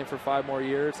about staying for 5 more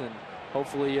years, and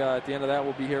hopefully at the end of that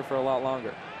we'll be here for a lot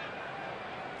longer.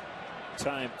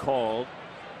 Time called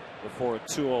before a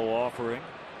 2-0 offering.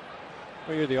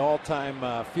 Well, you're the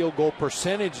all-time field goal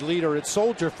percentage leader at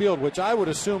Soldier Field, which I would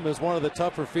assume is one of the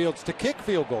tougher fields to kick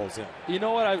field goals in. You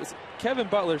know what? Kevin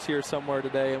Butler's here somewhere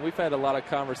today, and we've had a lot of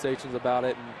conversations about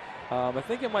it. And I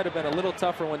think it might have been a little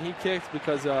tougher when he kicked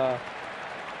because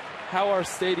how our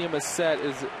stadium is set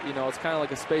is, it's kind of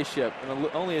like a spaceship, and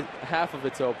only half of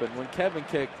it's open. When Kevin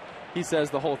kicked, he says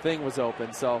the whole thing was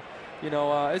open. So,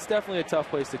 it's definitely a tough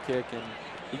place to kick, and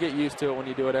you get used to it when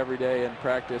you do it every day in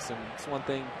practice. And it's one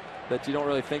thing that you don't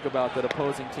really think about that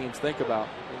opposing teams think about.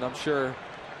 And I'm sure,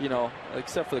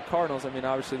 except for the Cardinals,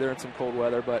 obviously they're in some cold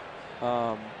weather, but,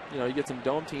 you get some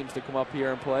dome teams to come up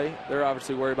here and play. They're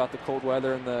obviously worried about the cold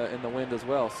weather and the wind as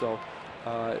well. So,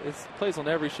 it plays on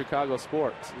every Chicago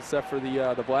sport except for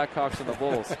the Blackhawks and the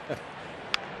Bulls.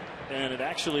 And it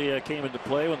actually came into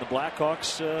play when the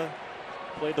Blackhawks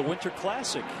played the Winter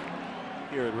Classic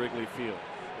here at Wrigley Field.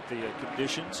 With the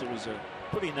conditions, it was a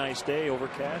pretty nice day,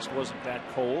 overcast, wasn't that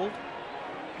cold.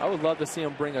 I would love to see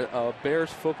them bring a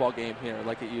Bears football game here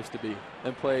like it used to be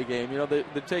and play a game. They're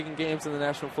taking games in the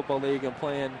National Football League and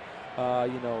playing,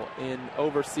 in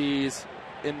overseas,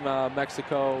 in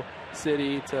Mexico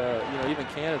City to even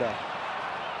Canada.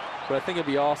 But I think it'd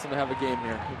be awesome to have a game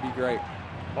here. It'd be great.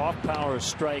 Hoffpower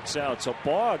strikes out. So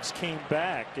Boggs came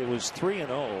back. It was 3-0.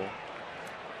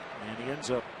 And he ends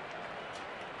up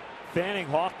fanning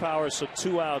Hoffpower, so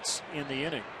 2 outs in the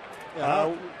inning.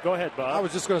 Go ahead, Bob. I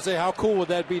was just going to say, how cool would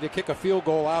that be to kick a field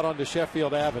goal out onto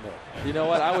Sheffield Avenue? You know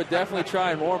what? I would definitely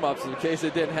try in warm-ups in case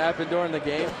it didn't happen during the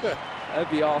game. That'd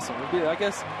be awesome. I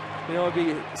guess, it'd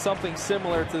be something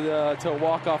similar to a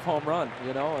walk-off home run,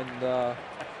 and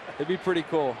it'd be pretty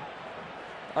cool.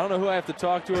 I don't know who I have to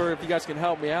talk to, or if you guys can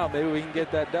help me out, maybe we can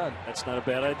get that done. That's not a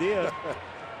bad idea.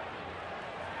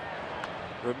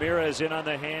 Ramirez in on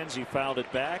the hands. He fouled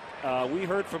it back. We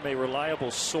heard from a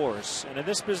reliable source, and in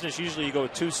this business usually you go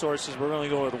with 2 sources. We're only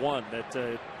going with 1. That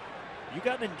you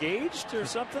gotten engaged or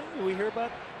something? Did we hear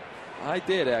about? I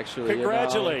did, actually.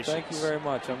 Congratulations. Thank you very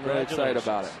much. I'm really excited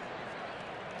about it.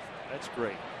 That's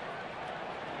great.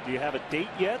 Do you have a date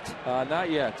yet? Not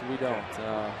yet. We don't.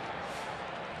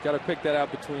 Got to pick that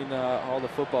out between all the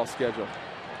football schedule.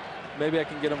 Maybe I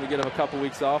can get them to get a couple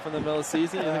weeks off in the middle of the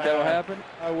season. You think that will happen?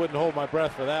 I wouldn't hold my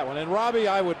breath for that one. And Robbie,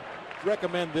 I would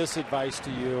recommend this advice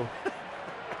to you.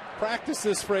 Practice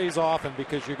this phrase often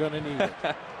because you're going to need it.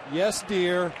 Yes,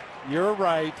 dear, you're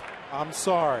right. I'm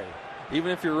sorry.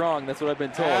 Even if you're wrong, that's what I've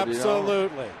been told.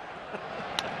 Absolutely. You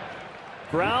know?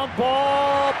 Ground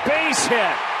ball, base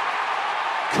hit.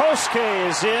 Kosuke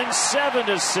is in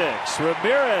 7-6.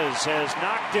 Ramirez has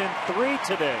knocked in 3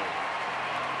 today.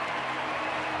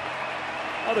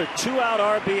 Another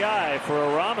 2-out RBI for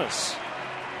Aramis.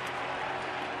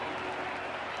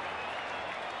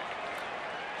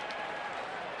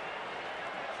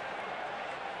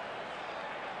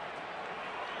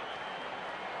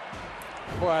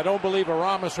 Boy, I don't believe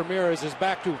Aramis Ramirez is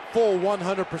back to full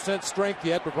 100% strength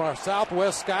yet, but from our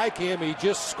Southwest Skycam, he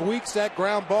just squeaks that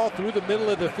ground ball through the middle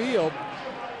of the field.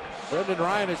 Brendan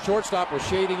Ryan at shortstop was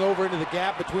shading over into the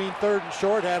gap between third and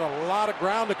short, had a lot of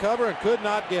ground to cover and could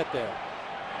not get there.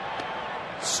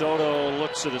 Soto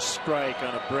looks at a strike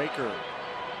on a breaker.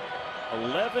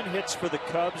 11 hits for the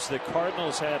Cubs. The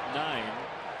Cardinals have 9.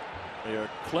 They are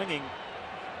clinging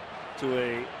to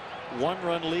a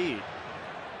 1-run lead.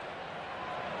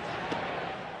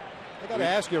 I got to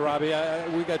ask you, Robbie,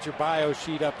 we got your bio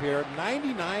sheet up here.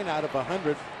 99 out of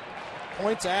 100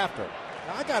 points after.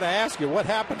 Now, I got to ask you, what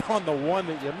happened on the one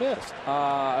that you missed?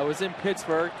 I was in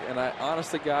Pittsburgh, and I,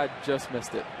 honest to God, just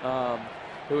missed it.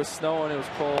 It was snowing, it was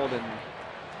cold, and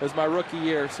it was my rookie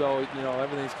year, so, you know,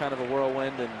 everything's kind of a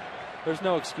whirlwind, and there's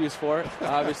no excuse for it,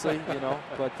 obviously, you know,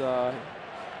 but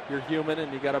you're human,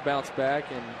 and you got to bounce back,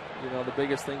 and, you know, the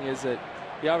biggest thing is that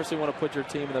you obviously want to put your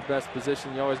team in the best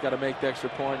position. You always got to make the extra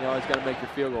point. You always got to make your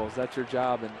field goals. That's your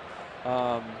job.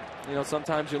 And, you know,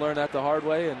 sometimes you learn that the hard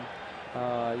way. And,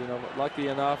 you know, lucky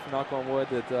enough, knock on wood,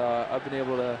 that I've been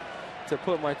able to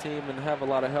put my team and have a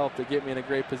lot of help to get me in a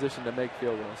great position to make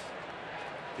field goals.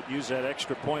 Could use that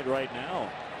extra point right now.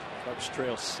 Cubs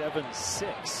trail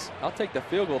 7-6. I'll take the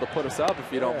field goal to put us up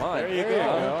if you don't mind. There you go.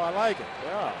 I like it.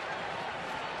 Yeah.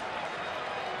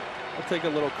 I'll take a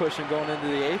little cushion going into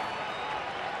the 8th.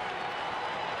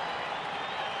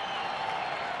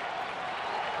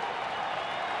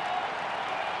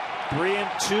 Three and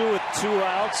 2 with 2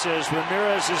 outs as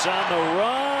Ramirez is on the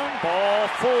run. Ball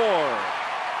 4.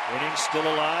 Inning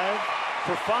still alive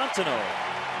for Fontenot.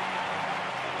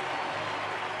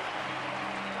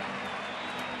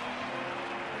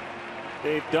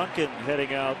 Dave Duncan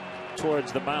heading out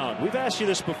towards the mound. We've asked you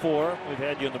this before. We've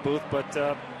had you in the booth, but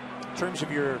in terms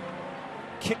of your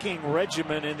kicking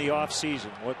regimen in the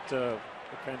offseason, what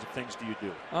kinds of things do you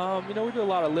do? You know, we do a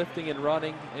lot of lifting and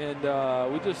running,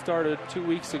 and we just started 2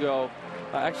 weeks ago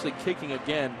actually kicking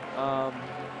again.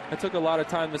 I took a lot of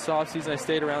time this offseason. I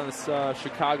stayed around this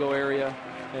Chicago area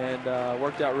and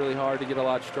worked out really hard to get a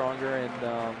lot stronger.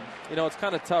 And, you know, it's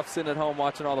kind of tough sitting at home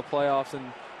watching all the playoffs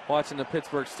and watching the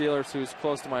Pittsburgh Steelers, who's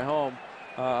close to my home,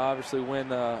 obviously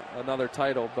win another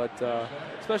title. But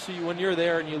especially when you're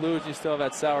there and you lose, you still have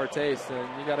that sour taste,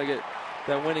 and you got to get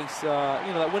that winning,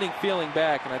 you know, that winning feeling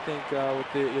back. And I think with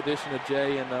the addition of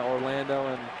Jay and Orlando,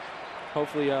 and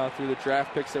hopefully through the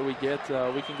draft picks that we get,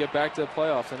 we can get back to the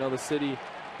playoffs. I know the city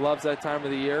loves that time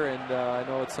of the year, and I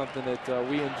know it's something that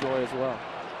we enjoy as well.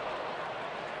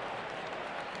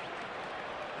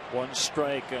 One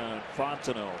strike on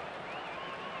Fontenot.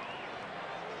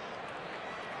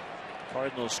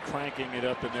 Cardinals cranking it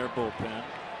up in their bullpen.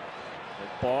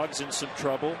 Boggs in some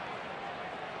trouble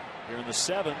here in the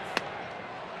 7th.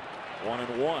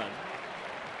 1-1.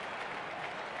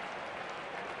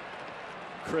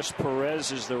 Chris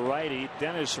Perez is the righty.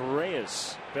 Dennis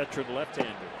Reyes, veteran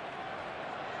left-hander.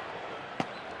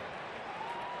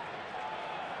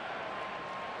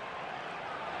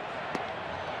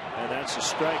 And that's a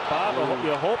strike. Bob,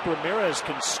 you hope Ramirez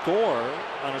can score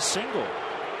on a single.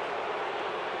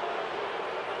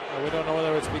 We don't know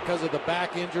whether it's because of the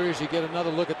back injuries. You get another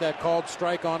look at that called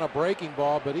strike on a breaking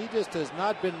ball, but he just has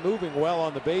not been moving well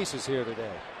on the bases here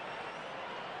today.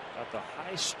 Got the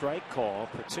high strike call,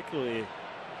 particularly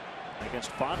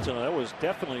against Fontenot. That was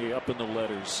definitely up in the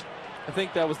letters. I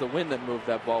think that was the wind that moved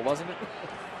that ball, wasn't it?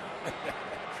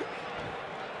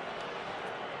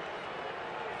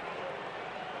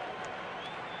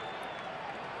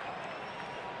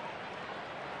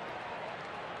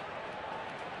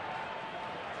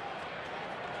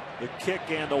 The kick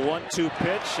and the 1-2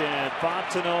 pitch, and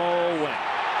Fontenot went.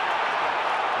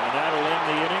 And that'll end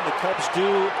the inning. The Cubs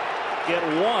do get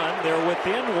one. They're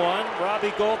within one.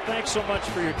 Robbie Gold, thanks so much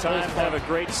for your time. Have a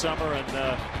great summer, and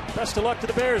best of luck to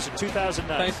the Bears in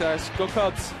 2009. Thanks, guys. Go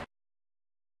Cubs.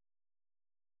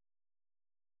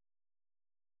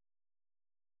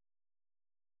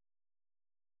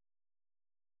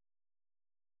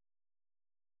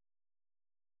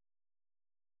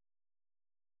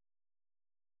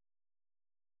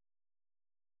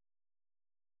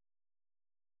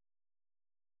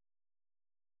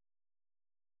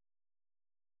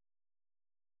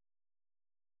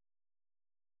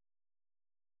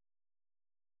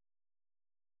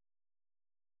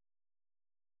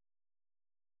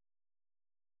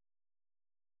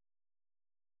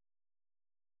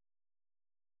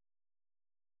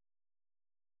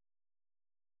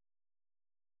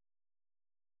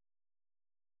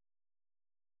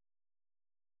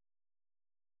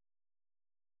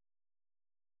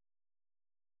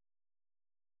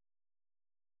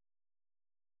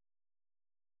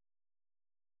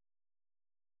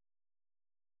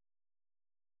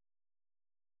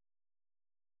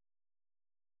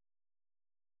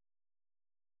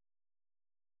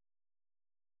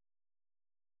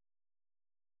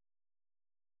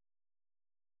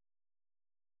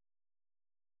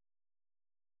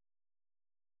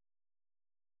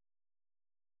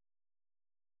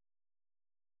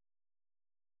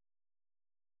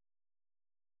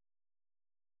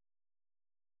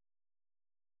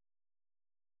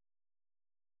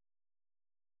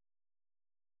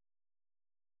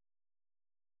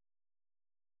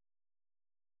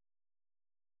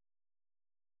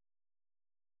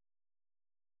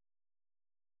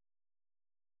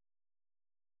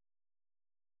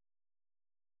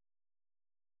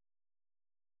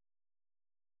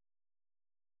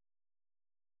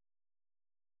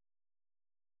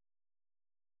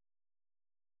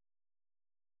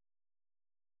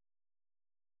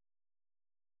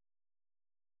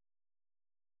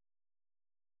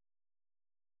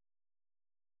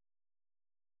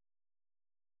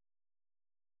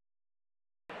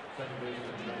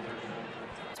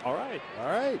 All right. All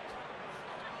right.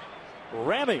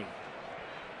 Remy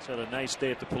has had a nice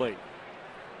day at the plate.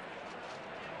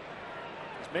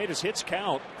 He's made his hits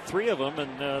count, 3 of them,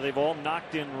 and they've all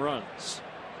knocked in runs.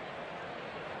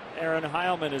 Aaron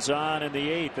Heilman is on in the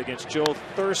 8th against Joe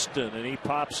Thurston, and he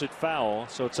pops it foul.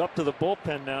 So it's up to the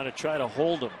bullpen now to try to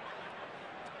hold him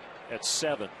at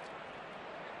 7.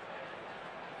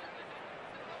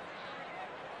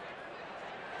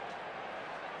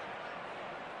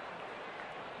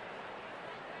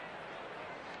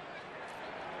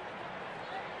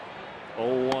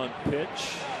 Oh-1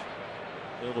 pitch,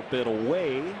 a little bit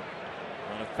away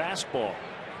on a fastball.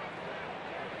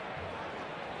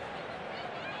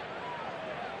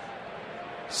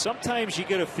 Sometimes you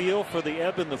get a feel for the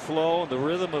ebb and the flow and the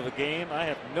rhythm of a game. I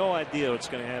have no idea what's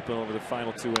going to happen over the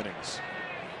final 2 innings.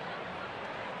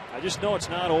 I just know it's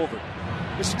not over.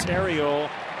 This Terrio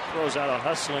throws out a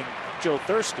hustling Joe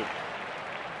Thurston.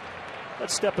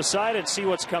 Let's step aside and see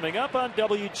what's coming up on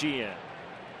WGN.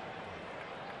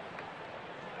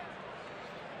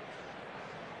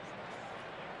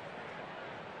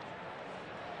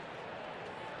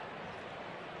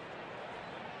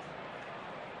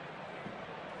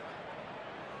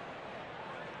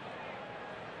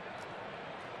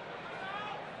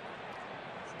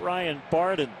 Brian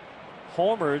Barden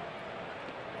homered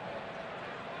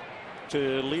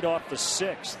to lead off the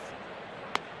 6th.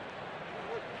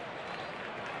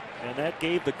 And that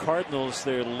gave the Cardinals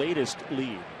their latest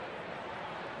lead.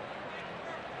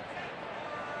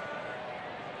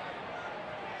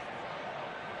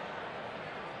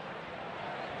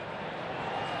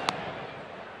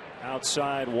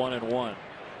 Outside 1-1.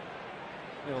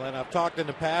 And I've talked in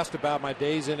the past about my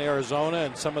days in Arizona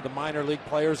and some of the minor league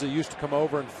players that used to come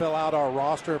over and fill out our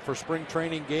roster for spring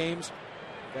training games.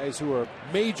 Guys who are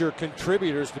major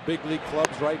contributors to big league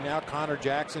clubs right now. Connor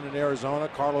Jackson in Arizona,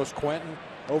 Carlos Quentin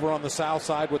over on the south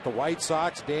side with the White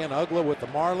Sox, Dan Ugla with the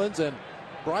Marlins, and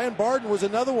Brian Barden was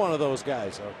another one of those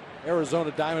guys.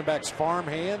 Arizona Diamondbacks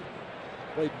farmhand,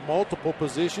 played multiple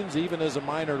positions even as a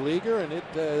minor leaguer, and it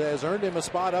has earned him a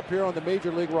spot up here on the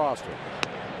major league roster.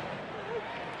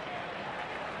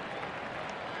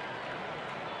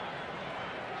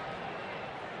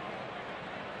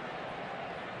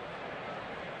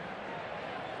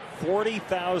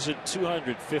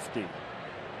 $40,250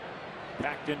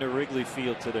 packed into Wrigley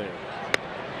Field today.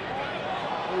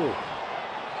 Ooh.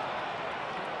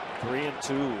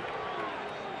 3-2.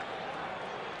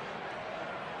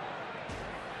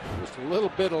 Just a little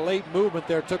bit of late movement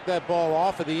there took that ball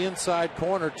off of the inside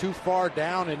corner, too far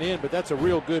down and in, but that's a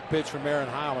real good pitch from Aaron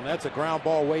Heilman. That's a ground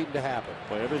ball waiting to happen.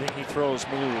 Boy, everything he throws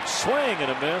moves. Swing and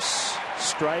a miss.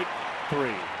 Strike 3.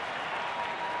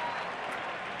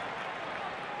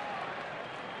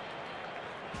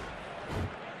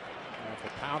 After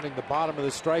pounding the bottom of the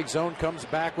strike zone, comes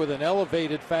back with an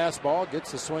elevated fastball,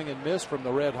 gets the swing and miss from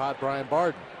the red hot Brian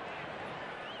Barden.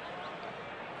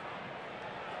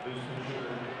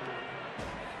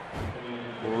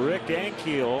 Rick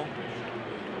Ankiel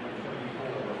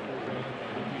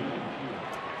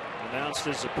announced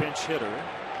as a pinch hitter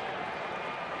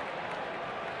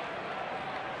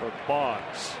for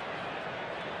Boggs.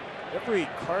 Every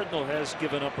Cardinal has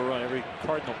given up a run, every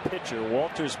Cardinal pitcher,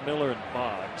 Walters, Miller, and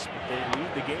Boggs, but they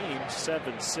lead the game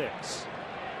 7-6.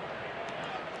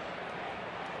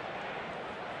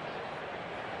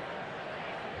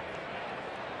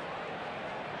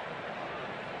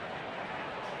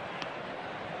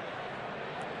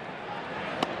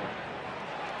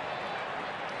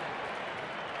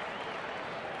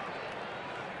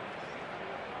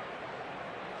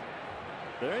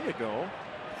 There you go.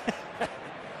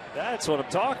 That's what I'm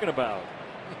talking about.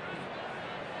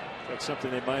 That's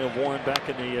something they might have worn back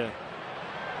in the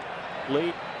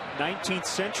late 19th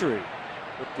century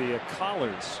with the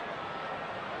collars.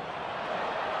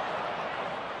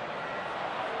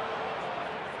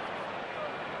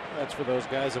 That's for those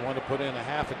guys that want to put in a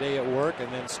half a day at work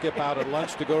and then skip out at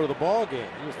lunch to go to the ball game.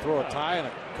 You just throw a tie and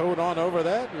a coat on over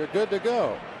that, you're good to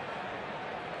go.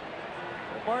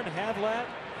 Martin Havlat,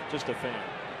 just a fan.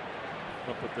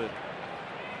 Up with the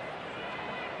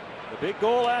big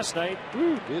goal last night.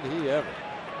 Ooh, did he ever.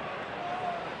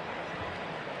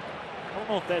 I don't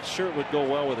know if that shirt would go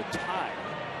well with a tie.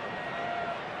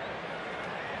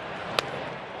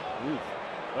 Ooh.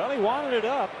 Well, he wanted it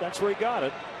up. That's where he got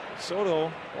it.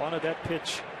 Soto wanted that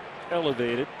pitch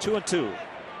elevated. 2-2.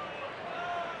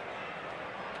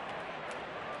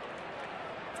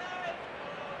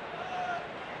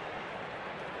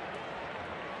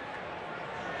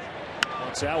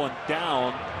 Wants that one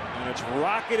down, and it's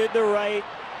rocketed to right,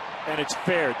 and it's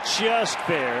fair, just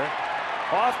fair.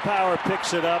 Off power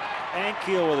picks it up.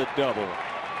 Ankiel with a double.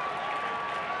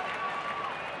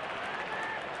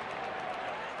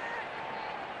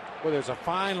 Well, there's a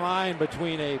fine line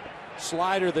between a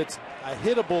slider that's a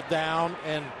hittable down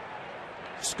and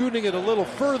scooting it a little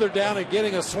further down and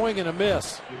getting a swing and a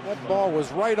miss. That ball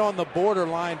was right on the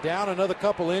borderline, down another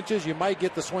couple inches. You might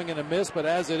get the swing and a miss, but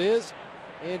as it is,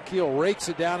 Ankiel rakes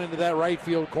it down into that right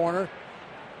field corner.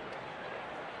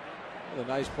 A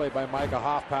nice play by Micah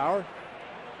Hoffpower.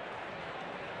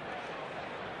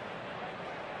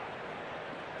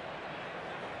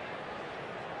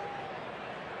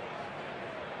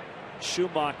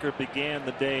 Schumacher began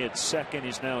the day at second.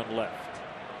 He's now in left.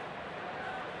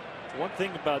 One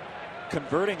thing about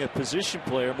converting a position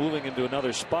player, moving into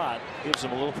another spot, gives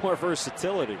him a little more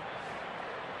versatility.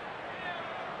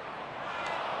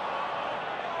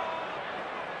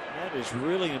 That is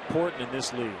really important in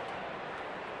this league.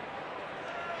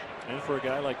 And for a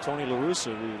guy like Tony La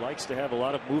Russa, who likes to have a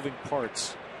lot of moving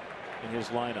parts in his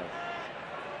lineup.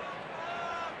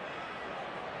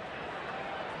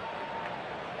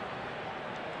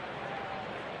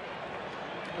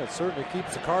 It certainly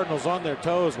keeps the Cardinals on their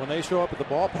toes when they show up at the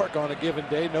ballpark on a given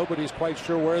day. Nobody's quite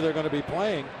sure where they're going to be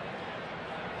playing.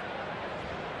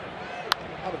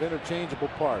 A lot of interchangeable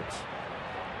parts.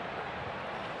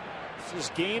 This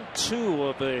is game 2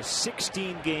 of a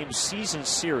 16-game season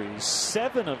series.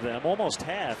 7 of them, almost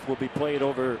half, will be played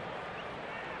over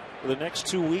the next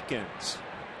 2 weekends.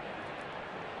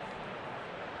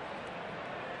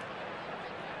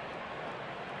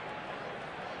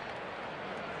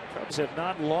 Cubs have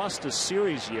not lost a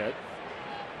series yet.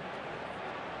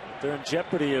 They're in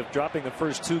jeopardy of dropping the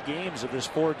first 2 games of this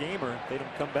 4-gamer. They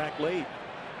don't come back late.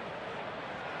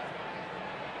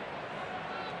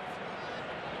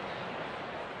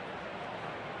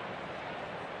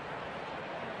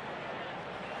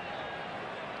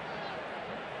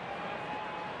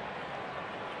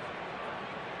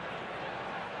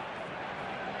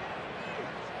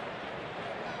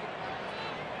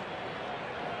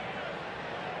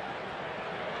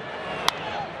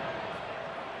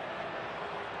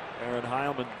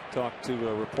 Heilman talked to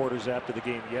reporters after the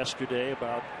game yesterday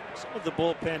about some of the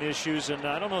bullpen issues, and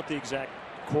I don't know what the exact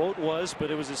quote was,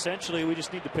 but it was essentially, we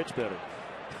just need to pitch better.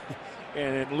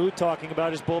 And in Lou talking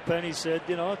about his bullpen, he said,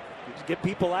 you know, just get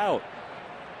people out.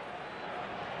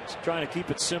 Just trying to keep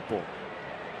it simple.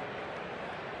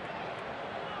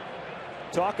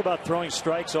 Talk about throwing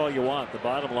strikes all you want. The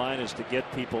bottom line is to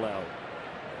get people out.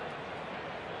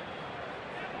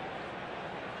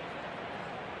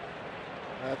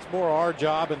 That's more our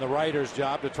job and the writer's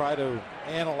job to try to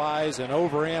analyze and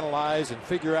overanalyze and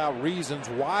figure out reasons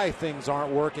why things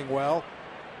aren't working well.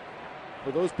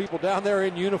 For those people down there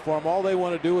in uniform, all they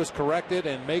want to do is correct it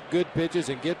and make good pitches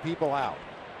and get people out.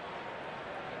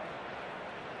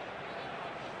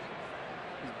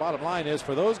 The bottom line is,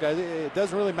 for those guys, it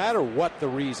doesn't really matter what the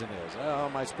reason is.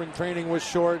 My spring training was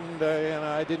shortened and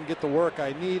I didn't get the work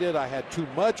I needed. I had too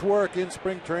much work in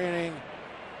spring training.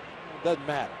 It doesn't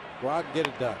matter. Go out and get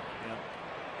it done. Yeah.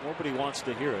 Nobody wants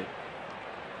to hear it.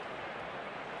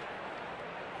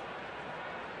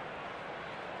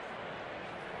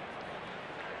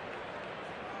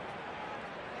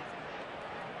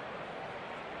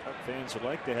 Cub fans would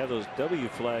like to have those W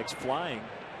flags flying.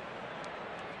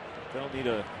 They'll need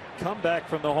a comeback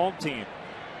from the home team.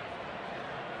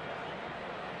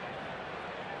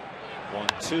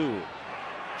 1-2.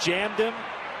 Jammed him.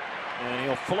 And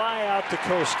he'll fly out to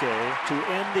Kosuke to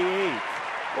end the 8th.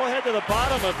 We'll head to the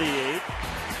bottom of the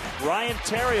 8th. Ryan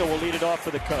Theriot will lead it off for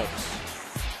the Cubs.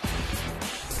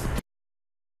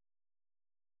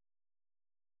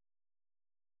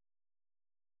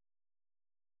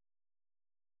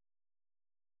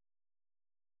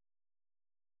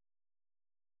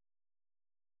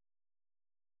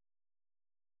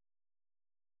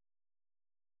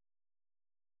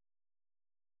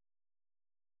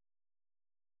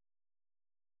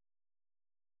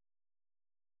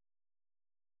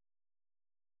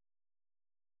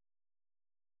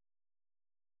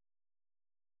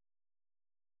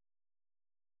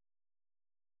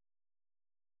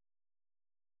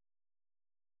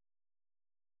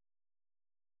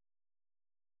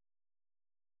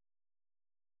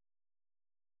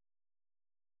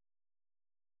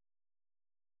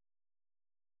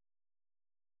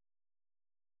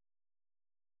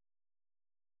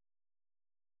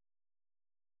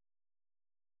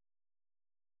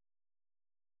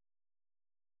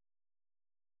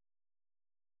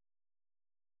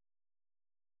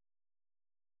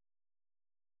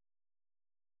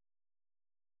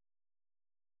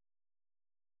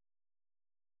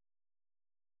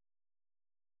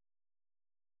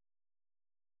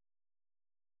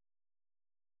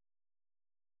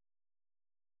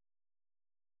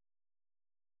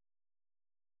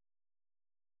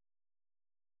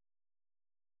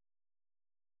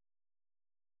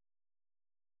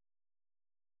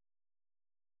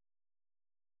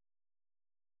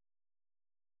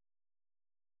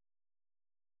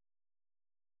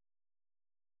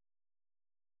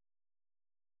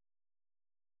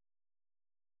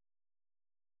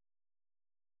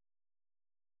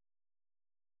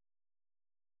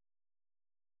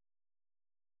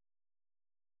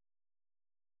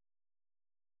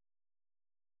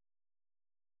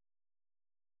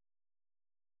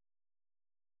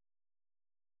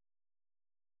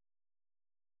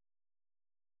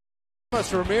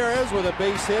 Ramirez with a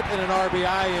base hit and an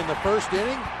RBI in the first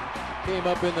inning. Came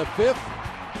up in the 5th.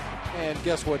 And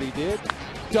guess what he did?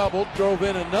 Doubled, drove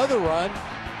in another run.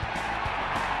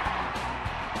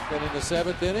 Then in the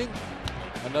 7th inning,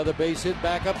 another base hit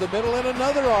back up the middle and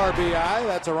another RBI.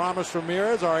 That's Aramis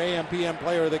Ramirez, our AM/PM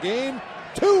player of the game.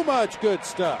 Too much good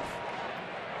stuff.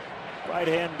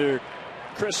 Right-hander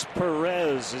Chris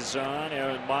Perez is on.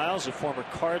 Aaron Miles, a former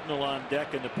Cardinal, on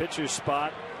deck in the pitcher's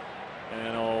spot.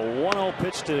 And a 1-0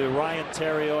 pitch to Ryan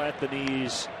Theriot at the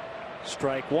knees.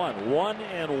 Strike one.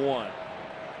 1-1.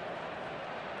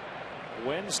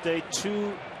 Wednesday,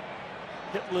 2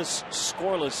 hitless,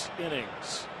 scoreless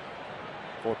innings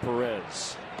for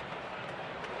Perez.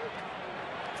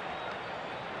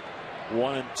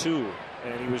 1-2.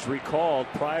 And he was recalled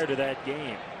prior to that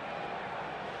game.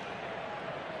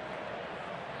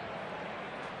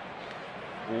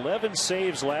 $11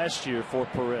 saves last year for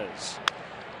Perez.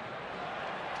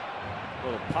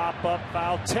 Little pop-up,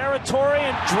 foul territory,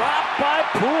 and dropped by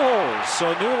Pujols.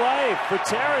 So new life for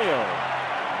Theriot.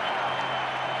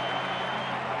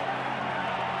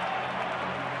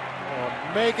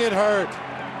 Oh, make it hurt.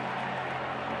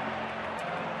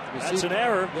 That's an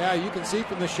error. Yeah, you can see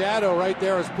from the shadow right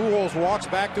there as Pujols walks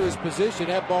back to his position.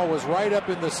 That ball was right up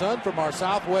in the sun from our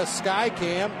Southwest Sky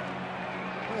Cam.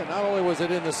 Yeah, not only was it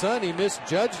in the sun, he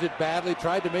misjudged it badly,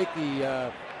 tried to make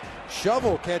the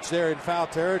shovel catch there in foul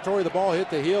territory. The ball hit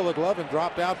the heel of the glove and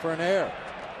dropped out for an error.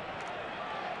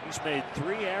 He's made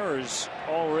 3 errors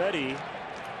already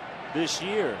this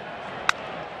year.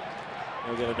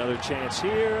 He'll get another chance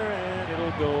here, and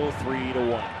it'll go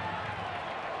 3-1.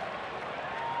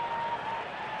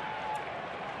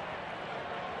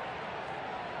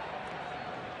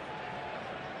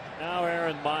 Now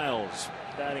Aaron Miles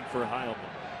batting for Heilman.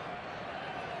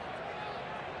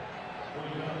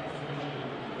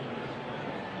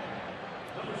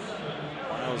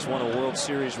 Miles won a World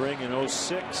Series ring in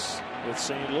 '06 with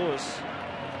St. Louis.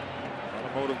 A lot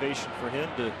of motivation for him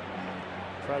to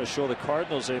try to show the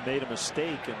Cardinals they made a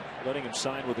mistake in letting him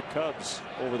sign with the Cubs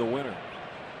over the winter.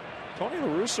 Tony La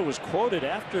Russa was quoted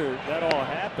after that all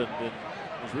happened and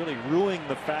was really ruining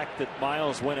the fact that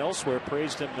Miles went elsewhere,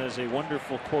 praised him as a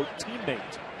wonderful, quote,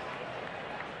 teammate.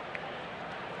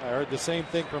 I heard the same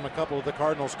thing from a couple of the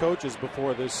Cardinals coaches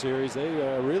before this series. They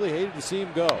really hated to see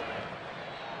him go.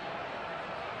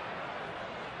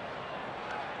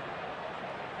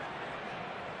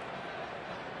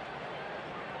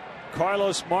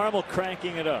 Carlos Marmol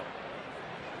cranking it up.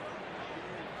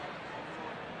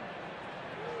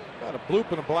 Got a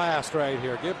bloop and a blast right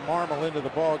here. Get Marmol into the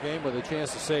ball game with a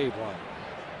chance to save one.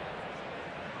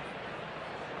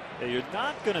 Yeah, you're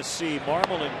not going to see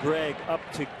Marmol and Gregg up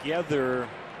together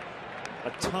a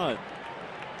ton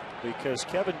because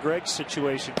Kevin Gregg's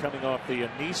situation coming off the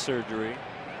knee surgery,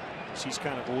 he's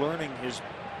kind of learning his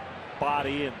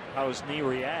body and how his knee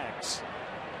reacts.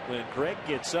 When Gregg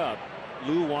gets up,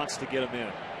 Lou wants to get him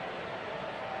in.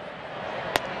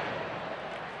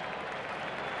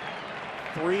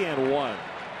 3-1.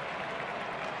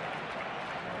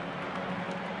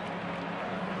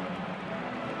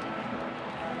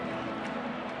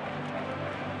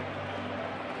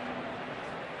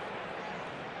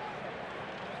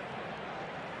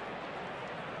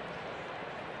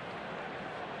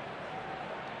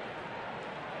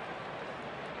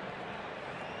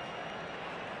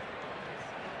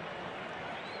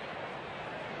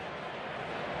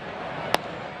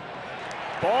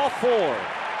 Ball 4.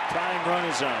 Tying run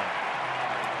is on.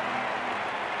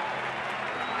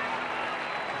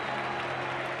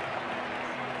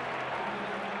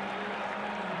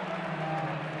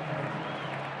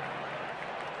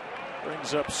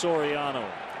 Brings up Soriano.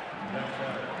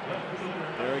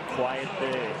 Very quiet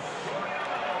day.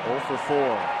 0 for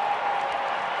 4.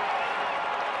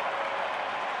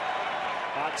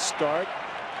 Hot start.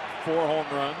 4 home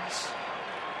runs.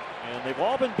 And they've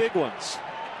all been big ones.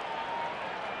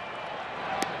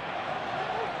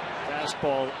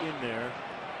 Fastball in there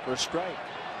for a strike.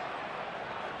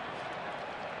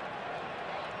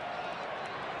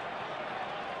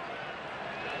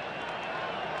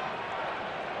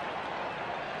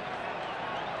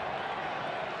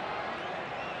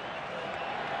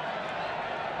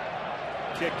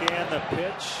 Kick and the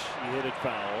pitch. He hit it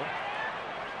foul.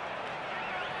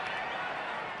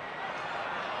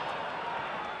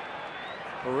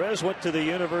 Perez went to the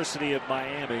University of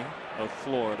Miami of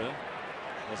Florida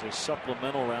as a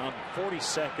supplemental round,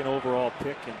 42nd overall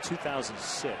pick in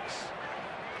 2006.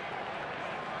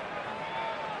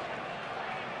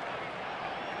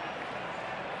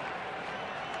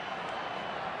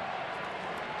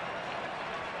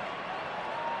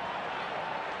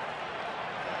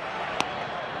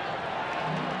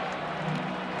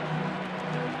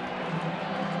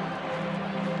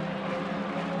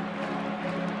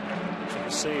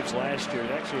 Saves last year,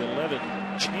 actually 11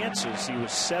 chances. He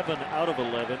was 7 out of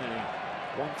 11, and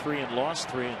he won 3 and lost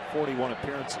 3 in 41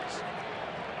 appearances.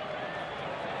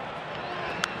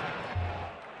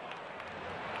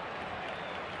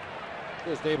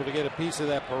 Just able to get a piece of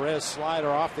that Perez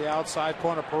slider off the outside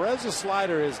corner. Perez's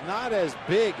slider is not as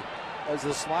big as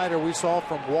the slider we saw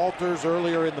from Walters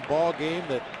earlier in the ball game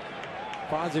that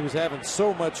Fonzie was having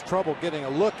so much trouble getting a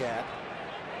look at.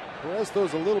 Perez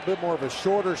throws a little bit more of a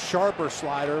shorter, sharper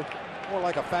slider, more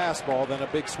like a fastball than a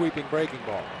big sweeping breaking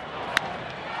ball.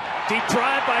 Deep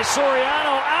drive by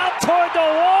Soriano out toward the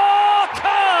wall.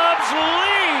 Cubs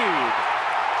lead.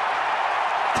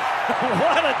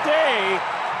 What a day.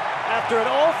 After an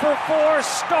 0 for 4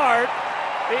 start,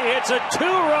 he hits a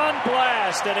 2-run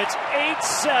blast, and it's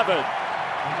 8-7.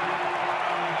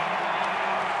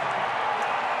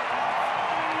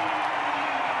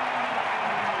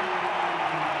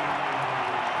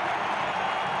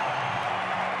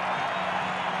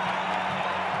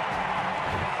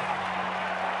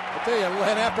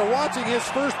 And after watching his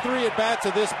first 3 at-bats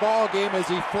of this ball game as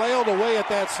he flailed away at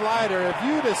that slider, if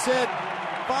you'd have said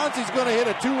Fonzie's going to hit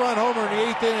a 2-run homer in the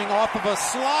 8th inning off of a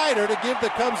slider to give the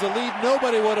Cubs the lead,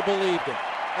 nobody would have believed it.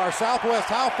 Our Southwest,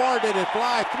 how far did it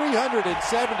fly? 371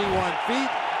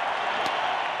 feet.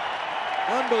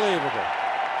 Unbelievable.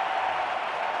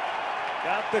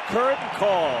 Got the curtain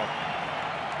call.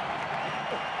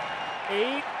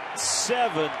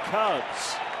 8-7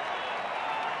 Cubs.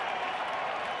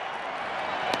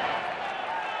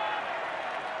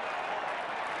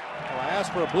 I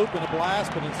asked for a bloop and a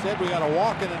blast, but instead we got a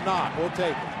walk and a knock. We'll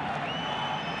take it.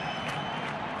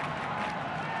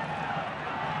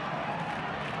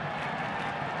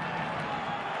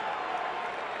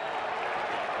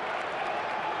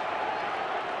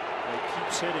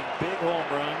 Keeps hitting big home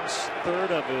runs.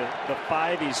 Third of the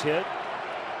 5 he's hit,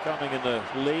 coming in the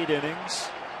late innings.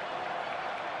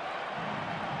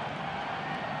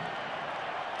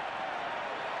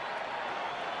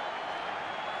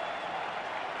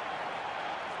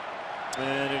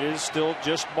 And it is still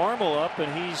just Marmol up,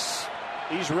 and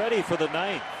he's ready for the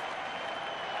 9th.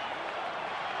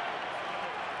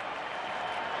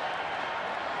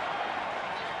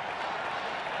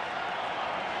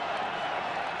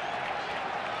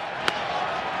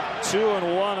 Two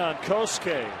and one on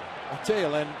Kosuke. I'll tell you,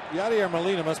 Len, Yadier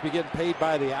Molina must be getting paid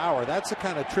by the hour. That's the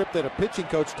kind of trip that a pitching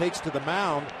coach takes to the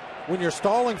mound when you're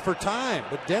stalling for time.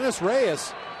 But Dennis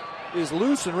Reyes is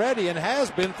loose and ready, and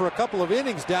has been for a couple of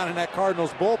innings down in that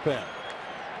Cardinals bullpen.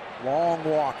 Long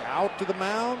walk out to the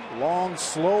mound, long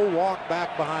slow walk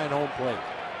back behind home plate.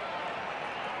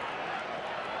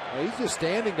 Well, he's just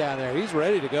standing down there. He's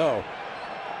ready to go.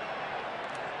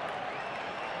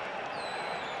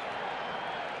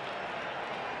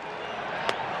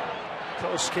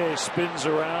 Kosuke spins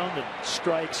around and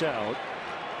strikes out.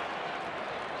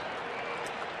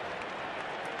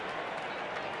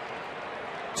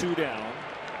 Two down.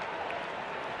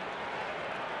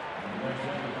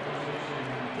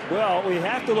 Well, we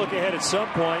have to look ahead at some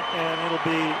point, and it'll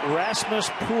be Rasmus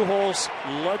Pujols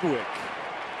Ludwig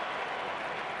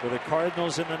for the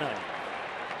Cardinals in the 9th.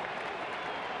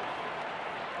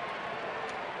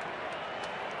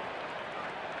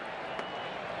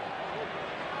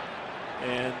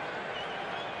 And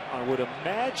I would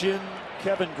imagine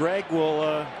Kevin Gregg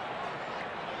will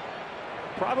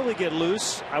probably get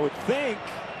loose, I would think,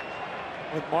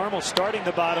 with Marmol starting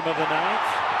the bottom of the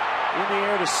 9th. In the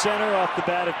air to center off the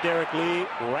bat of Derek Lee.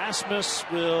 Rasmus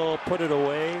will put it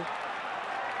away.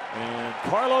 And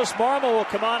Carlos Marmol will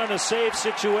come on in a save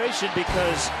situation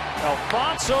because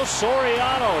Alfonso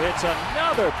Soriano hits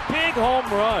another big home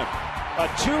run. A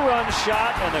 2-run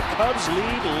shot, and the Cubs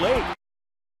lead late.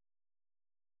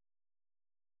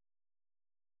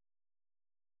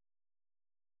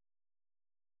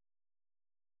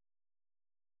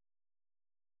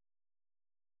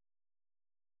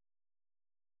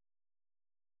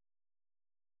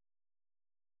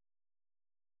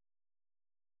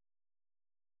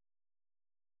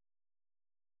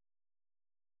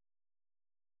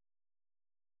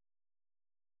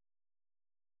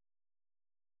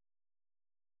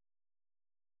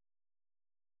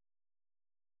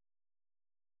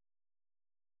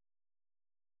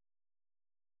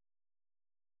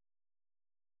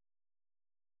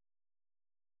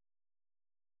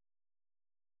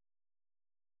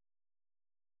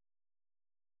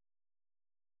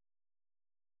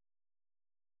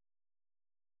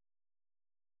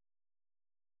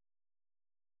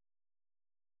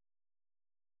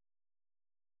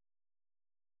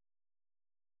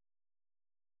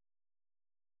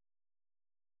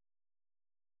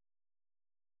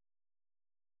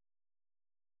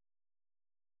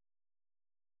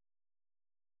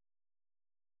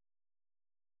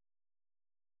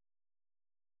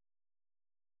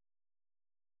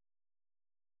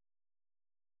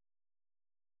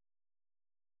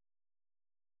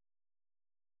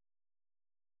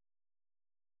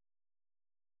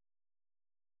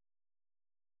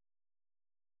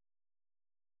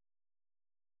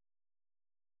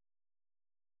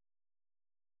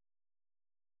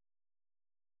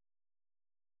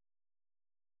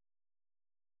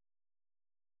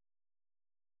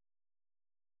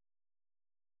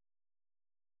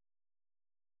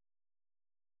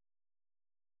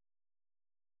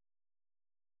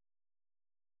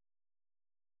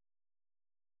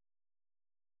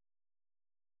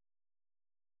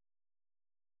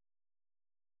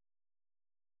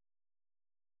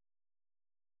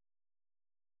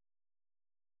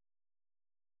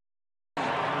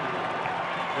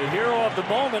 The hero of the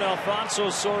moment, Alfonso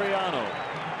Soriano.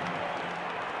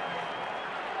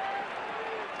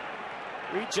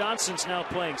 Reed Johnson's now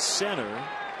playing center,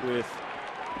 with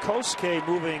Kosuke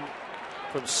moving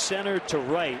from center to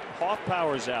right.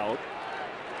 Hoffpower's out.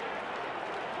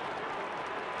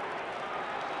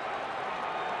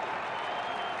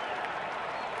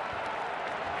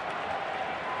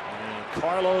 And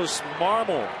Carlos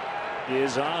Marmol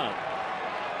is on.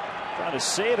 Trying to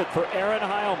save it for Aaron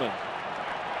Heilman.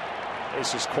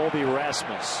 This is Colby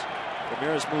Rasmus.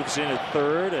 Ramirez moves in at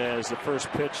third as the first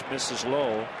pitch misses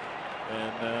low.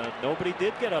 And nobody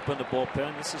did get up in the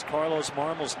bullpen. This is Carlos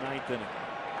Marmol's 9th inning.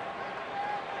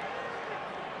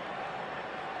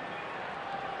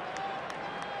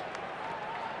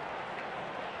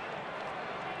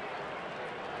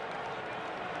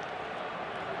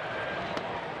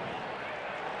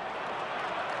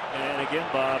 And again,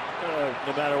 Bob,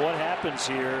 no matter what happens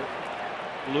here,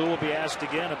 Lou will be asked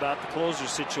again about the closer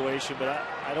situation, but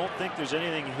I don't think there's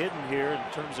anything hidden here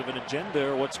in terms of an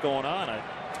agenda or what's going on.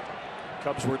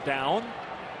 Cubs were down.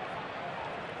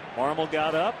 Marmol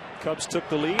got up. Cubs took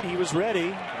the lead. He was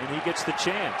ready, and he gets the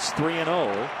chance.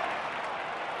 3-0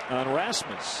 on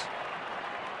Rasmus.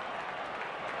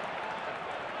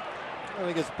 I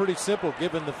think it's pretty simple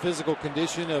given the physical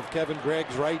condition of Kevin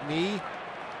Gregg's right knee.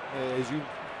 As you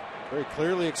very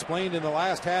clearly explained in the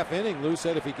last half inning, Lou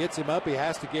said if he gets him up, he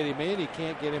has to get him in. He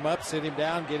can't get him up, sit him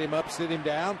down, get him up, sit him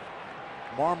down.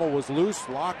 Marmol was loose,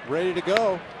 locked, ready to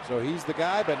go. So he's the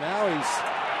guy, but now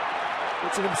he's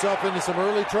pushing himself into some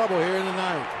early trouble here in the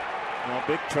ninth. Well,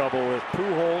 big trouble with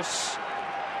Pujols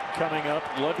coming up,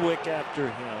 Ludwig after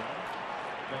him.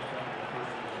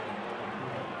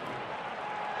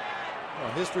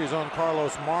 Well, history's on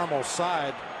Carlos Marmol's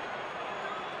side.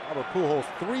 Albert Pujols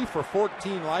 3 for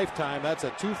 14 lifetime. That's a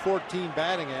 .214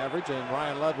 batting average, and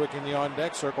Ryan Ludwig in the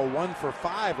on-deck circle 1 for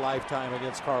 5 lifetime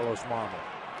against Carlos Marmol.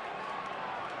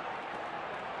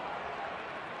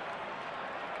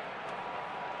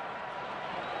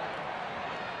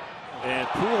 And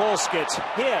Pujols gets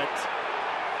hit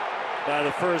by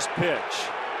the first pitch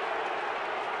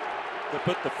to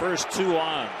put the first two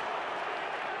on.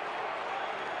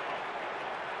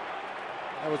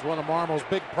 That was one of Marmol's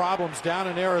big problems down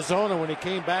in Arizona when he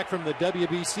came back from the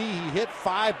WBC. He hit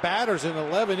 5 batters in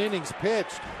 11 innings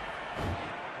pitched.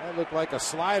 That looked like a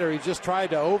slider. He just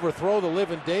tried to overthrow the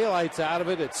living daylights out of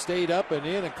it. It stayed up and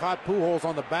in and caught Pujols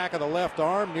on the back of the left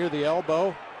arm near the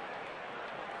elbow.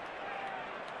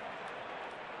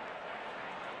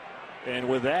 And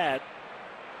with that,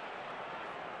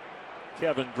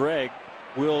 Kevin Gregg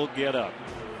will get up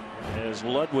as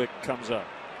Ludwig comes up.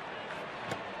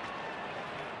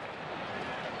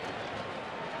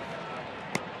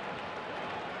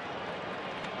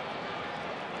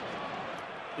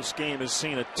 This game has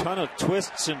seen a ton of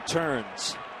twists and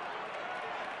turns.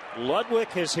 Ludwig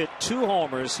has hit 2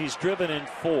 homers. He's driven in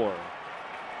 4.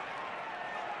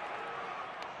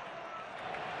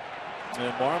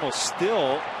 And Marmol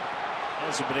still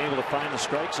hasn't been able to find the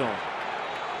strike zone.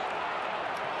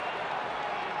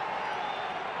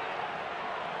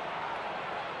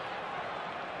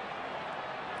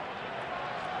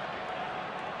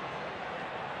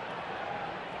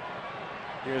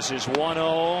 Here's his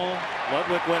 1-0.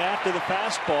 Ludwig went after the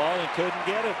fastball and couldn't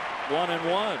get it.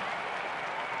 1-1.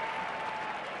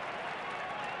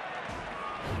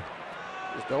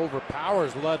 Just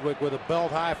overpowers Ludwig with a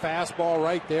belt high fastball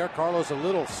right there. Carlos a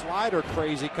little slider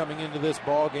crazy coming into this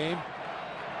ball game.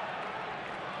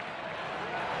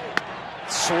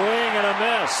 Swing and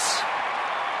a miss.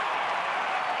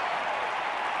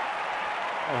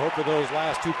 I hope that those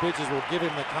last 2 pitches will give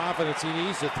him the confidence he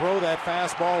needs to throw that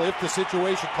fastball if the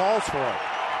situation calls for it.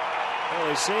 Well,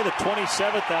 they say the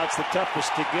 27th out's the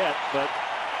toughest to get, but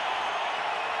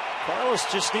Carlos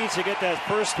just needs to get that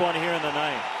first one here in the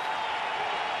ninth.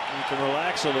 He can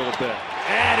relax a little bit.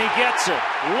 And he gets it.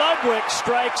 Ludwig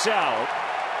strikes out.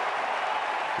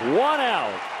 1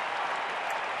 out.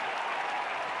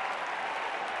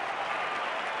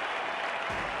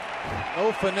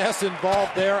 No finesse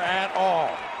involved there at all.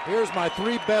 Here's my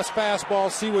 3 best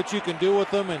fastballs. See what you can do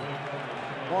with them. And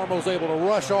Marmol's able to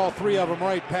rush all 3 of them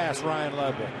right past Ryan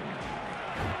Ludwig.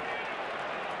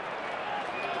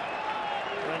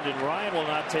 Brendan Ryan will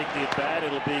not take the at-bat.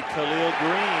 It'll be Khalil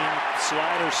Green.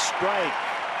 Slider strike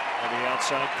on the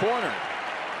outside corner.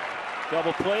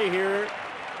 Double play here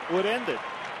would end it.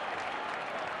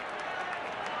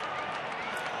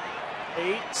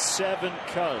 8-7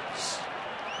 Cubs.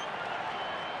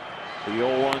 The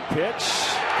 0-1 pitch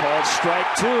called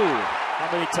strike 2. How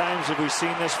many times have we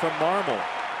seen this from Marmol?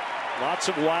 Lots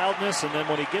of wildness, and then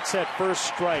when he gets that first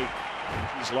strike,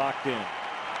 he's locked in.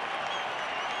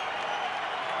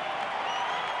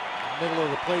 Middle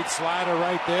of the plate slider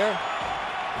right there.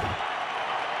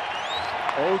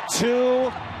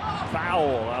 0-2,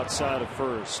 foul outside of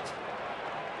first.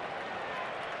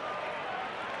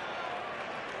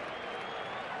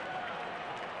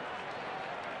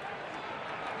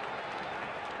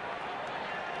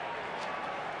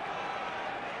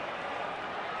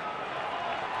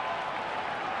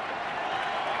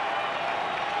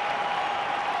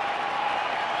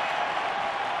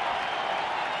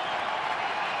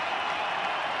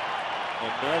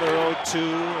 Another 0-2,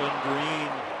 and Green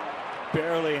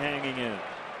barely hanging in.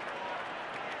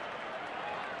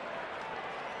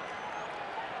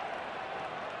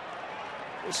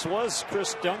 This was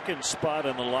Chris Duncan's spot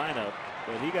in the lineup,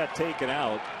 but he got taken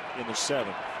out in the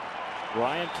 7th.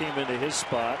 Ryan came into his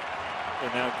spot,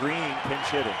 and now Green pinch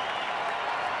hitting.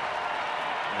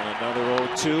 And another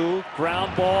 0-2.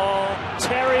 Ground ball.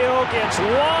 Terrio gets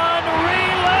one.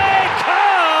 Relay.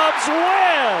 Cubs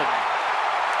win.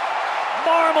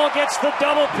 Marmol gets the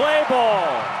double play ball.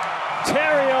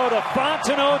 Terrio to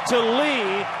Fontenot to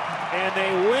Lee. And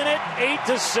they win it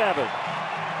 8-7.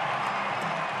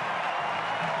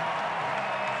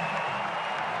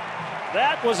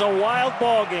 That was a wild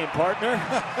ball game, partner.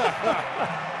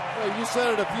 Well, you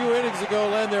said it a few innings ago,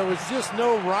 Len. There was just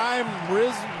no rhyme,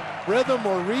 rhythm,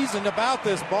 or reason about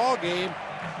this ball game.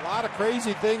 A lot of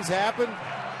crazy things happened.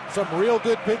 Some real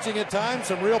good pitching at times,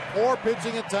 some real poor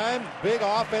pitching at times, big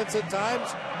offense at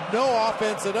times, no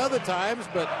offense at other times,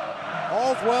 but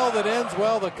all's well that ends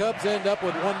well. The Cubs end up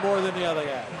with one more than the other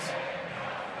guys.